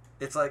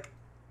 It's like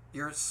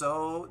you're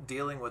so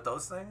dealing with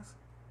those things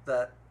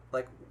that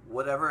like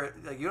whatever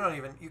like, you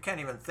can't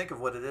even think of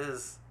what it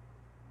is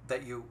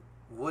that you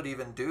would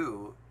even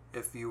do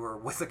if you were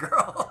with a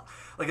girl.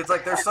 Like it's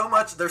like there's so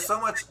much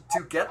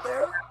to get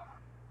there.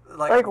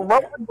 Like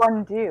what would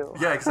one do?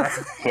 Yeah,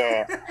 exactly.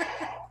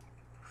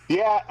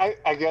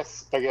 I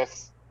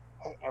guess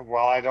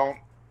while I don't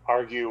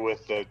argue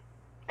with the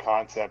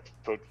concept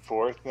put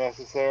forth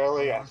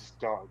necessarily, I just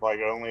don't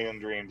like Only in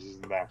Dreams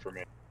isn't that for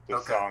me.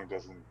 This song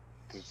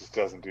just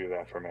doesn't do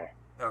that for me.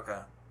 Okay.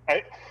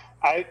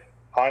 I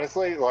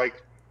honestly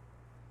like,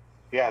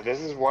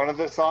 this is one of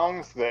the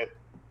songs that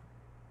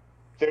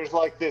there's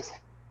like this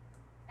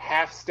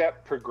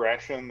half-step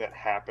progression that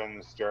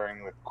happens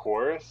during the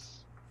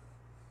chorus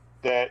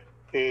that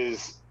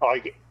is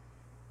like,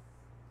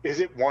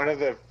 is it one of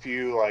the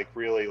few like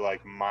really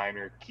like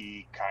minor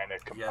key kind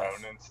of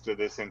components to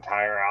this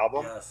entire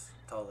album? Yes,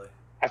 totally.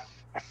 I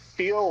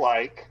feel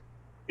like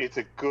it's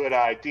a good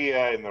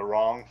idea in the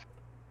wrong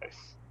place.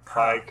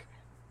 Like,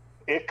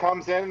 it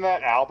comes in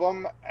that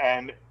album,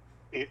 and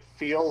it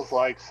feels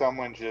like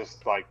someone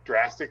just, like,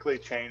 drastically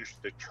changed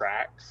the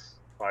tracks,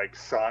 like,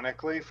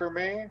 sonically for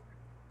me,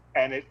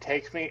 and it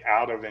takes me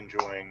out of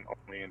enjoying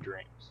Only in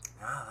Dreams.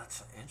 Ah,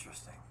 that's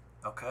interesting.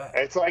 Okay.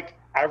 It's like,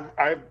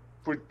 I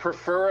would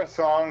prefer a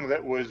song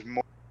that was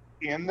more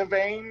in the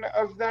vein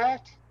of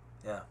that.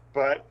 Yeah.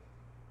 But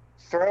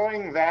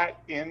throwing that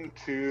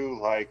into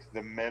like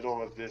the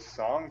middle of this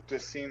song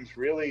just seems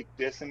really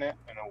dissonant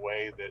in a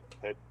way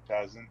that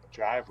doesn't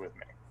jive with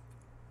me.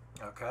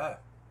 Okay.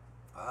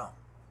 Wow.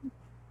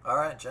 All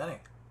right, Jenny.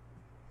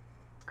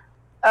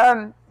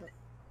 I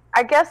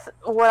guess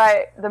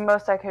the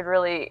most I could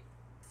really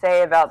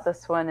say about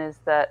this one is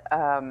that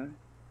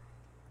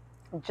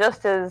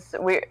just as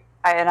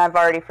and I've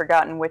already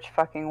forgotten which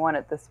fucking one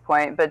at this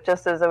point, but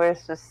just as I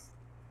was just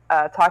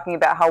talking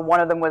about how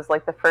one of them was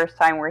like the first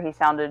time where he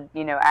sounded,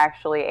 you know,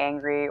 actually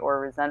angry or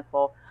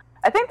resentful.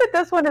 I think that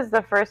this one is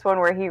the first one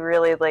where he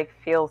really like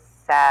feels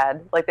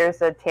sad. Like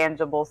there's a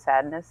tangible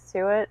sadness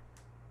to it.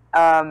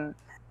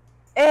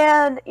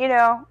 And you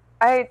know,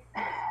 I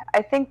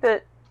think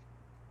that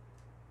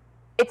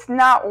it's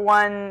not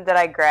one that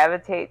I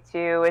gravitate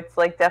to. It's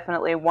like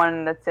definitely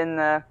one that's in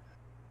the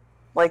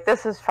like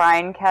this is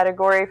fine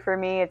category for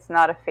me. It's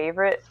not a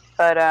favorite,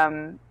 but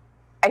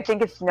I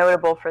think it's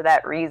notable for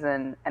that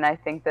reason, and I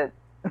think that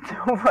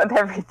with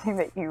everything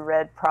that you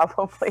read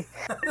probably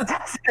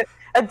does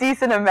a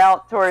decent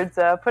amount towards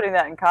putting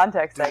that in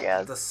context, I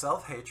guess. The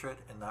self-hatred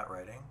in that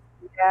writing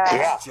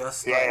is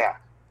just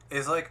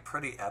is like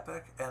pretty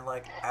epic, and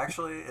like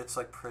actually it's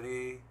like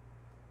pretty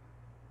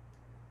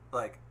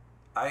like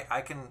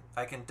I can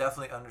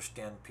definitely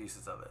understand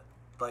pieces of it.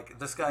 Like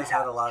this guy's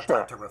had a lot of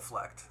time to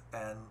reflect,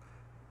 and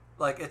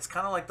like it's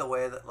kind of like the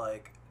way that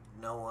like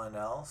no one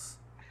else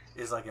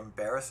is like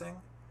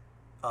embarrassing.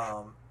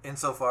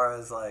 Insofar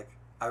as like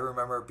I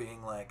remember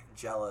being like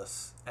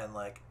jealous and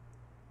like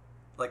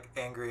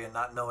angry and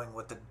not knowing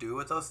what to do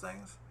with those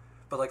things.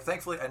 But like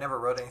thankfully I never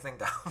wrote anything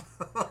down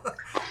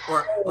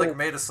or like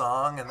made a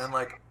song and then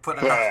like put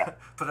it out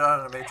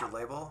on a major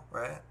label,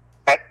 right?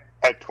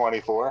 At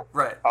 24.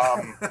 Right.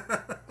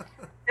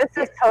 This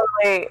is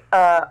totally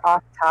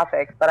off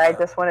topic, but I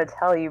just want to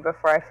tell you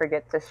before I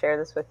forget to share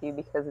this with you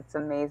because it's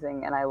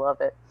amazing and I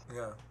love it.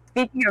 Yeah.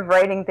 Speaking of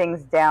writing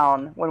things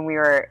down when we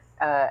were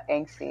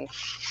angsty,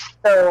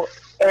 so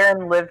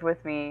Aaron lived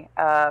with me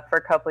for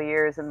a couple of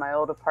years in my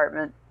old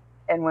apartment,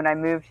 and when I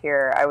moved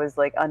here, I was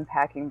like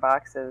unpacking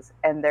boxes,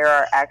 and there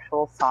are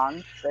actual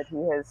songs that he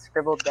has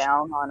scribbled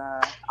down on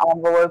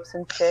envelopes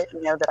and shit,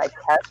 that I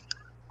kept.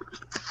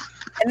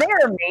 And they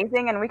are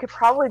amazing, and we could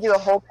probably do a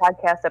whole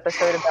podcast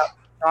episode about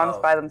songs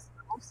by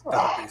themselves.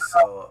 That would be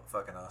so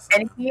fucking awesome.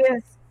 And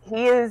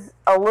he is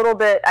a little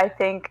bit, I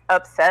think,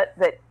 upset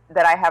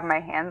that I have my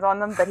hands on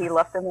them, but he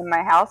left them in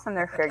my house and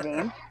they're fair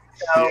game.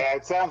 So, yeah,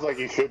 it sounds like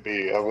he should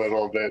be a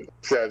little bit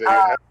upset.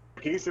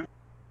 He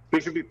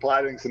should be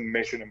plotting some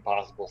Mission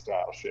Impossible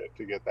style shit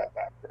to get that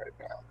back right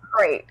now.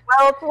 Great.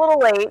 Well, it's a little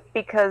late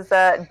because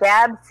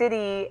Dab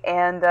City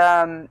and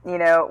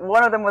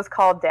one of them was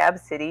called Dab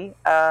City,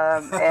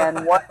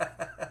 and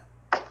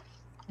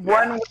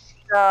one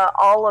was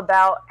all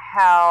about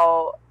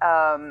how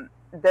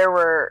there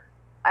were.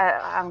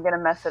 I'm gonna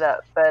mess it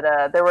up,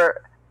 but there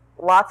were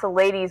lots of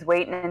ladies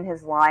waiting in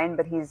his line,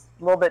 but he's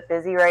a little bit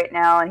busy right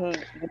now, and he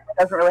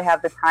doesn't really have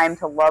the time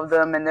to love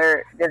them, and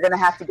they're gonna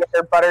have to get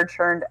their butter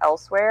churned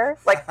elsewhere.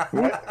 Like,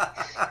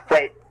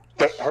 wait,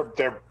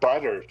 their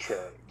butter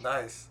churned.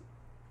 Nice.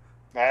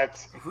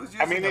 That's. Who's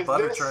using the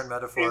butter churn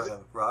metaphor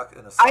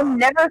in a song? I'm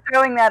never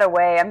throwing that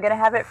away. I'm gonna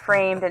have it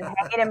framed and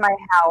hang it in my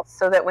house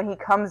so that when he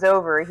comes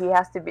over, he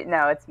has to be.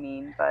 No, it's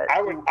mean, but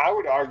I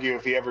would argue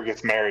if he ever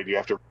gets married, you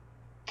have to in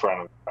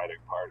front of the wedding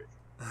party.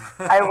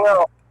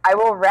 I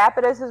will wrap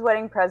it as his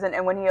wedding present,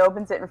 and when he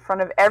opens it in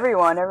front of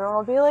everyone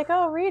will be like,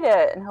 "Oh, read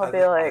it," and he'll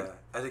be like,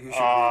 "I think you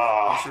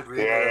should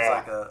read it as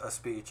like a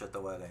speech at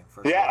the wedding."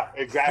 For sure.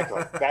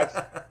 Exactly. That's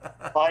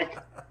like.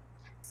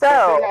 So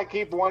the thing I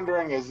keep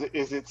wondering is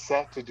it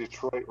set to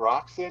Detroit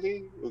Rock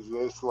City? Is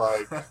this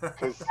like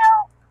because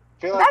I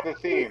feel like the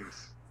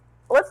themes.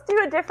 Let's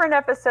do a different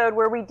episode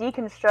where we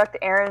deconstruct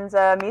Aaron's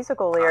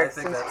musical lyrics.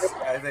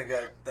 I think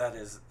that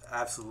is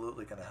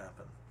absolutely going to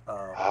happen.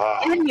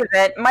 In any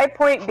event, my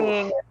point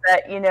being is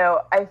that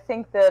I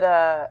think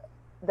that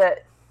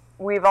that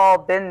we've all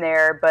been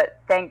there,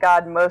 but thank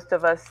God most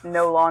of us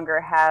no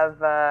longer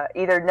have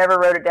either never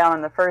wrote it down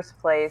in the first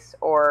place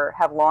or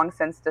have long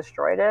since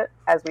destroyed it,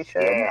 as we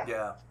should.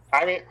 Yeah.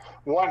 I mean,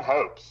 one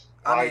hopes.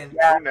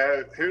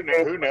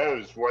 Who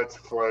knows what's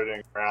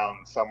floating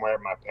around somewhere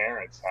at my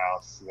parents'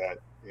 house that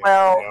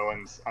no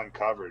one's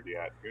uncovered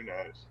yet? Who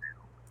knows?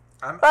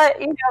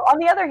 But on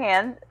the other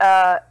hand,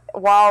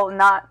 while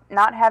not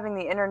having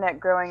the internet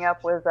growing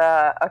up was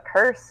a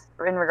curse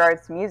in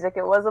regards to music,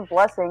 it was a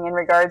blessing in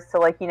regards to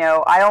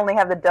I only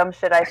have the dumb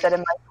shit I said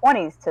in my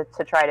 20s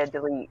to try to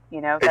delete.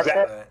 That's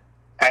exactly.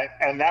 It.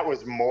 And that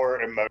was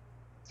more emotionally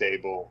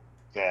stable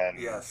than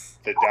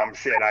the dumb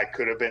shit I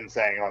could have been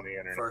saying on the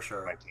internet. For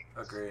sure.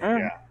 Agree. Mm.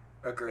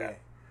 Yeah. Agree.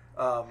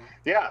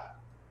 Yeah.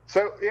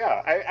 So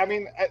I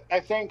mean, I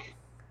think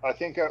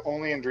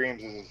Only in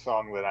Dreams is a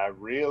song that I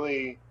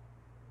really.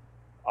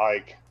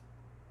 Like,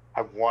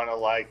 I want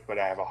to but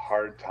I have a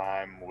hard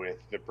time with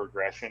the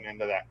progression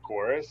into that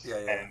chorus. Yeah.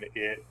 And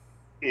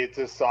it's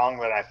a song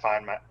that I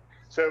find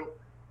so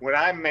when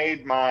I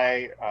made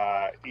my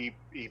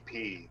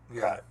EP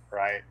cut,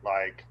 right?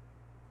 Like,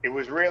 it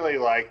was really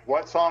like,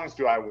 what songs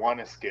do I want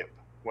to skip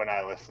when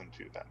I listen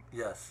to them?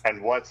 Yes.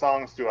 And what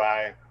songs do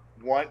I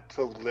want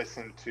to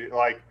listen to?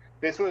 Like,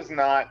 this was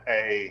not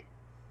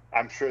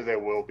I'm sure there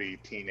will be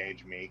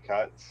Teenage Me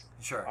cuts.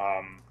 Sure.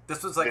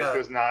 This was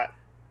not.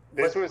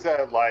 This was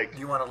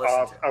you want to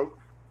listen to?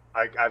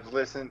 I've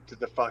listened to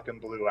the fucking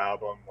Blue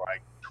album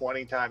like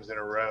 20 times in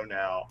a row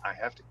now. I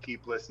have to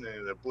keep listening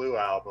to the Blue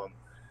album.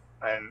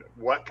 And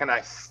what can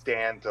I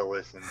stand to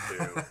listen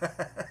to?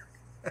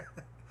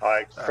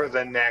 For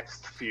the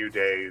next few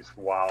days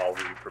while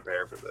we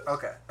prepare for this.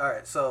 Okay. All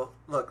right. So,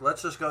 look,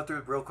 let's just go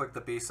through real quick the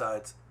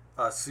B-sides.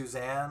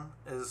 Suzanne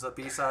is a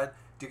B-side.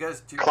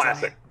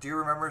 Classic. Do you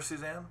remember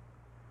Suzanne?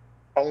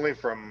 Only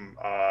from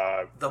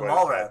the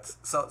Mallrats.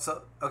 So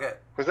okay.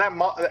 Was that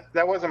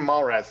wasn't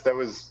Mallrats? That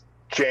was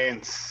Jay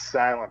and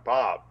Silent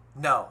Bob.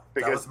 No,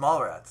 that was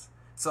Mallrats.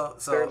 So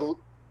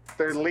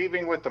they're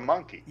leaving with the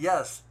monkey.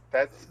 Yes.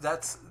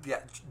 That's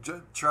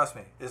trust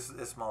me, it's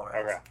Mallrats.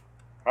 Okay.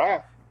 All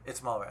right.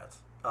 It's Mallrats.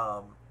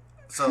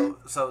 So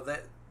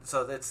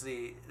it's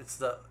the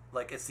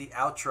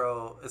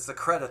outro. It's the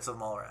credits of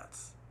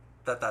Mallrats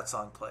that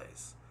song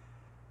plays.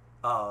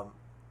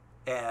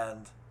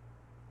 And.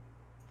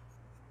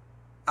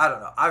 I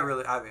don't know.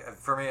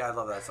 For me, I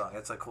love that song.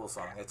 It's a cool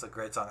song. It's a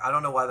great song. I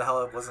don't know why the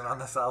hell it wasn't on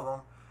this album.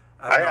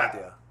 I have no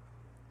idea.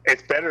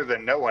 It's better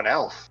than no one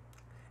else.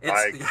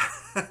 It's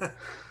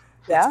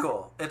It's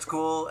cool. It's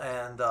cool,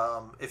 and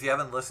if you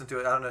haven't listened to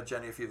it, I don't know,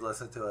 Jenny, if you've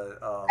listened to it.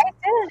 I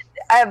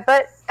did,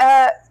 but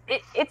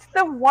it's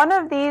the one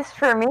of these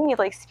for me.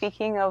 Like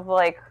speaking of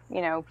like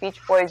Beach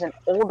Boys and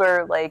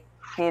older, like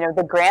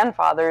the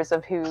grandfathers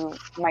of who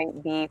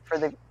might be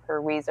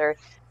for Weezer.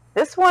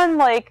 This one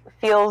like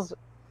feels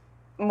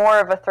more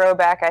of a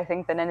throwback, I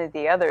think, than any of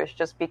the others,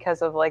 just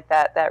because of like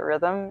that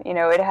rhythm.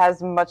 It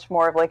has much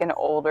more of like an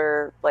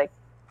older like.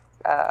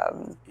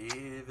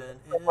 Even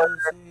is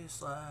he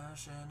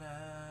slashing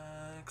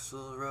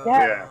axle rolls?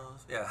 Yeah.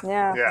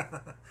 Yeah.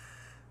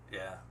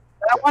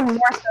 That one more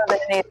so than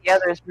any of the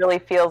others really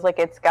feels like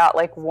it's got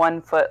like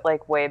 1 foot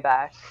like way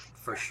back.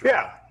 For sure.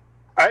 Yeah.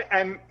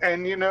 And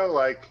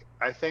like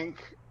I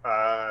think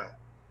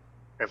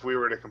if we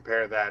were to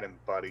compare that and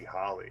Buddy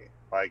Holly,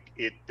 like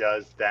it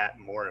does that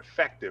more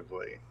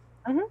effectively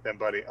than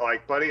Buddy.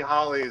 Like Buddy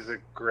Holly is a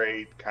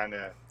great kind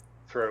of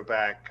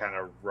throwback kind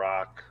of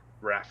rock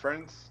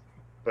reference,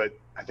 but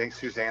I think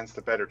Suzanne's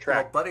the better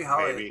track. Well,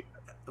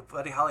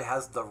 Buddy Holly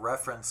has the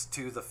reference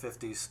to the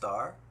 50s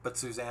star, but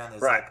Suzanne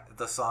is like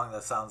the song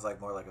that sounds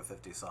like more like a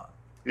 50s song.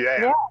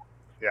 Yeah.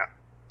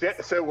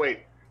 So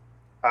wait,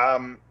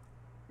 when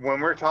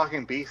we're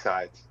talking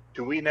B-sides,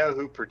 do we know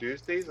who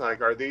produced these?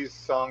 Like, are these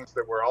songs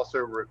that were also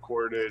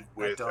recorded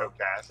with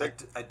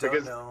Ocasek? I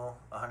don't know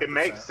 100%. It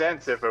makes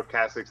sense if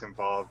Ocasek's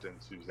involved in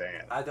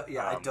Suzanne. I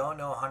don't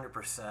know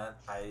 100%.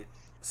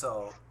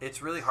 So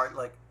it's really hard.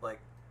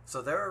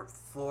 So there are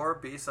 4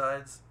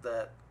 B-sides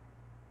that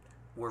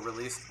were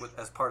released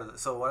as part of the.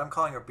 So what I'm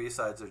calling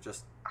B-sides are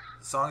just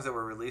songs that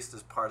were released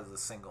as part of the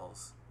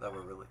singles that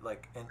were really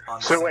on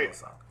the single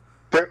song.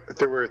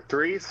 There were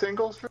 3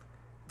 singles.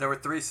 There were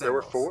 3 singles. There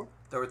were 4.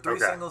 There were 3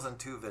 singles and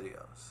 2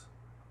 videos.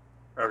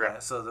 Okay.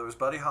 So there was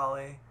Buddy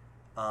Holly.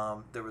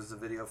 There was the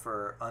video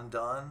for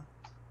Undone,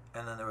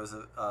 and then there was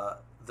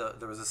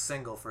a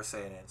single for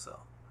Say It Ain't So.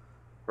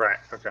 Right.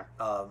 Okay.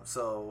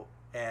 So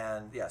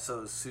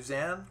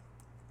Suzanne,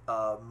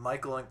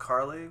 Michael and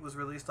Carly was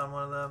released on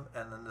one of them,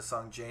 and then the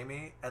song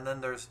Jamie, and then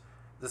there's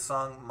the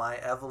song My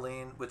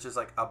Eveline, which is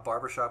like a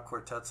barbershop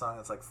quartet song.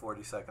 It's like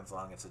 40 seconds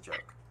long. It's a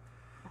joke.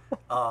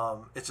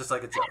 It's just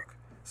like a joke.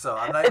 So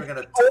I'm not even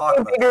going to talk about it.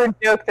 It's a bigger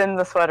joke than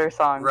the sweater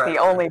song. Right. The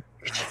only.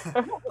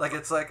 I'm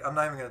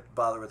not even going to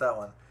bother with that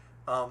one.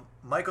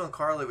 Michael and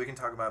Carly, we can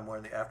talk about more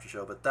in the after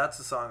show, but that's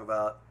a song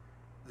about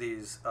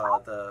these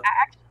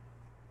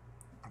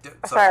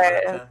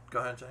Sorry. Go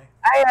ahead, Jenny.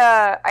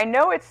 I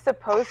know it's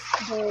supposed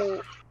to be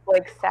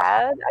like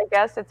sad. I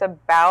guess it's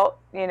about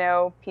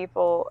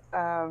people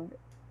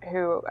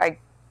who I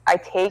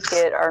take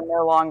it are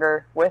no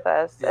longer with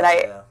us, and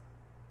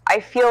I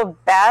feel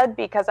bad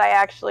because I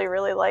actually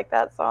really like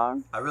that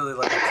song. I really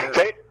like it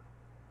too.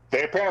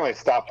 They apparently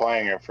stopped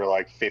playing it for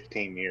like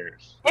 15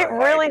 years. It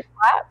really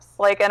slaps.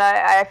 And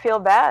I feel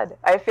bad.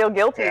 I feel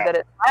guilty that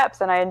it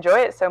slaps, and I enjoy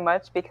it so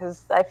much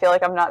because I feel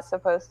like I'm not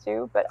supposed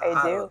to, but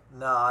I do.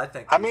 No, I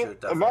think you should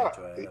definitely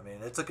enjoy it. I mean,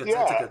 it's a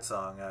good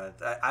song.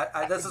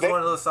 This is one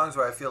of those songs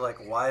where I feel like,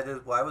 why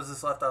was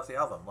this left off the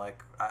album?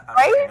 Like, I don't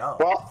really know.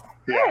 Well,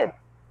 yeah.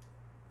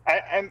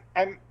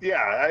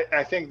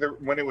 I think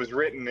that when it was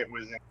written,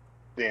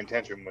 the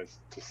intention was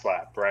to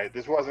slap, right?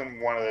 This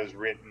wasn't one of those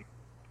written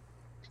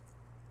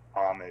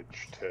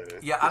homage to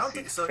I don't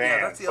think so. Fans.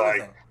 Yeah, that's the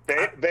other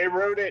thing. They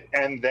wrote it,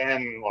 and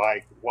then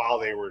while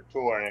they were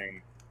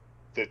touring,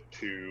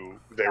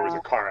 there was a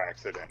car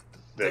accident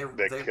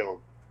that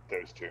killed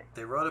those 2.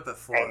 They wrote it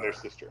before, and their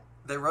sister.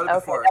 They wrote it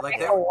before. That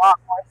makes a lot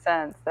more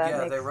sense.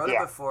 They wrote it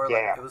before.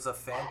 It was a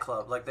fan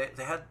club.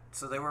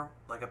 They were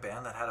like a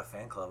band that had a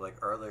fan club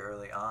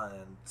early on,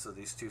 and so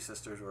these 2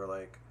 sisters were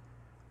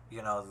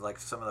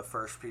some of the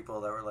first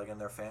people that were in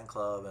their fan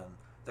club, and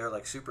they're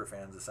like super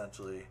fans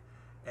essentially,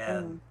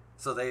 and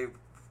so they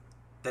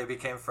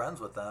became friends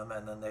with them,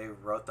 and then they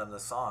wrote them the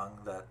song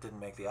that didn't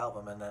make the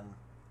album, and then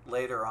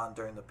later on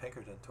during the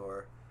Pinkerton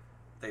tour,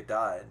 they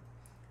died.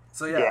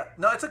 So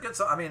no, it's a good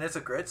song. I mean, it's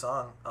a great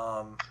song.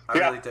 I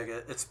really dig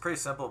it. It's pretty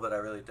simple, but I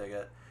really dig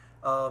it.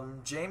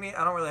 Jamie,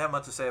 I don't really have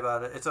much to say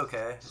about it. It's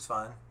okay. It's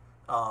fine.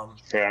 I'm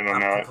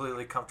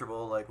completely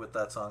comfortable with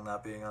that song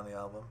not being on the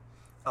album.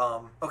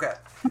 Okay.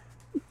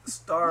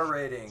 Star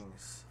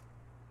ratings.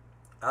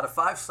 Out of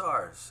 5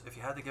 stars, if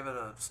you had to give it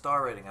a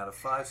star rating out of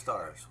 5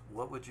 stars,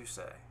 what would you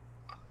say?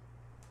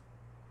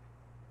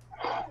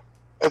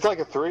 It's like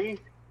a 3.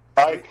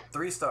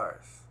 3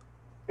 stars.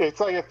 It's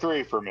like a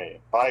 3 for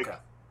me.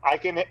 I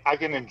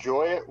can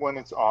enjoy it when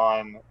it's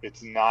on.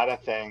 It's not a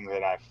thing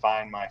that I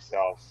find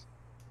myself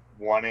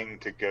wanting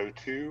to go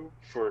to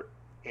for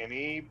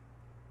anything.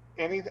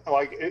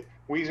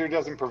 Weezer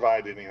doesn't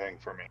provide anything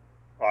for me.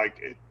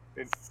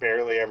 It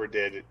barely ever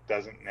did. It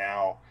doesn't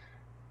now.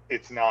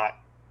 It's not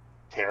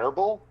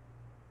terrible.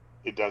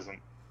 It doesn't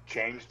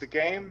change the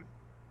game.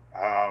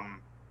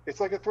 It's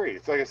like a 3.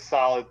 It's like a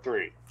solid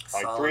 3.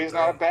 3 is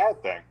not a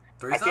bad thing.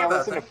 I can't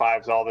listen to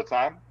 5s all the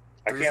time.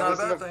 I can't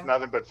listen to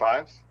nothing but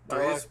 5s. My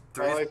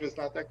life is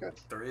not that good.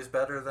 3 is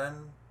better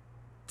than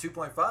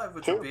 2.5,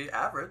 which would be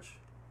average.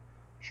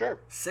 Sure.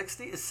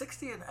 60 is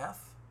 60 an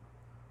F?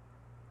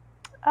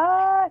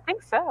 I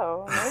think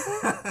so.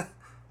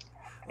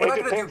 Maybe.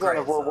 It depends on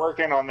if we're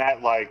working on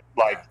that like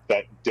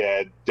that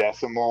dead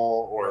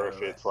decimal, or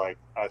if it's like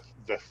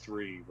the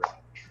 3 range.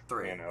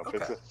 3. You know, if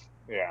okay. it's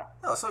yeah.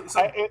 No,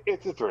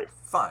 it's a 3.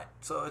 Fine.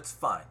 So it's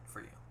fine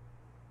for you.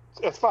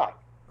 It's fine.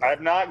 Right.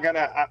 I'm not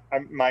gonna.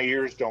 My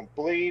ears don't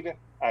bleed.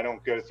 I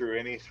don't go through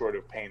any sort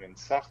of pain and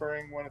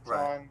suffering when it's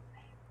on.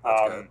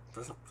 That's good.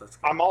 That's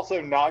good. I'm also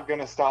not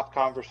gonna stop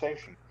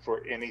conversation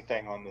for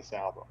anything on this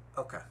album.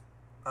 Okay.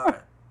 All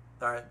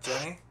right,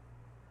 Jenny.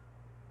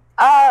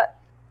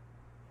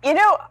 You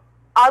know,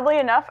 oddly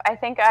enough, I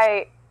think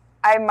I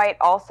might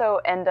also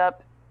end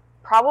up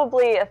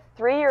probably a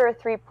 3 or a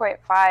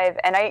 3.5,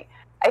 and I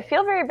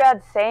feel very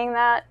bad saying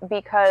that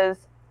because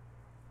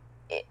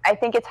I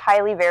think it's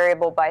highly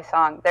variable by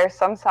song. There's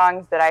some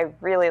songs that I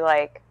really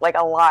like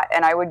a lot,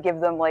 and I would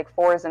give them like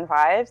 4s and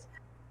 5s.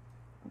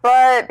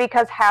 But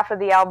because half of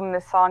the album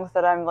is songs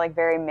that I'm like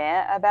very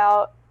meh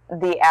about,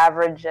 the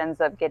average ends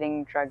up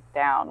getting drugged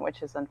down,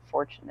 which is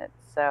unfortunate.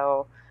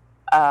 So,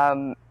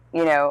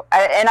 you know,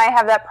 and I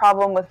have that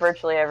problem with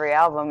virtually every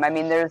album. I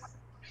mean, there's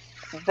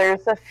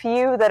a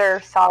few that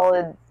are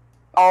solid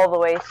all the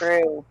way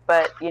through,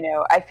 but you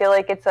know, I feel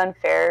like it's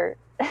unfair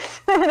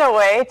in a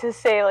way to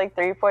say like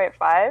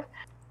 3.5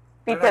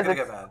 because it's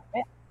get mad.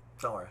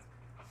 Don't worry.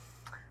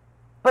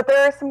 But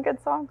there are some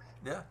good songs.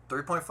 Yeah,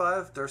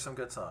 3.5. There's some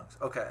good songs.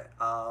 Okay,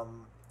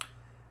 I'm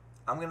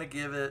gonna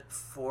give it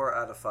 4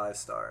 out of 5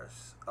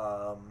 stars.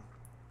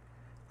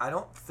 I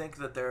don't think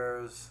that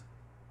there's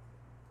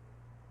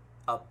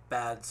a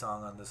bad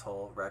song on this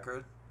whole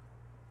record,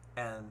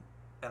 and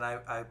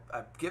I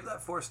give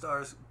that 4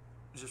 stars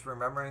just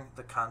remembering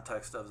the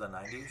context of the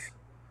 90s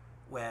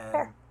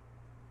when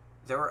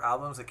there were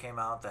albums that came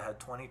out that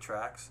had 20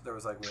 tracks. There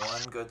was like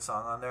one good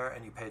song on there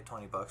and you paid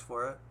 $20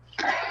 for it.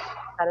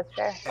 That is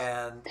fair.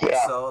 And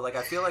so like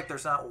I feel like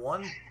there's not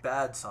one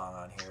bad song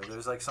on here.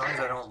 There's like songs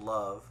I don't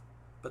love,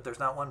 but there's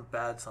not one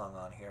bad song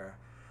on here.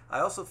 I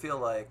also feel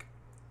like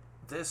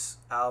this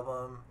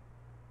album,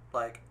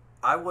 like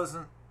I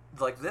wasn't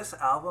like this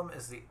album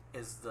is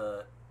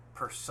the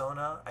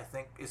persona I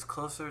think is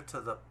closer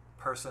to the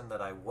person that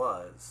I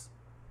was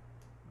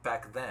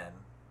back then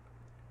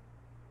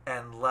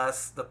and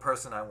less the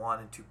person I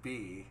wanted to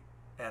be.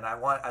 And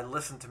I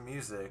listened to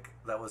music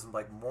that was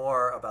like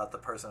more about the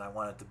person I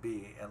wanted to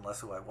be and less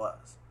who I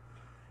was.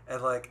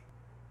 And like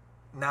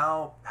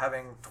now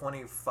having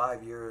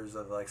 25 years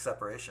of like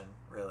separation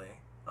really,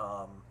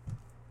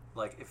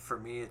 like if for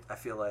me I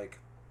feel like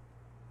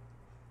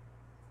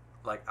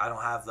I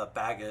don't have the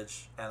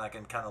baggage and I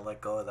can kind of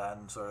let go of that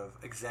and sort of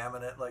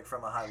examine it like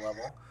from a high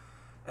level.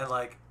 And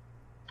like,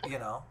 you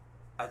know,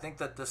 I think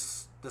that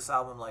this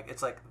album, like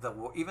it's like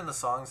even the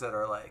songs that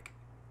are like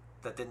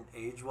that didn't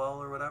age well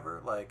or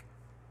whatever, like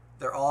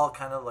they're all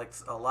kind of like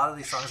a lot of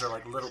these songs are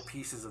like little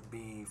pieces of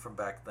me from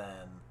back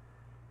then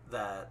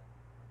that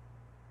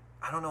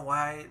I don't know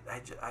why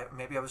I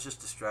maybe I was just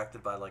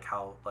distracted by like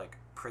how like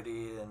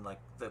pretty and like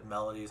the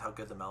melodies, how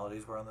good the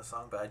melodies were on the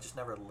song, but I just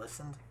never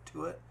listened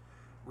to it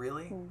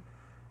really.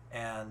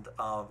 And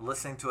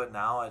listening to it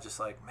now, I just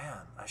like,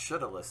 man, I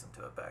should have listened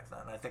to it back then.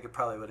 I think it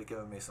probably would have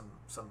given me some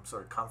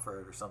sort of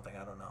comfort or something.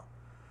 I don't know.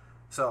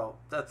 So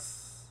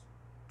that's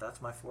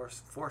my 4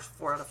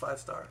 out of 5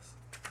 stars.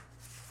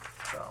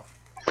 So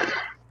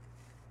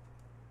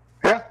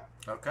yeah,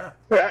 okay.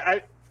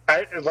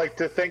 I like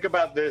to think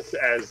about this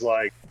as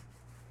like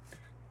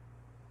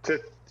to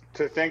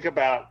think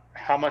about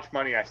how much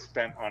money I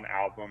spent on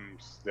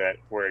albums that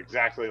were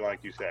exactly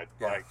like you said,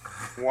 like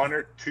 1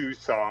 or 2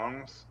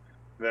 songs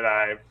that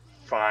I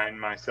find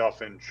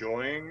myself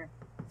enjoying,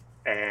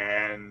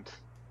 and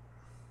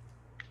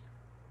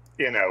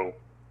you know,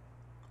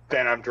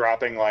 then I'm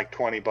dropping like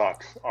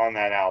 $20 on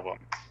that album.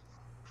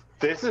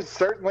 This is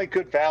certainly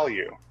good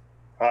value,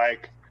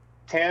 like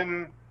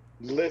 10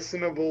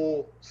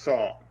 listenable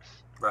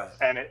songs, right?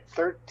 And at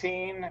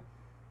 13,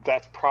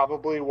 that's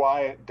probably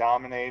why it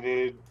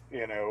dominated.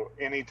 You know,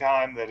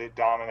 anytime that it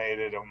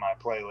dominated on my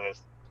playlist,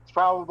 it's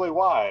probably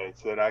why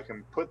it's that I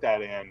can put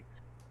that in,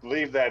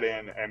 leave that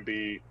in, and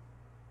be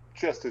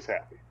just as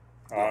happy.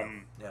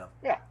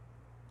 Yeah.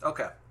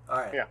 Okay. All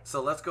right. Yeah.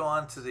 So let's go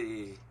on to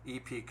the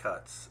EP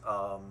cuts.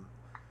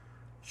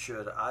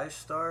 Should I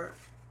start?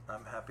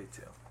 I'm happy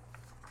to.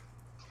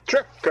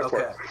 Sure. Go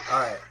for it. All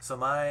right. So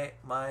my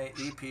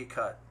EP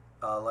cut,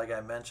 like I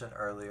mentioned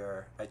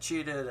earlier, I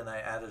cheated and I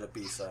added a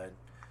B-side.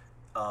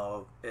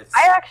 I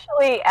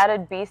actually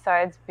added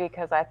B-sides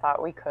because I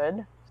thought we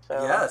could.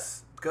 So.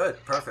 Yes.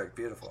 Good. Perfect.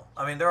 Beautiful.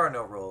 I mean, there are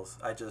no rules.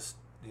 I just,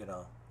 you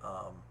know,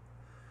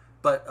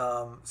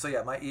 so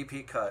yeah, my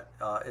EP cut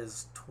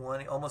is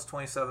almost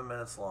 27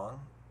 minutes long.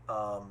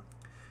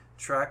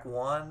 Track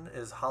 1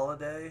 is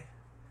Holiday.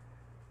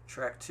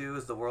 Track 2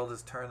 is The World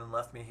Has Turned and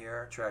Left Me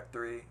Here. Track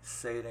 3,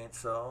 Say It Ain't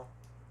So.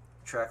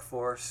 Track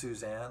 4,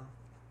 Suzanne.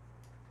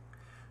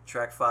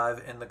 Track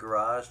 5, In the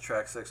Garage.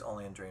 Track 6,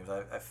 Only in Dreams.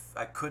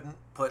 I couldn't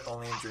put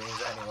Only in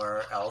Dreams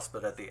anywhere else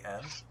but at the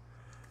end.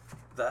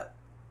 That,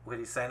 what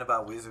he's saying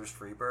about Weezer's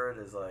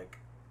Freebird is like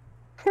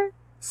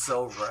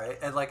so right.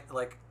 And like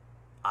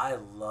I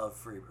love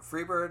Freebird.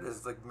 Freebird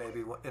is like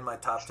maybe in my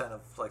top 10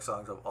 of like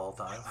songs of all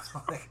time.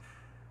 Like,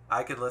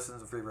 I could listen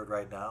to Freebird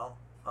right now.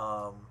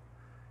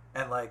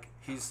 And like,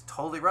 he's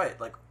totally right.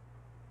 Like,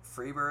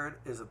 Freebird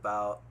is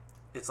about,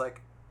 it's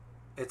like,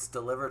 it's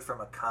delivered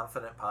from a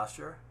confident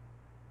posture.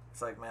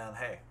 It's like, man,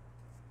 hey,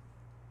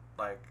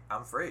 like,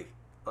 I'm free.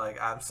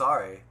 Like, I'm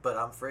sorry, but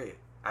I'm free.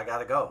 I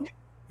gotta go.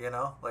 You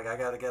know? Like, I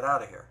gotta get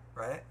out of here,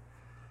 right?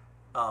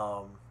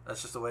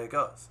 That's just the way it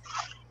goes.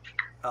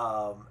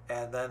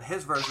 And then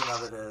his version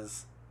of it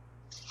is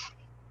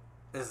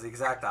the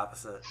exact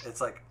opposite.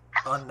 It's like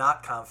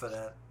not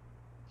confident,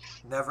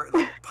 never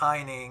like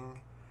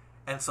pining,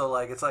 and so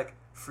like it's like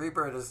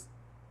Freebird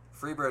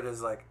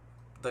is like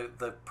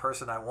the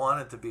person I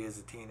wanted to be as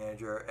a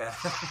teenager, and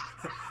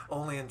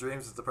Only in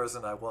Dreams is the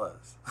person I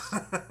was.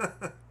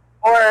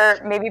 Or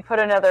maybe put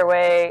another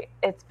way,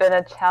 it's been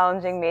a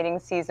challenging mating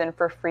season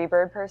for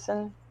Freebird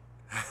person.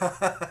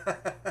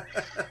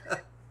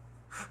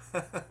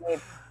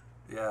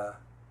 Yeah,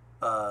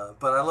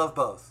 but I love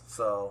both.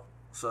 So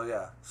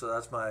yeah. So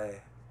that's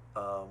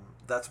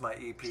my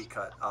EP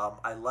cut.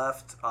 I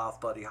left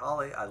off Buddy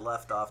Holly. I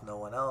left off No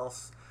One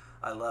Else.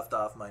 I left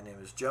off My Name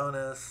Is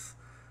Jonas.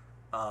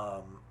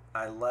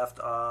 I left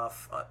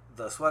off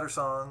the Sweater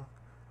Song.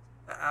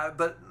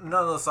 But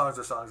none of those songs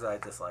are songs that I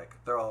dislike.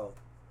 They're all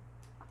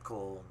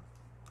cool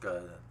and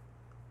good, and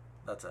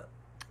that's it.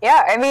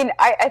 Yeah, I mean,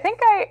 I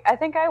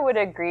think I would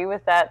agree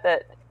with that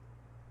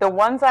the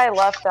ones I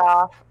left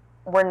off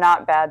were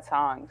not bad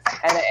songs,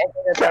 and I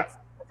think that's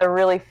a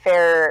really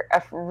fair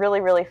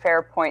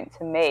point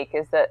to make.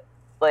 Is that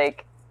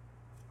like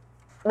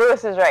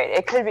Lewis is right?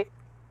 It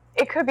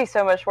could be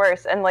so much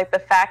worse, and like the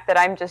fact that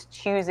I'm just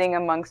choosing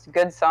amongst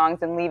good songs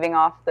and leaving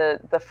off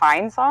the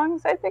fine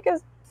songs, I think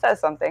says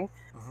something.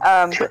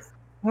 Sure.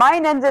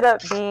 Mine ended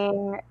up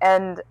being,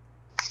 and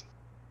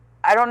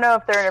I don't know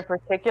if they're in a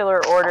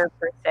particular order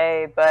per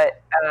se,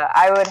 but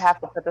I would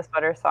have to put the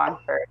Sweater Song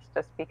first,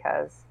 just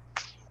because.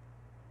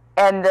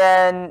 And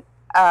then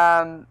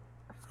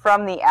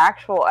from the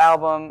actual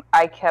album,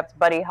 I kept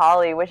Buddy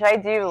Holly, which I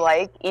do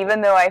like,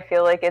 even though I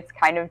feel like it's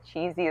kind of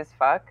cheesy as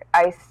fuck.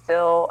 I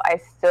still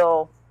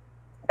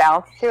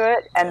bounce to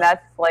it, and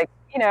that's like,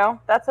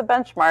 that's a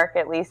benchmark,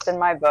 at least in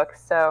my book.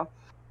 So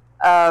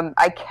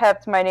I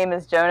kept My Name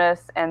Is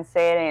Jonas and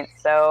Say It Ain't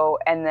So,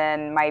 and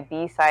then my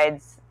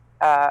B-sides.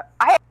 I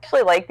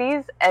actually like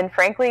these, and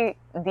frankly,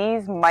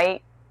 these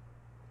might,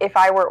 if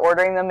I were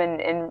ordering them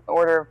in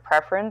order of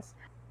preference,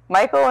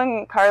 Michael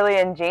and Carly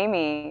and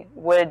Jamie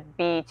would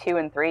be 2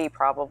 and 3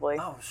 probably.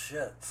 Oh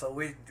shit! So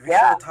we should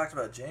have talked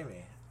about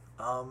Jamie.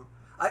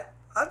 I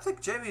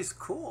think Jamie's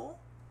cool.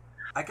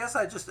 I guess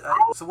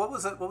so what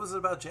was it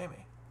about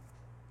Jamie?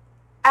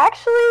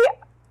 Actually,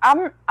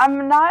 I'm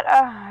not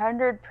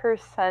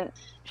 100%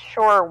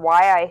 sure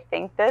why I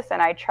think this,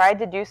 and I tried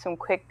to do some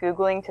quick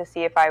Googling to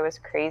see if I was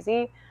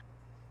crazy.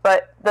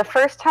 But the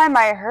first time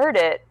I heard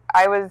it,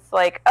 I was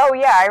like, oh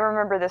yeah, I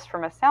remember this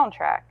from a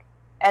soundtrack.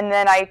 And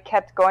then I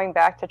kept going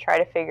back to try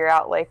to figure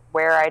out like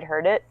where I'd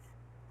heard it.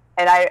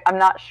 And I'm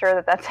not sure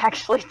that that's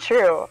actually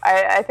true.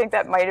 I think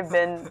that might have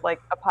been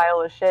like a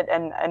pile of shit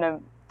and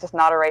just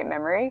not a right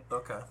memory.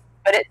 Okay.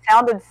 But it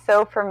sounded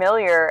so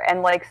familiar,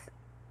 and like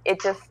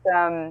it just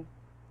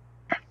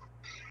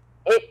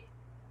it.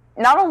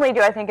 Not only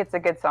do I think it's a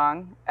good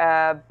song,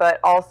 but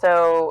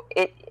also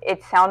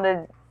it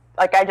sounded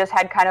like I just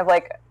had kind of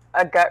like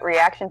a gut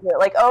reaction to it,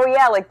 like, oh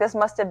yeah, like this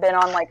must have been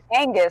on like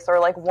Angus or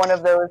like one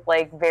of those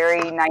like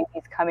very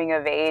 90s coming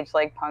of age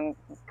like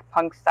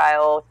punk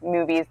style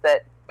movies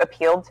that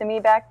appealed to me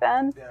back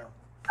then. Yeah.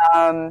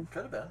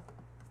 Could have been.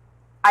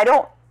 I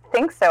don't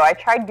think so. I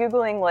tried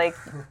Googling like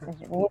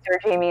Weezer,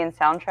 Jamie, and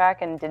soundtrack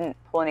and didn't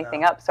pull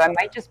anything up, so I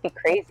might just be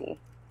crazy.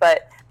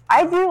 But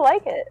I do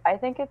like it. I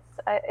think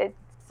it's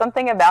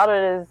something about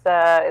it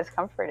is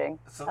comforting.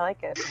 So I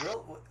like it.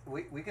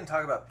 We can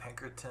talk about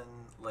Pinkerton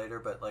later,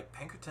 but like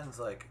Pinkerton's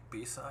like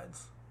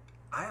B-sides,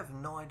 I have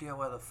no idea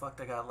why the fuck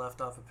they got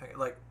left off of Pinkerton.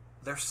 Like,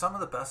 they're some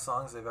of the best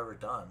songs they've ever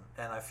done,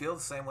 and I feel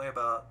the same way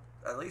about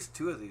at least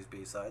 2 of these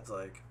B-sides.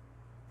 Like,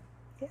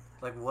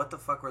 like what the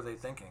fuck were they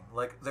thinking?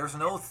 Like, there's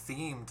no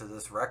theme to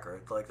this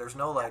record. Like, there's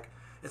no like,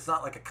 it's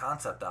not like a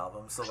concept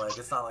album, so like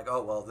it's not like,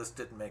 oh well, this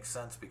didn't make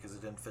sense because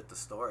it didn't fit the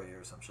story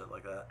or some shit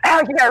like that.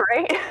 Oh yeah,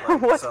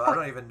 right. Like, so I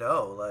don't even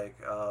know. Like,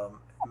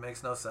 it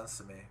makes no sense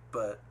to me.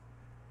 But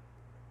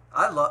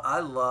I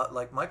love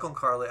like Michael and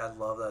Carly. I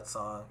love that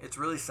song. It's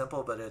really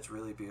simple, but it's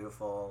really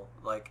beautiful.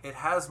 Like, it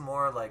has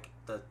more like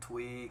the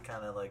twee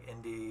kind of like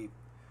indie.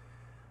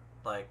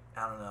 Like,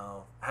 I don't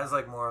know, it has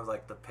like more of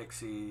like the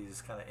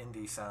Pixies kind of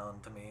indie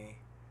sound to me.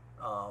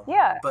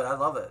 Yeah. But I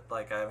love it.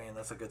 Like, I mean,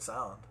 that's a good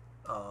sound.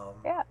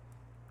 Yeah.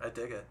 I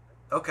dig it.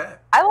 Okay.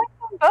 I like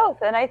them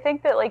both, and I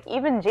think that like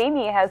even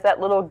Jamie has that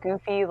little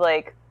goofy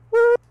like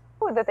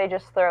woo that they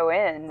just throw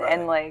in, Right.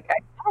 And like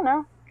I don't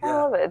know, I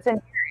love it. It's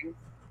endearing.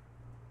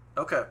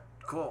 Okay.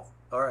 Cool.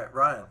 All right,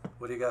 Ryan,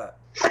 what do you got?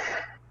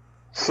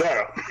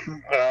 So,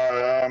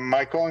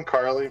 Michael and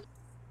Carly,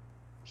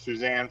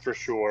 Suzanne for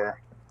sure.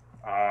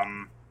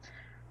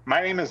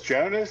 My Name Is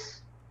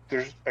Jonas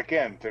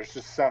there's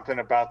just something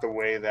about the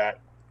way that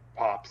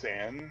pops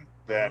in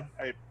that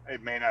Mm-hmm.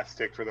 it may not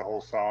stick for the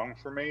whole song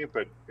for me,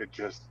 but it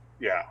just,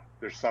 yeah,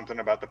 there's something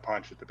about the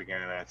punch at the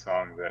beginning of that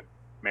song that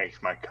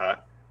makes my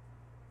cut.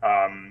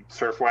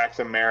 Surf Wax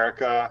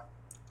America,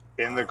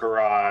 In the Wow.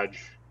 Garage,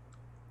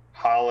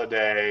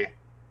 Holiday,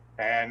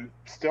 and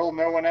still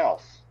no one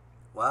else.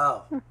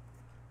 Wow.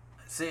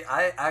 See,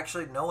 I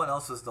actually, no one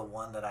else was the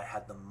one that I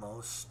had the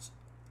most,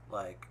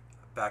 like,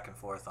 back and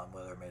forth on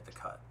whether it made the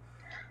cut.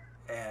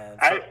 And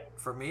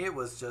for me, it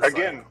was just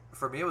again, like,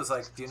 for me, it was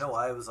like, do you know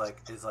why it was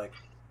like, is like,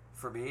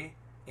 for me,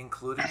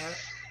 including it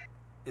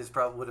is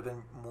probably would have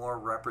been more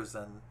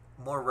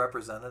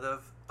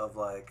representative of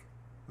like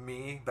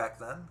me back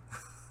then.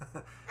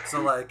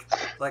 So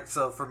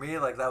so for me,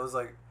 like that was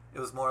like, it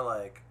was more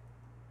like,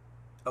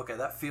 okay,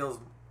 that feels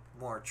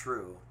more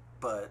true,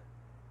 but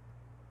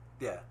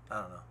yeah,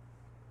 I don't know.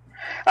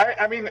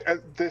 I mean,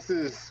 this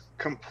is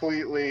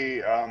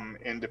completely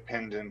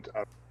independent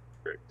of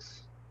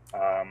lyrics.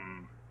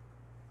 Um,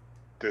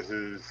 this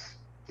is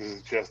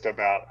just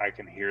about I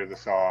can hear the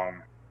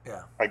song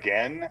Yeah.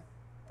 again,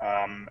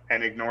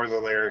 and ignore the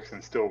lyrics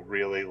and still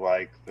really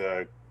like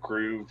the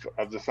groove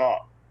of the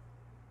song.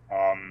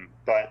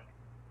 But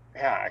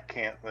yeah, I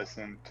can't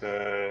listen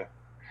to.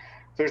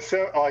 There's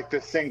so like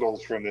the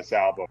singles from this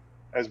album.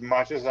 As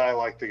much as I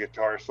like the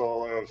guitar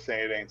solo of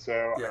 "Say It Ain't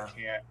So,"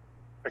 Yeah.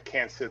 I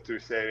can't sit through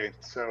 "Say It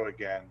Ain't So"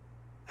 again.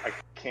 I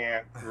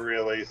can't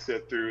really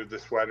sit through the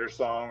Sweater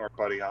Song or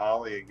Buddy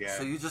Holly again.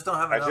 So you just don't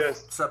have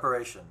enough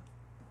separation.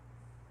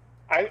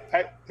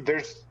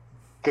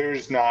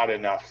 There's not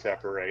enough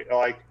separate.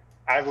 Like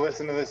I've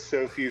listened to this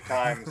so few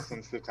times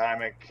since the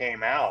time it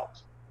came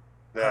out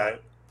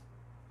that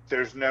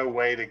there's no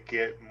way to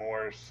get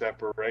more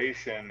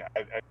separation.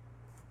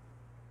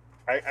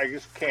 I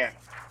just can't.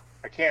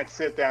 I can't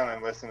sit down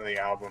and listen to the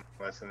album,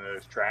 listen to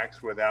those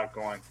tracks without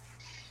going,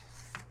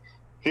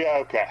 yeah,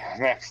 okay,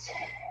 next.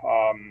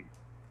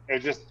 It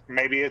just,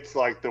 maybe it's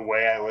like the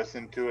way I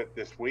listened to it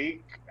this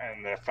week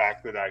and the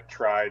fact that I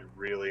tried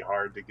really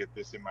hard to get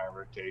this in my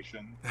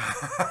rotation.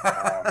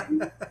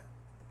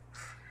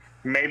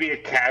 Maybe a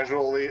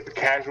casual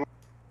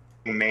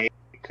me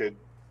could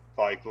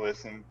like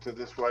listen to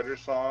the Sweater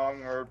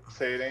Song or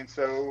Say It Ain't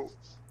So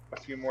a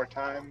few more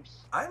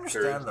times. I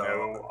understand, There's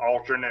no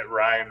alternate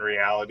Ryan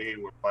reality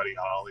where Buddy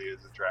Holly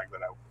is a track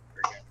that I would hear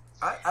again.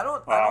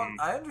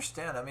 I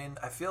understand. I mean,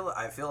 I feel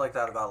like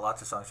that about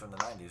lots of songs from the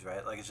 90s,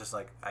 right? Like, it's just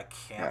like, I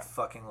can't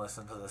fucking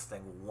listen to this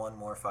thing one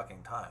more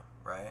fucking time,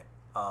 right?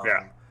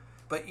 Yeah.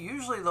 But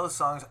usually those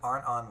songs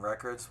aren't on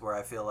records where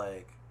I feel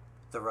like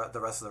the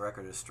rest of the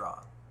record is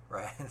strong,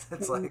 right?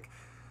 It's like,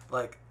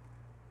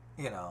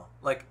 you know,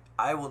 like,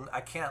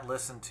 I can't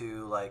listen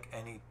to, like,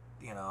 any,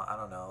 you know, I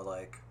don't know,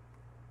 like,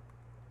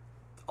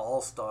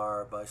 All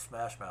Star by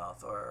Smash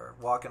Mouth or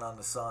Walking on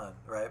the Sun,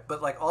 right?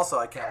 But like also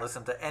I can't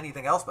listen to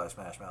anything else by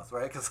Smash Mouth,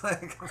 right? Because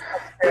like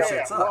that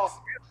shit sucks.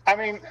 Well, I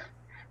mean,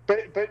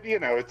 but you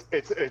know,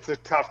 it's a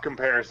tough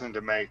comparison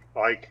to make.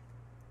 Like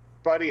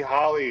Buddy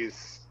Holly's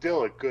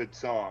still a good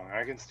song.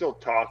 I can still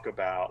talk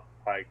about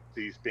like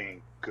these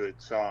being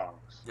good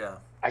songs. Yeah.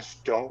 I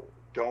just don't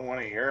want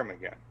to hear them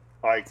again.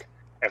 Like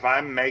if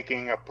I'm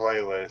making a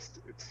playlist,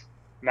 it's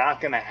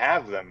not going to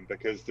have them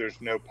because there's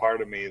no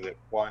part of me that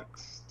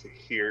wants to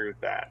hear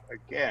that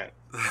again.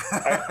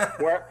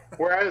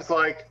 Whereas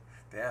like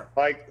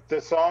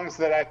the songs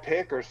that I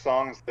pick are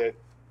songs that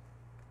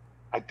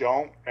I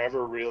don't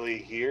ever really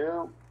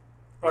hear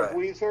of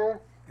Weezer.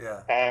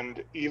 Yeah.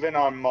 And even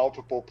on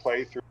multiple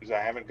playthroughs,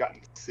 I haven't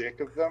gotten sick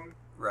of them.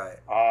 Right.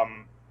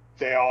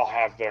 They all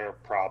have their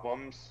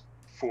problems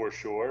for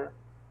sure.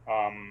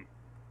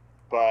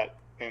 But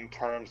in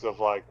terms of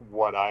like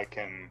what I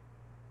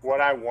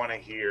want to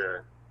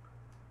hear,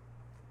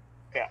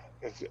 okay.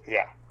 I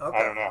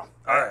don't know.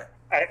 All right.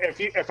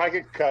 If I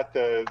could cut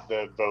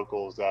the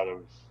vocals out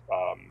of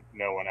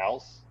No One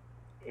Else,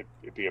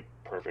 it'd be a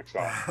perfect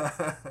song.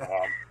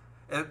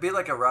 It'd be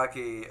like a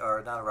Rocky,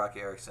 or not a Rocky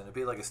Erickson. It'd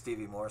be like a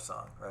Stevie Moore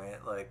song,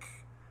 right? Like,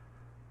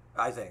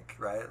 I think,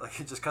 right? Like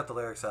you just cut the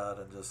lyrics out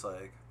and just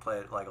like play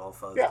it like all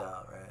fuzzed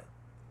out, right?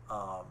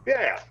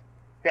 Yeah.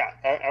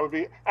 I would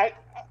be.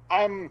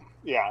 I'm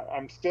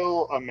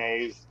still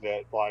amazed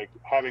that like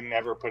having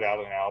never put out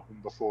an album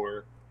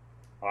before,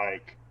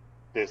 like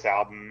this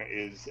album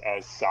is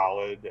as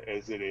solid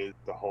as it is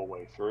the whole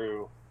way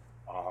through.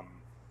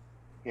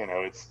 You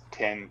know, it's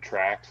 10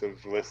 tracks of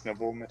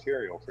listenable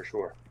material for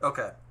sure.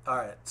 Okay, all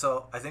right.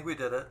 So I think we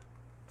did it.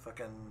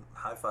 Fucking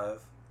high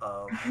five.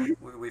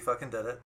 We fucking did it.